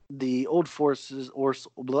 The old Forces, or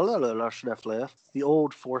the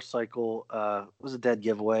old Force Cycle was a dead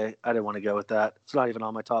giveaway. I didn't want to go with that. It's not even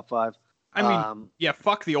on my top 5. I mean, yeah,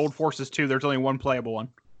 fuck the old forces too. There's only one playable one.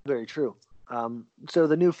 Very true. So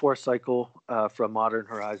the new Force Cycle from Modern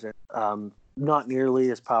Horizon, not nearly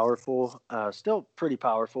as powerful. Still pretty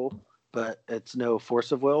powerful, but it's no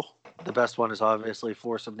Force of Will. The best one is obviously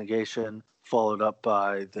Force of Negation, followed up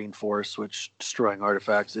by the Green Force, which destroying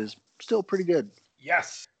artifacts is still pretty good.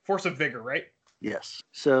 Yes, force of vigor, right? Yes.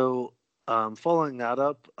 So following that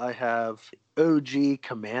up, I have OG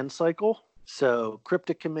Command Cycle. So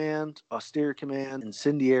Cryptic Command, Austere Command,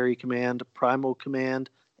 Incendiary Command, Primal Command,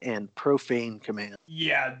 and Profane Command.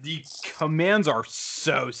 Yeah, the commands are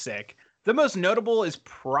so sick. The most notable is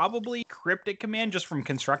probably Cryptic Command, just from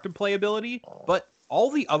constructed playability, but all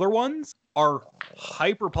the other ones are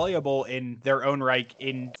hyper playable in their own right,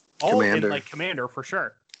 in Commander for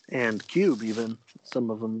sure. And Cube, even. Some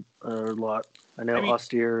of them are a lot. I know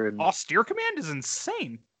Austere and... Austere Command is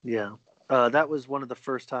insane. Yeah. That was one of the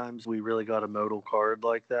first times we really got a modal card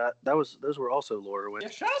like that. Those were also Lorwyn. Yeah,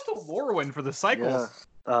 shout out to Lorwyn for the cycles.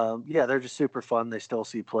 Yeah, they're just super fun. They still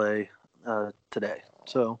see play today.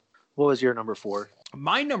 So, what was your number 4?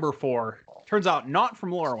 My number 4 turns out not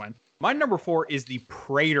from Lorwyn. My number 4 is the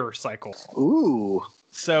Praetor cycle. Ooh.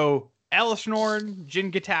 So, Elisnorn,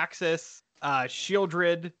 Jin-Gitaxias,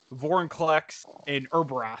 Shieldred, Vorinclex, and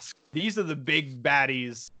Urboros. These are the big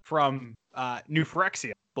baddies from New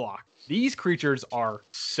Phyrexia block. These creatures are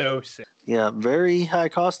so sick. Yeah, very high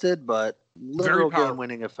costed, but literal game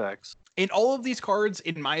winning effects. And all of these cards,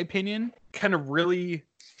 in my opinion, kind of really,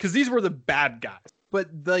 because these were the bad guys. But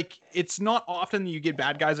like, it's not often that you get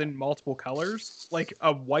bad guys in multiple colors. Like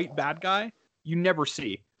a white bad guy, you never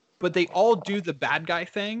see. But they all do the bad guy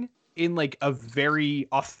thing in like a very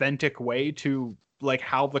authentic way to like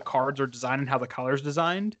how the cards are designed and how the colors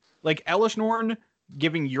designed. Like Elisnorn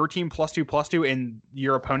giving your team +2/+2 and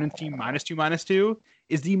your opponent's team -2/-2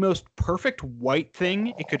 is the most perfect white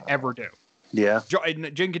thing it could ever do. Yeah.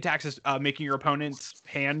 Jin-Gitaxias making your opponent's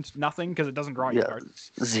hand nothing because it doesn't draw any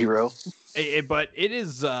cards. 0. But it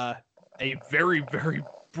is a very, very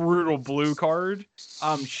brutal blue card.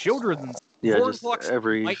 Shieldred. Yeah, just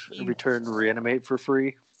every turn reanimate for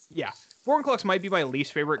free. Yeah. Vorinclex might be my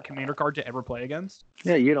least favorite commander card to ever play against.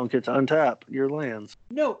 Yeah, you don't get to untap your lands.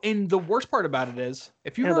 No, and the worst part about it is,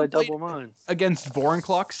 if you ever played against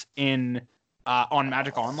Vorinclex in on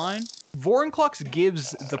Magic Online, Vorinclex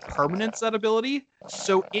gives the permanence that ability,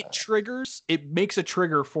 so it makes a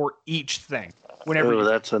trigger for each thing.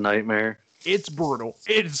 That's a nightmare. It's brutal.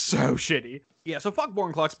 It's so shitty. Yeah, so fuck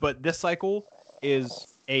Vorinclex, but this cycle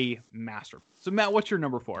is a master. So Matt, what's your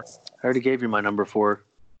number 4? I already gave you my number 4.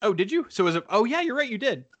 Oh, did you? So is it? Oh yeah, you're right. You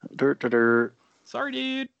did. Dirt. Sorry,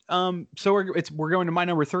 dude. So we're going to my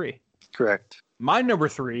number 3. Correct. My number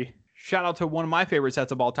 3. Shout out to one of my favorite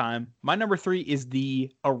sets of all time. My number 3 is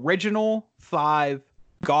the original 5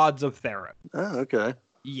 Gods of Theros. Oh, okay.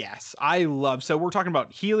 Yes, I love. So we're talking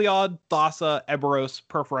about Heliod, Thassa, Eberros,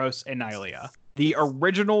 Purphoros, and Nylea. The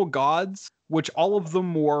original gods, which all of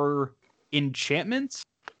them were enchantments,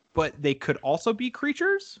 but they could also be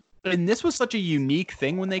creatures. And this was such a unique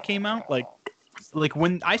thing when they came out. Like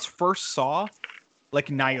when I first saw like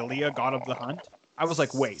Nylea, God of the Hunt, I was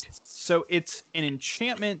like, wait. So it's an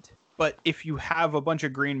enchantment, but if you have a bunch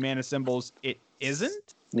of green mana symbols, it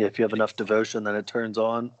isn't? Yeah, if you have enough devotion, then it turns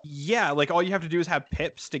on. Yeah, like all you have to do is have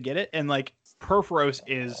pips to get it. And like Purphoros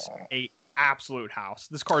is a absolute house.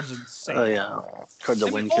 This card's insane. Oh yeah, card's a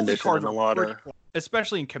win all these condition cards and a are lot pretty of. cool.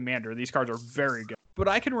 Especially in Commander, these cards are very good. But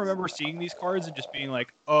I can remember seeing these cards and just being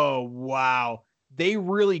like, oh wow, they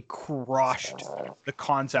really crushed the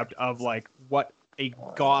concept of like what a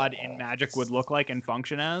god in Magic would look like and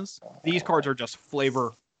function as. These cards are just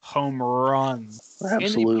flavor home runs.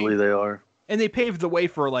 Absolutely, they are. And they paved the way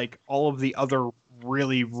for like all of the other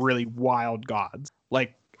really, really wild gods.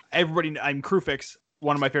 Like everybody, I'm Krufix,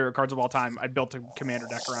 one of my favorite cards of all time. I built a commander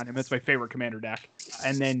deck around him. It's my favorite commander deck.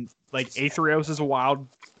 And then like Aetherios is a wild,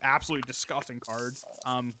 absolutely disgusting card.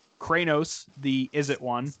 Kranos, the Izzet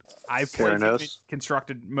one, I've played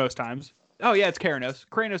constructed most times. Oh yeah, it's Keranos.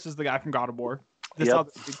 Kranos is the guy from God of War.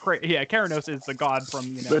 Keranos is the god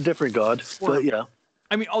from the different god. But yeah,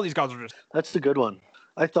 I mean, all these gods are just. That's the good one.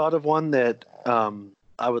 I thought of one that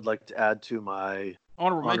I would like to add to my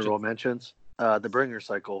honorable mentions. The Bringer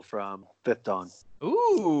Cycle from Fifth Dawn.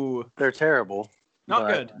 Ooh. They're terrible. Not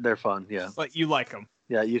good. They're fun, yeah. But you like them.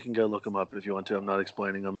 Yeah, you can go look them up if you want to. I'm not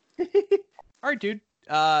explaining them. All right, dude.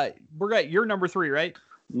 We're at your number 3, right?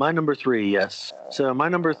 My number 3, yes. So my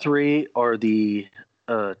number 3 are the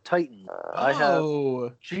Titans. I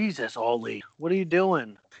have. Jesus, Ollie, what are you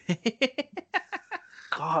doing?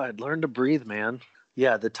 God, learn to breathe, man.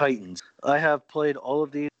 Yeah, the Titans. I have played all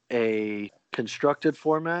of these a constructed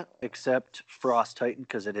format, except Frost Titan,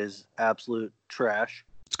 because it is absolute trash.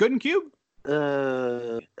 It's good in cube.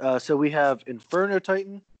 So we have Inferno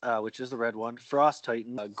Titan, which is the red one, Frost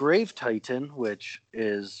Titan, Grave Titan, which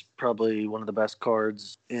is probably one of the best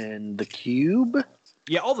cards in the cube.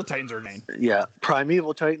 Yeah, all the Titans are named. Yeah,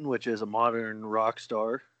 Primeval Titan, which is a modern rock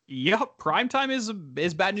star. Yep, Prime Time is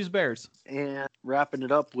Bad News Bears. And wrapping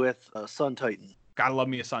it up with Sun Titan. Gotta love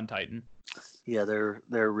me a Sun Titan. Yeah,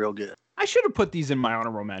 they're real good. I should have put these in my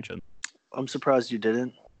honorable mention. I'm surprised you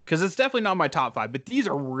didn't. Because it's definitely not my top 5, but these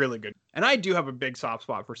are really good. And I do have a big soft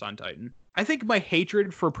spot for Sun Titan. I think my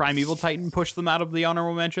hatred for Primeval Titan pushed them out of the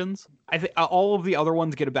honorable mentions. I think all of the other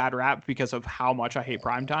ones get a bad rap because of how much I hate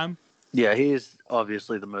Primetime. Yeah, he is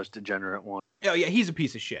obviously the most degenerate one. Oh, yeah, he's a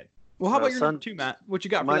piece of shit. Well, how about your number 2, Matt? What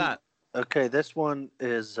you got for that? Okay, this one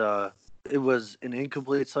is, it was an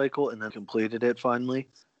incomplete cycle and then completed it finally.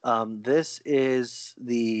 This is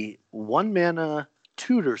the 1-mana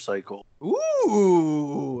tutor cycle.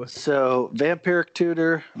 Ooh! So, Vampiric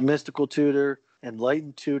Tutor, Mystical Tutor,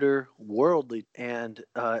 Enlightened Tutor, Worldly, and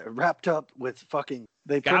wrapped up with fucking...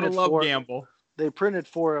 Gotta love Gamble. They printed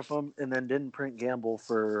 4 of them and then didn't print Gamble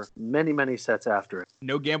for many, many sets after it.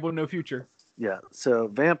 No Gamble, no future. Yeah, so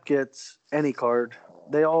Vamp gets any card.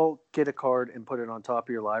 They all get a card and put it on top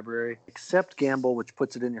of your library, except Gamble, which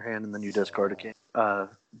puts it in your hand and then you discard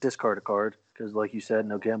a card, because like you said,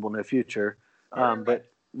 no Gamble, no future. But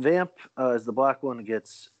Vamp is the black one,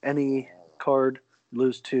 gets any card,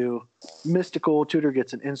 lose 2. Mystical Tutor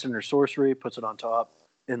gets an instant or sorcery, puts it on top.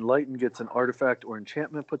 Enlighten gets an artifact or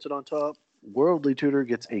enchantment, puts it on top. Worldly Tutor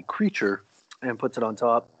gets a creature and puts it on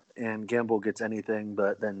top. And Gamble gets anything,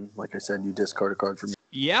 but then, like I said, you discard a card from me.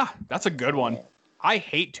 Yeah, that's a good one. I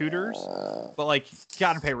hate tutors, but like,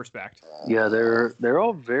 gotta pay respect. Yeah, they're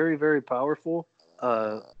all very, very powerful.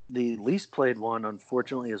 The least played one,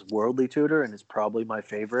 unfortunately, is Worldly Tutor, and is probably my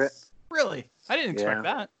favorite. Really? I didn't expect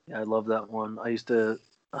that. Yeah, I love that one. I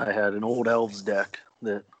had an old Elves deck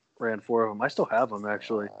that ran 4 of them. I still have them,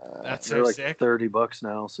 actually. That's They're like sick. $30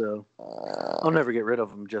 now, so I'll never get rid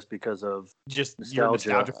of them just because of your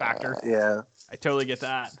nostalgia factor. Yeah. I totally get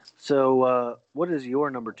that. So, what is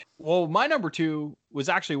your number 2? Well, my number 2 was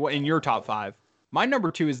actually what in your top 5. My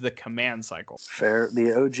number 2 is the command cycle. Fair.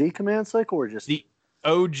 The OG command cycle, or just the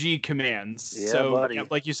OG commands? Yeah, so, buddy. Yeah,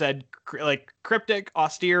 like you said, like cryptic,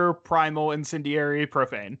 austere, primal, incendiary,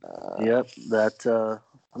 profane. Yep. That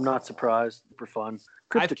I'm not surprised. Super fun.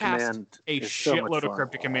 Cryptic I've cast command a shitload of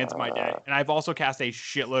cryptic commands in my day, and I've also cast a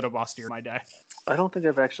shitload of austere in my day. I don't think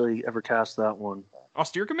I've actually ever cast that one.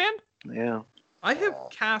 Austere command? Yeah. I have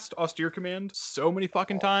cast austere command so many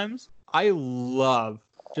fucking times. I love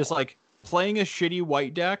just like playing a shitty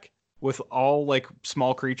white deck with all like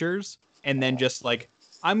small creatures, and then just like,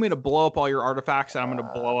 I'm gonna blow up all your artifacts and I'm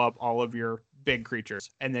gonna blow up all of your big creatures,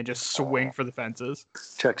 and then just swing for the fences.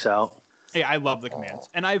 Checks out. Yeah, I love the commands,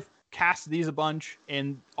 and I've cast these a bunch,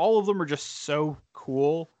 and all of them are just so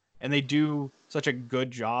cool, and they do such a good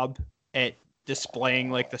job at displaying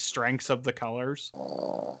like the strengths of the colors.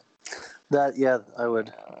 I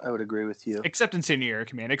would agree with you. Except Incendiary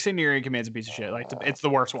Command. Incendiary Command's a piece of shit. Like, it's the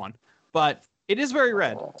worst one, but it is very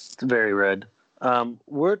red. It's very red.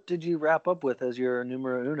 What did you wrap up with as your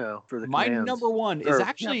numero uno for the my commands? number one is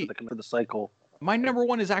actually for the cycle. My number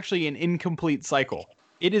one is actually an incomplete cycle.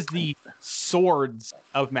 It is the Swords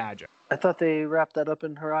of Magic. I thought they wrapped that up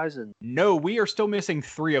in Horizon. No, we are still missing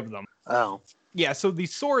 3 of them. Oh. Yeah, so the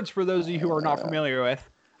swords, for those of you who are not familiar with,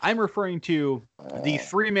 I'm referring to the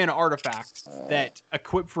 3-mana artifacts that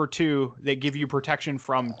equip for 2 that give you protection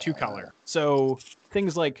from 2 color. So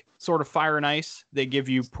things like Sword of Fire and Ice, they give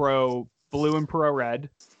you pro blue and pro red.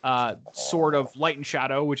 Sword of Light and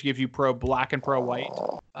Shadow, which gives you pro black and pro white.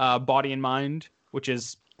 Body and Mind, which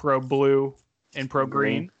is pro blue and pro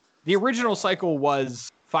green. The original cycle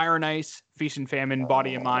was Fire and Ice, Feast and Famine,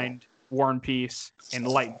 Body and Mind, War and Peace, and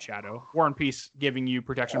Light and Shadow. War and Peace giving you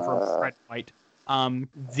protection from red and white.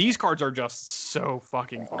 These cards are just so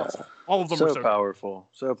fucking awesome. All of them are so powerful.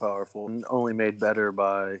 So powerful. And only made better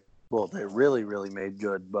by, well, they really, really made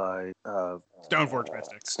good by Stoneforge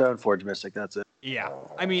Mystic. Stoneforge Mystic, that's it. Yeah.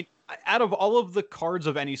 I mean, out of all of the cards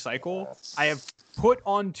of any cycle, I have put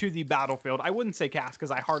onto the battlefield, I wouldn't say cast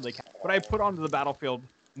because I hardly cast, but I put onto the battlefield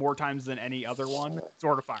more times than any other one,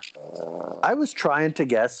 Sword of Fire. I was trying to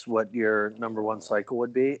guess what your number 1 cycle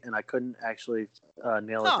would be, and I couldn't actually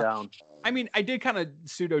nail it down. I mean, I did kind of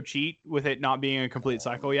pseudo cheat with it not being a complete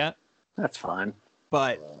cycle yet. That's fine.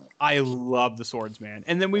 But I love the swords, man.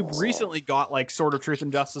 And then we recently got like Sword of Truth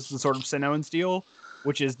and Justice and Sword of Sinnoh and Steel,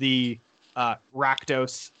 which is the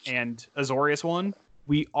Rakdos and Azorius one.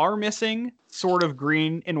 We are missing Sword of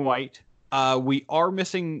Green and White. We are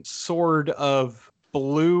missing Sword of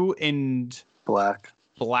Blue and Black.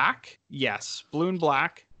 Black? Yes, blue and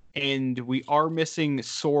black. And we are missing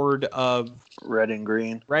Sword of Red and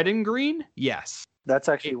Green. Red and Green? Yes. That's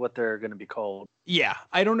actually what they're going to be called. Yeah,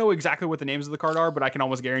 I don't know exactly what the names of the card are, but I can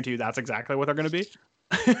almost guarantee you that's exactly what they're going to be.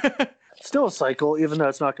 Still a cycle, even though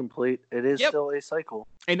it's not complete. It is still a cycle.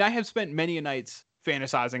 And I have spent many a nights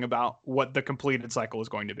fantasizing about what the completed cycle is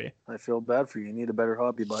going to be. I feel bad for you. You need a better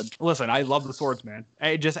hobby, bud. Listen, I love the swords, man.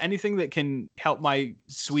 Just anything that can help my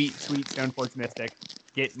sweet, sweet Stoneforge Mystic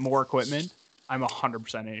get more equipment, I'm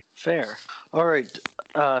 100% in. Fair. All right.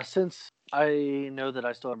 Since I know that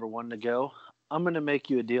I still have number 1 to go, I'm going to make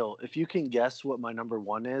you a deal. If you can guess what my number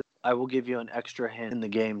 1 is, I will give you an extra hint in the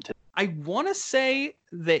game. I want to say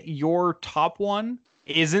that your top one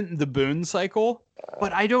isn't the Boon cycle,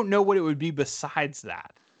 but I don't know what it would be besides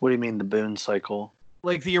that. What do you mean the Boon cycle?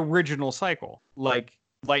 Like the original cycle, like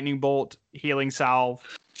Lightning Bolt, Healing Salve,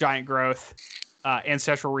 Giant Growth,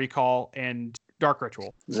 Ancestral Recall, and Dark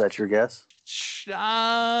Ritual. Is that your guess?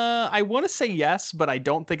 I want to say yes, but I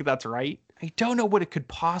don't think that's right. I don't know what it could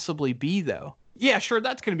possibly be, though. Yeah, sure,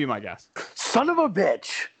 that's going to be my guess. Son of a bitch!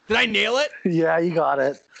 Did I nail it? Yeah, you got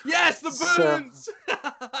it. Yes, the Boons!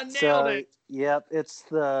 I nailed it. Yep, it's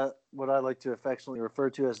what I like to affectionately refer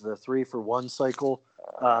to as the 3-for-1 cycle.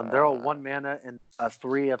 They're all 1 mana and a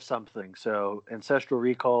 3 of something. So Ancestral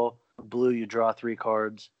Recall, blue, you draw 3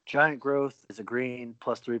 cards. Giant Growth is a green,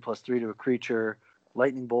 +3/+3 to a creature.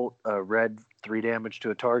 Lightning Bolt, red, 3 damage to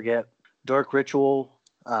a target. Dark Ritual,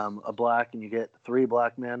 a black, and you get 3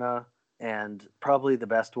 black mana. And probably the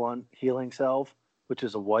best one, Healing Salve, which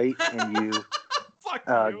is a white, and you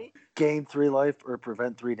gain 3 life or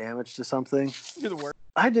prevent 3 damage to something. You're the worst.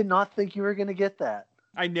 I did not think you were going to get that.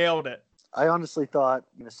 I nailed it. I honestly thought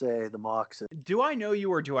you were going to say the Mox. Do I know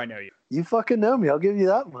you or do I know you? You fucking know me. I'll give you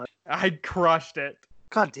that much. I crushed it.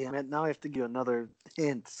 God damn it. Now I have to give another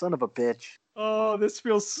hint. Son of a bitch. Oh, this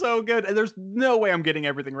feels so good. And there's no way I'm getting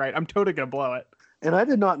everything right. I'm totally going to blow it. And I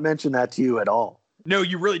did not mention that to you at all. No,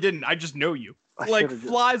 you really didn't. I just know you. Like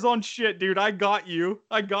flies on shit, dude. I got you.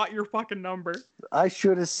 I got your fucking number. I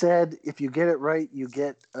should have said if you get it right, you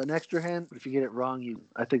get an extra hint. But if you get it wrong,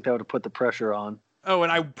 I think that would have put the pressure on. Oh,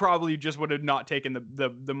 and I probably just would have not taken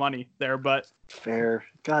the money there, but fair.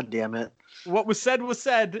 God damn it. What was said,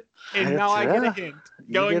 and now I get a hint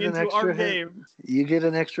going into our game. You get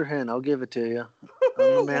an extra hint. I'll give it to you.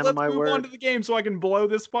 I'm the man of my word. Let's move on to the game so I can blow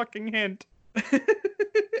this fucking hint.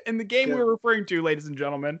 And the game we're referring to, ladies and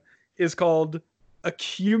gentlemen, is called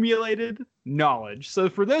Accumulated Knowledge. So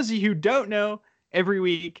for those of you who don't know, every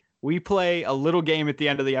week we play a little game at the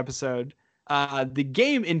end of the episode. The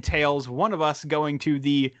game entails one of us going to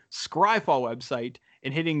the Scryfall website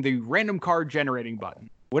and hitting the random card generating button.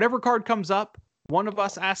 Whatever card comes up, one of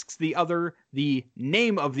us asks the other the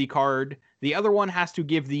name of the card. The other one has to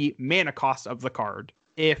give the mana cost of the card.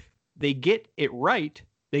 If they get it right,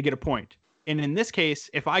 they get a point. And in this case,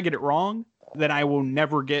 if I get it wrong, then I will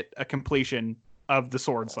never get a completion of the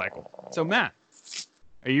sword cycle. So Matt,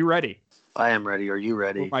 are you ready? I am ready. Are you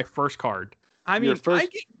ready? For my first card. I mean,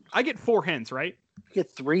 I get 4 hints, right? You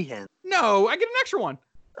get 3 hints. No, I get an extra one.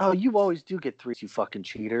 Oh, you always do get 3, you fucking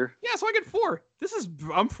cheater. Yeah, so I get 4.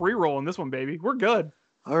 I'm free rolling this one, baby. We're good.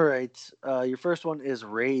 All right. Your first one is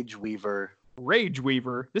Rage Weaver. Rage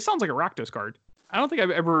Weaver. This sounds like a Rakdos card. I don't think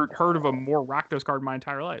I've ever heard of a more Rakdos card in my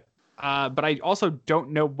entire life. But I also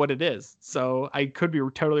don't know what it is, so I could be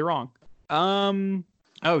totally wrong.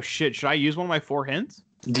 Oh shit, should I use one of my 4 hints?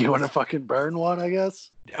 Do you want to fucking burn one, I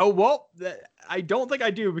guess? Oh, well, I don't think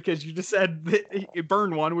I do, because you just said that it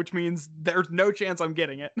burned one, which means there's no chance I'm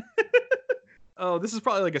getting it. Oh, this is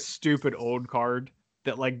probably like a stupid old card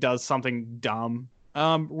that like does something dumb.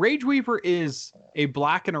 Rage Weaver is a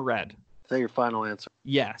black and a red. Is that your final answer?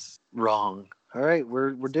 Yes. Wrong. All right,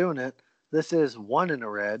 we're doing it. This is 1 in a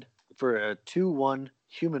red for a 2/1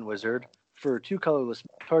 human wizard. For 2 colorless,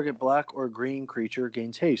 target black or green creature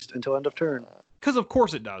gains haste until end of turn. Because of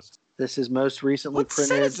course it does. This is most recently What set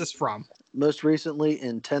printed. is this from? Most recently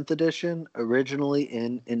in 10th edition, originally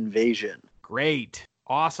in Invasion. Great.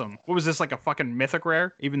 Awesome. What was this, like a fucking mythic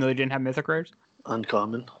rare? Even though they didn't have mythic rares?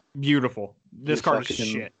 Uncommon. Beautiful. This You card is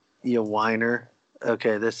fucking- shit. You whiner.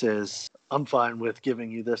 Okay, this is... I'm fine with giving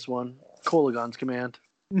you this one. Kolagon's Command.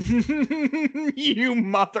 You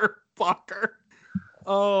motherfucker.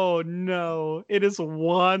 Oh no. It is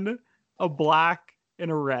 1, a black, and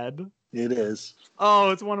a red. It is. Oh,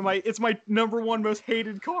 it's my number 1 most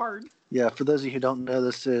hated card. Yeah, for those of you who don't know,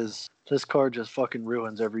 this card just fucking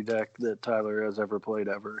ruins every deck that Tyler has ever played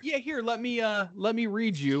ever. Yeah, here, let me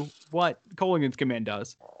read you what Koligan's Command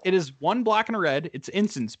does. It is 1 black and a red, it's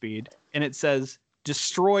instant speed, and it says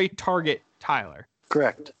destroy target Tyler.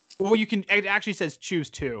 Correct. Well, it actually says choose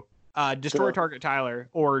 2. Destroy So- target Tyler,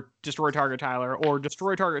 or destroy target Tyler, or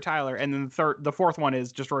destroy target Tyler, and then the 4th one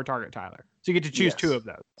is destroy target Tyler. So you get to choose Yes. 2 of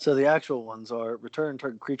those. So the actual ones are return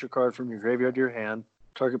target creature card from your graveyard to your hand,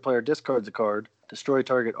 target player discards a card, destroy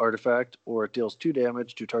target artifact, or it deals 2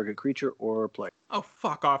 damage to target creature or player. Oh,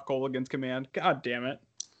 fuck off, Koligan's Command. God damn it.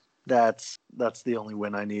 That's the only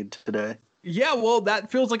win I need today. Yeah, well, that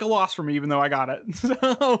feels like a loss for me, even though I got it.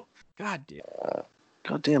 So, god damn.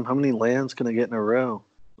 God damn, how many lands can I get in a row?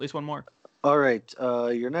 At least one more. All right,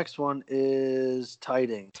 your next one is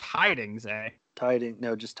Tidings. Tidings, eh?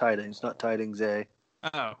 Just Tidings, not Tidings A.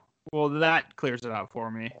 Oh, well, that clears it out for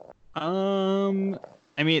me.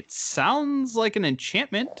 I mean, it sounds like an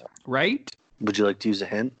enchantment, right? Would you like to use a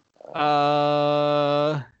hint?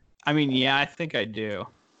 I mean, yeah, I think I do.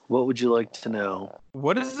 What would you like to know?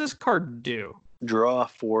 What does this card do? Draw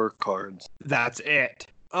 4 cards. That's it.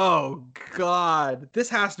 Oh, God. This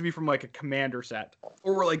has to be from, like, a commander set.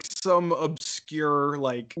 Or, like, some obscure,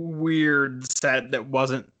 like, weird set that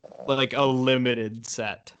wasn't, like, a limited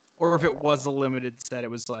set. Or if it was a limited set, it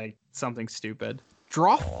was, like, something stupid.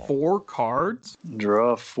 Draw 4 cards?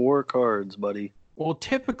 Draw 4 cards, buddy. Well,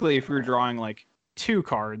 typically, if you're drawing, like, 2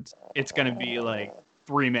 cards, it's going to be, like,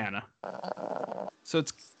 3 mana. So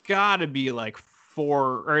it's got to be, like,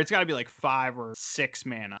 4, or it's got to be, like, 5 or 6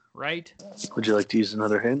 mana, right? Would you like to use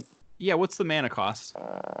another hint? Yeah, what's the mana cost?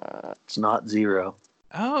 It's not 0.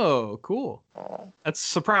 Oh, cool. That's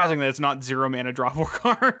surprising that it's not 0 mana draw 4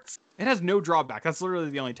 cards. It has no drawback. That's literally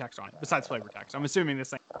the only text on it, besides flavor text. I'm assuming this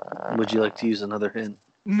thing... Would you like to use another hint?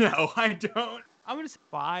 No, I don't. I'm going to say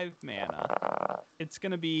 5 mana. It's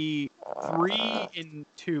going to be 3 and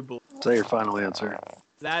 2 blue. Is that your final answer?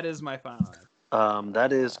 That is my final answer.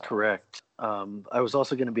 That is correct. I was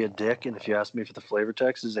also going to be a dick, and if you asked me for the flavor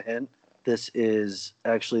text as a hint, this is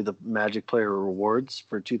actually the Magic Player Rewards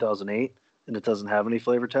for 2008, and it doesn't have any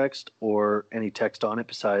flavor text or any text on it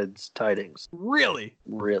besides Tidings. Really?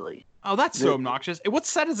 Really. Oh, that's so obnoxious. What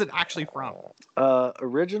set is it actually from?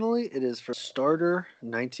 Originally, it is for Starter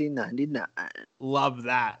 1999. Love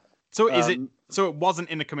that. So is it? Um, So it wasn't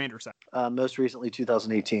in a commander set. Most recently,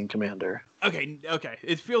 2018 Commander. Okay.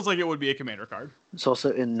 It feels like it would be a commander card. It's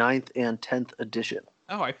also in 9th and 10th edition.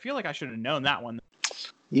 Oh, I feel like I should have known that one.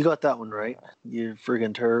 You got that one right. You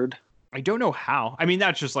friggin' turd. I don't know how. I mean,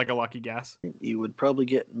 that's just like a lucky guess. You would probably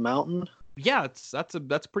get Mountain. Yeah,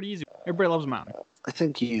 that's pretty easy. Everybody loves Mountain. I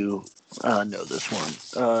think you know this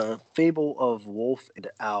one. Fable of Wolf and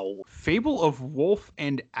Owl. Fable of Wolf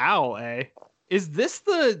and Owl, eh? Is this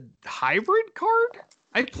the hybrid card?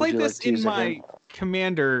 I played you like this to in use a my hint?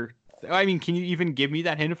 commander. I mean, can you even give me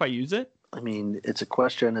that hint if I use it? I mean, it's a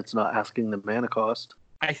question. It's not asking the mana cost.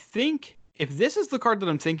 I think if this is the card that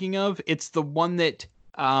I'm thinking of, it's the one that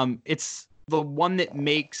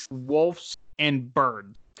makes wolves and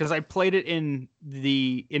birds. Because I played it in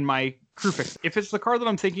my crew fix. If it's the card that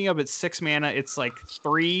I'm thinking of, it's 6 mana. It's like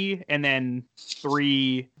 3 and then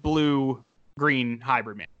 3 blue green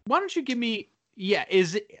hybrid mana. Why don't you give me? Yeah,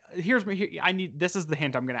 this is the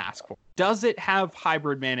hint I'm gonna ask for. Does it have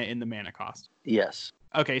hybrid mana in the mana cost? Yes.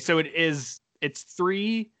 Okay, so it's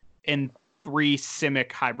 3 and 3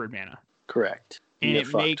 Simic hybrid mana. Correct. And You it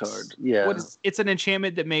get makes fucktard. Yeah. it's an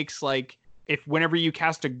enchantment that makes like if whenever you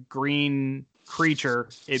cast a green creature,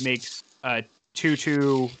 it makes a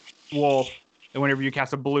 2/2 wolf, and whenever you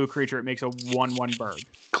cast a blue creature, it makes a 1/1 bird.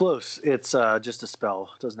 Close. It's just a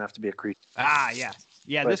spell. It doesn't have to be a creature. Yeah.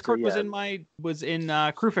 Yeah, But, this card was yeah. in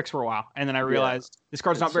Crewfix for a while, and then I realized this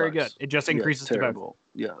card's not very good. sucks. It just increases yeah, devotion. terrible.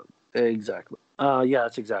 Yeah, exactly. Yeah,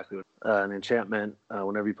 that's exactly what an enchantment.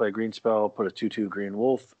 Whenever you play a green spell, put a 2/2 green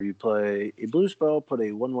wolf. If you play a blue spell, put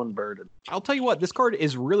a 1/1 bird. I'll tell you what, this card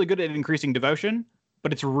is really good at increasing devotion,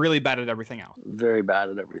 but it's really bad at everything else. Very bad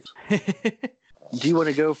at everything. Do you want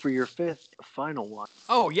to go for your fifth final one?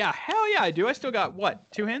 Oh yeah, hell yeah, I do. I still got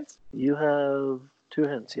what, 2 hints? You have 2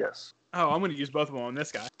 hints, yes. Oh, I'm gonna use both of them on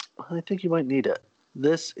this guy. I think you might need it.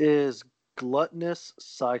 This is Gluttonous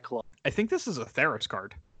Cyclops. I think this is a Theros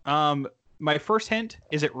card. My first hint,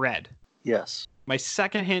 is it red? Yes. My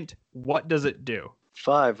second hint, what does it do?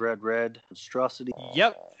 5 red monstrosity.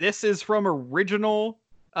 Yep, this is from original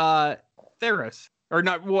Theros. Or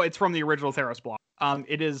not, well, it's from the original Theros block.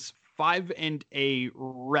 It is 5 and a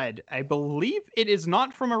red. I believe it is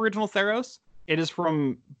not from original Theros. It is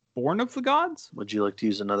from Born of the Gods. Would you like to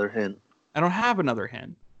use another hint? I don't have another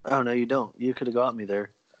hint. Oh, no, you don't. You could have got me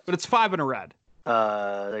there. But it's 5 and a red. Is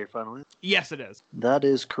that your final hint? Yes, it is. That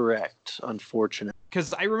is correct. Unfortunate.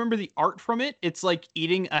 Because I remember the art from it. It's like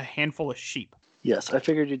eating a handful of sheep. Yes, I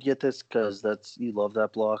figured you'd get this because you love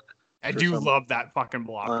that block. I For do some love that fucking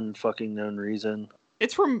block. Unfucking known reason.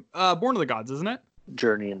 It's from Born of the Gods, isn't it?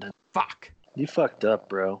 Journey into. Fuck. You fucked up,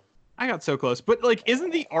 bro. I got so close. But, like, isn't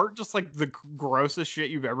the art just, like, the grossest shit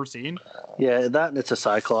you've ever seen? Yeah, that and it's a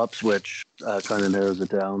Cyclops, which kind of narrows it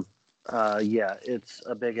down. Yeah, it's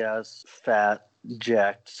a big-ass, fat,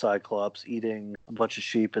 jacked Cyclops eating a bunch of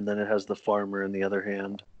sheep, and then it has the farmer in the other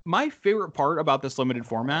hand. My favorite part about this limited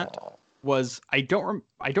format was I don't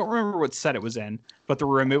remember what set it was in, but the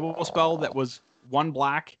removable spell that was 1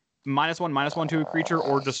 black, -1/-1 to a creature,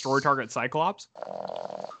 or destroy target Cyclops.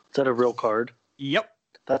 Is that a real card? Yep.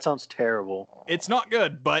 That sounds terrible. It's not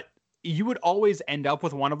good, but you would always end up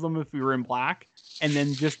with one of them if you were in black, and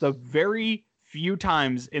then just the very few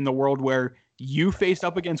times in the world where you faced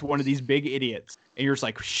up against one of these big idiots, and you're just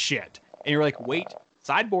like, shit. And you're like, wait,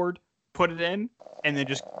 sideboard, put it in, and then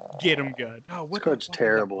just get them good. Oh, This card's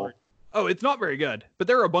terrible. Oh, it's not very good, but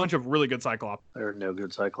there are a bunch of really good Cyclops. There are no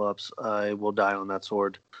good Cyclops. I will die on that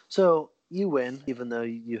sword. So you win, even though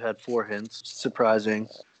you had 4 hints. Surprising.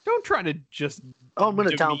 Don't try to just... Oh, I'm going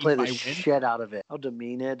to demean downplay my the win. shit out of it. I'll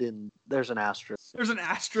demean it, and there's an asterisk. There's an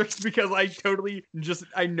asterisk because I totally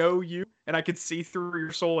I know you, and I could see through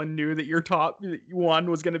your soul and knew that your top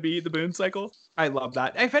one was going to be the Boon Cycle. I love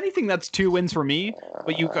that. If anything, that's 2 wins for me,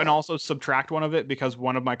 but you can also subtract one of it because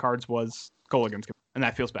one of my cards was Kolaghan's, and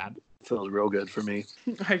that feels bad. Feels real good for me.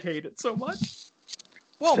 I hate it so much.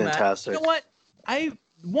 Well, Fantastic. Matt, you know what?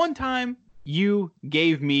 One time you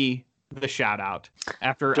gave me the shout out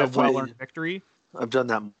after a well-earned victory. I've done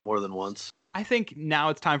that more than once. I think now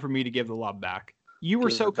it's time for me to give the love back. You were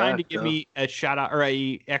Give so it kind back, to give though. me a shout out or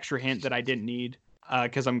a extra hint that I didn't need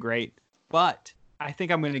because I'm great. But I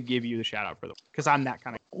think I'm going to give you the shout out for them because I'm that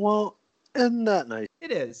kind of. Well, isn't that nice?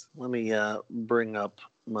 It is. Let me bring up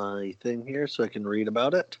my thing here so I can read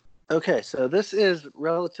about it. Okay, so this is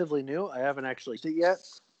relatively new. I haven't actually seen it yet,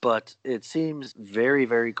 but it seems very,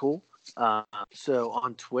 very cool. So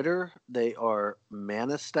on Twitter, they are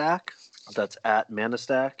Manastack. That's at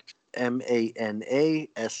Manastack, Manastack.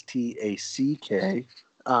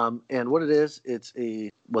 And what it is, it's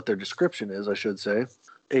what their description is, I should say,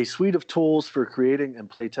 a suite of tools for creating and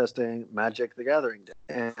playtesting Magic: The Gathering deck.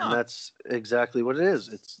 And that's exactly what it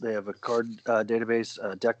is. They have a card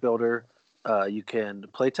database, deck builder. You can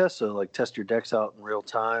playtest, so like test your decks out in real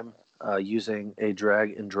time. Using a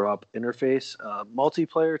drag and drop interface.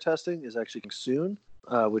 Multiplayer testing is actually soon,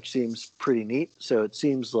 which seems pretty neat. So it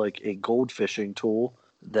seems like a gold fishing tool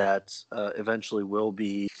that eventually will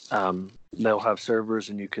be, they'll have servers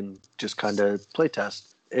and you can just kind of play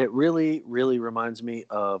test. It really, really reminds me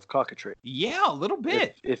of Cockatrice. Yeah, a little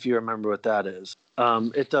bit. If you remember what that is.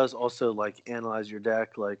 It does also like analyze your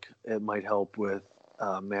deck. Like it might help with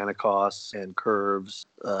mana costs and curves,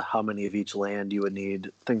 how many of each land you would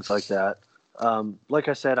need, things like that. Like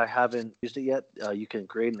I said, I haven't used it yet. You can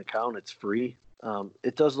create an account. It's free.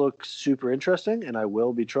 It does look super interesting, and I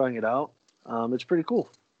will be trying it out. It's pretty cool.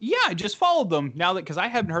 Yeah, I just followed them now because I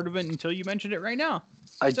hadn't heard of it until you mentioned it right now.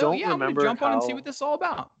 I don't remember I'm gonna jump on and see what this is all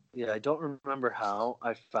about. Yeah, I don't remember how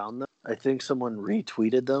I found them. I think someone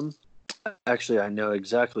retweeted them. Actually, I know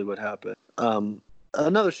exactly what happened.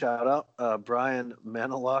 Another shout out, Brian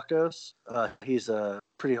Manolakos. He's a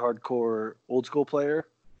pretty hardcore old school player.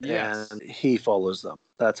 Yes. And he follows them.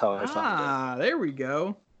 That's how I found it. There we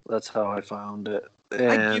go. That's how I found it.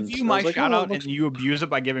 And I give you I my was like, shout oh, out and you abuse it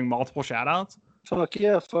by giving multiple shout outs. fuck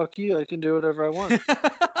yeah, fuck you. I can do whatever I want.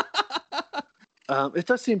 It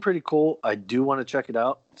does seem pretty cool. I do want to check it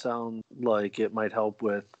out. Sound like it might help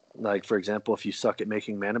with, like, for example, if you suck at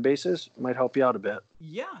making mana bases, it might help you out a bit.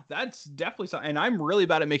 Yeah, that's definitely something. And I'm really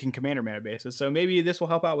bad at making commander mana bases, so maybe this will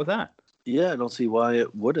help out with that. Yeah, I don't see why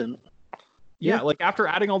it wouldn't. Yeah, like after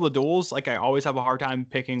adding all the duels, like I always have a hard time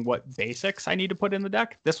picking what basics I need to put in the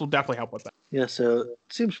deck. This will definitely help with that. Yeah, so it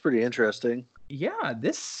seems pretty interesting. Yeah,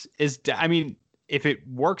 this is, I mean, if it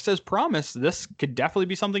works as promised, this could definitely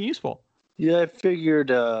be something useful. Yeah, I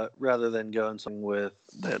figured rather than going something with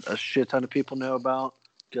that a shit ton of people know about,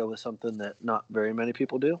 go with something that not very many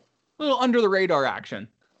people do. A little under the radar action.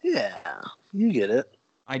 Yeah, you get it.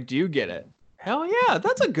 I do get it. Hell yeah,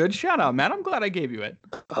 that's a good shout out, man. I'm glad I gave you it.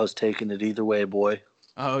 I was taking it either way, boy.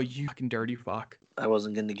 Oh, you fucking dirty fuck. I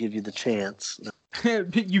wasn't going to give you the chance.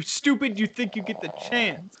 You stupid, you think you get the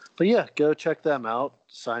chance. But yeah, go check them out.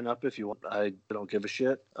 Sign up if you want. I don't give a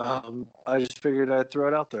shit. I just figured I'd throw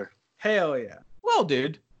it out there. Hell yeah. Well,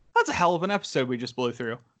 dude, that's a hell of an episode we just blew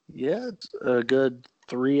through. Yeah, it's a good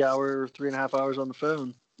 3.5 hours on the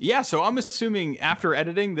phone. Yeah, so I'm assuming after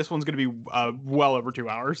editing, this one's going to be well over 2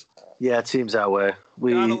 hours. Yeah, it seems that way.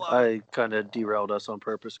 I kind of derailed us on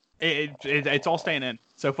purpose. It's all staying in,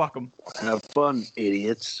 so fuck them. Have fun,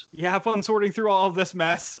 idiots. Yeah, have fun sorting through all of this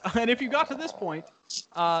mess. And if you got to this point,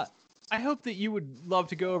 I hope that you would love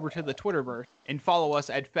to go over to the Twitterverse and follow us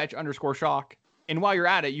at fetch_shock. And while you're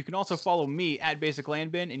at it, you can also follow me at Basic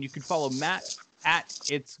Landbin, and you can follow Matt at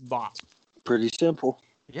It's Bop. Pretty simple.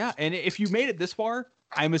 Yeah, and if you made it this far,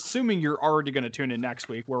 I'm assuming you're already going to tune in next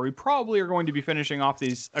week, where we probably are going to be finishing off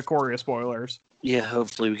these Ikoria spoilers. Yeah,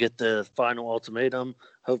 hopefully we get the final ultimatum.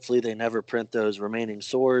 Hopefully they never print those remaining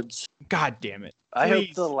swords. God damn it. I hope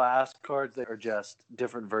Please. the last cards are just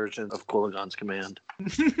different versions of Kulagon's command.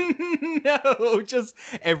 No, just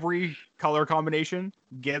every color combination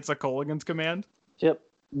gets a Kolaghan's command. Yep.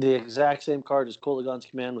 The exact same card as Kulagon's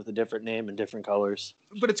command with a different name and different colors.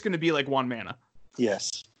 But it's going to be like 1 mana.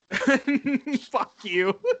 Yes. Fuck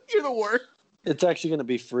you. You're the worst. It's actually going to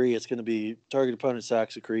be free. It's going to be target opponent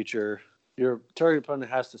sacks a creature. Your target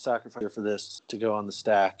opponent has to sacrifice for this to go on the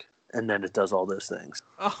stack, and then it does all those things.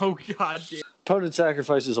 Oh, god damn. Opponent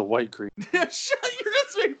sacrifices a white creature. You're just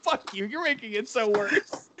saying fuck you. You're making it so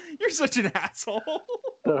worse. You're such an asshole.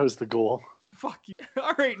 That was the goal. Fuck you.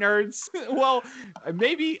 All right, nerds. Well,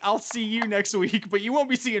 maybe I'll see you next week, but you won't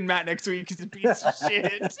be seeing Matt next week because he's a piece of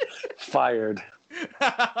shit. Fired.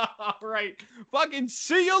 All right. Fucking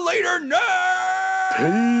see you later, nerds!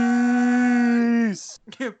 Peace.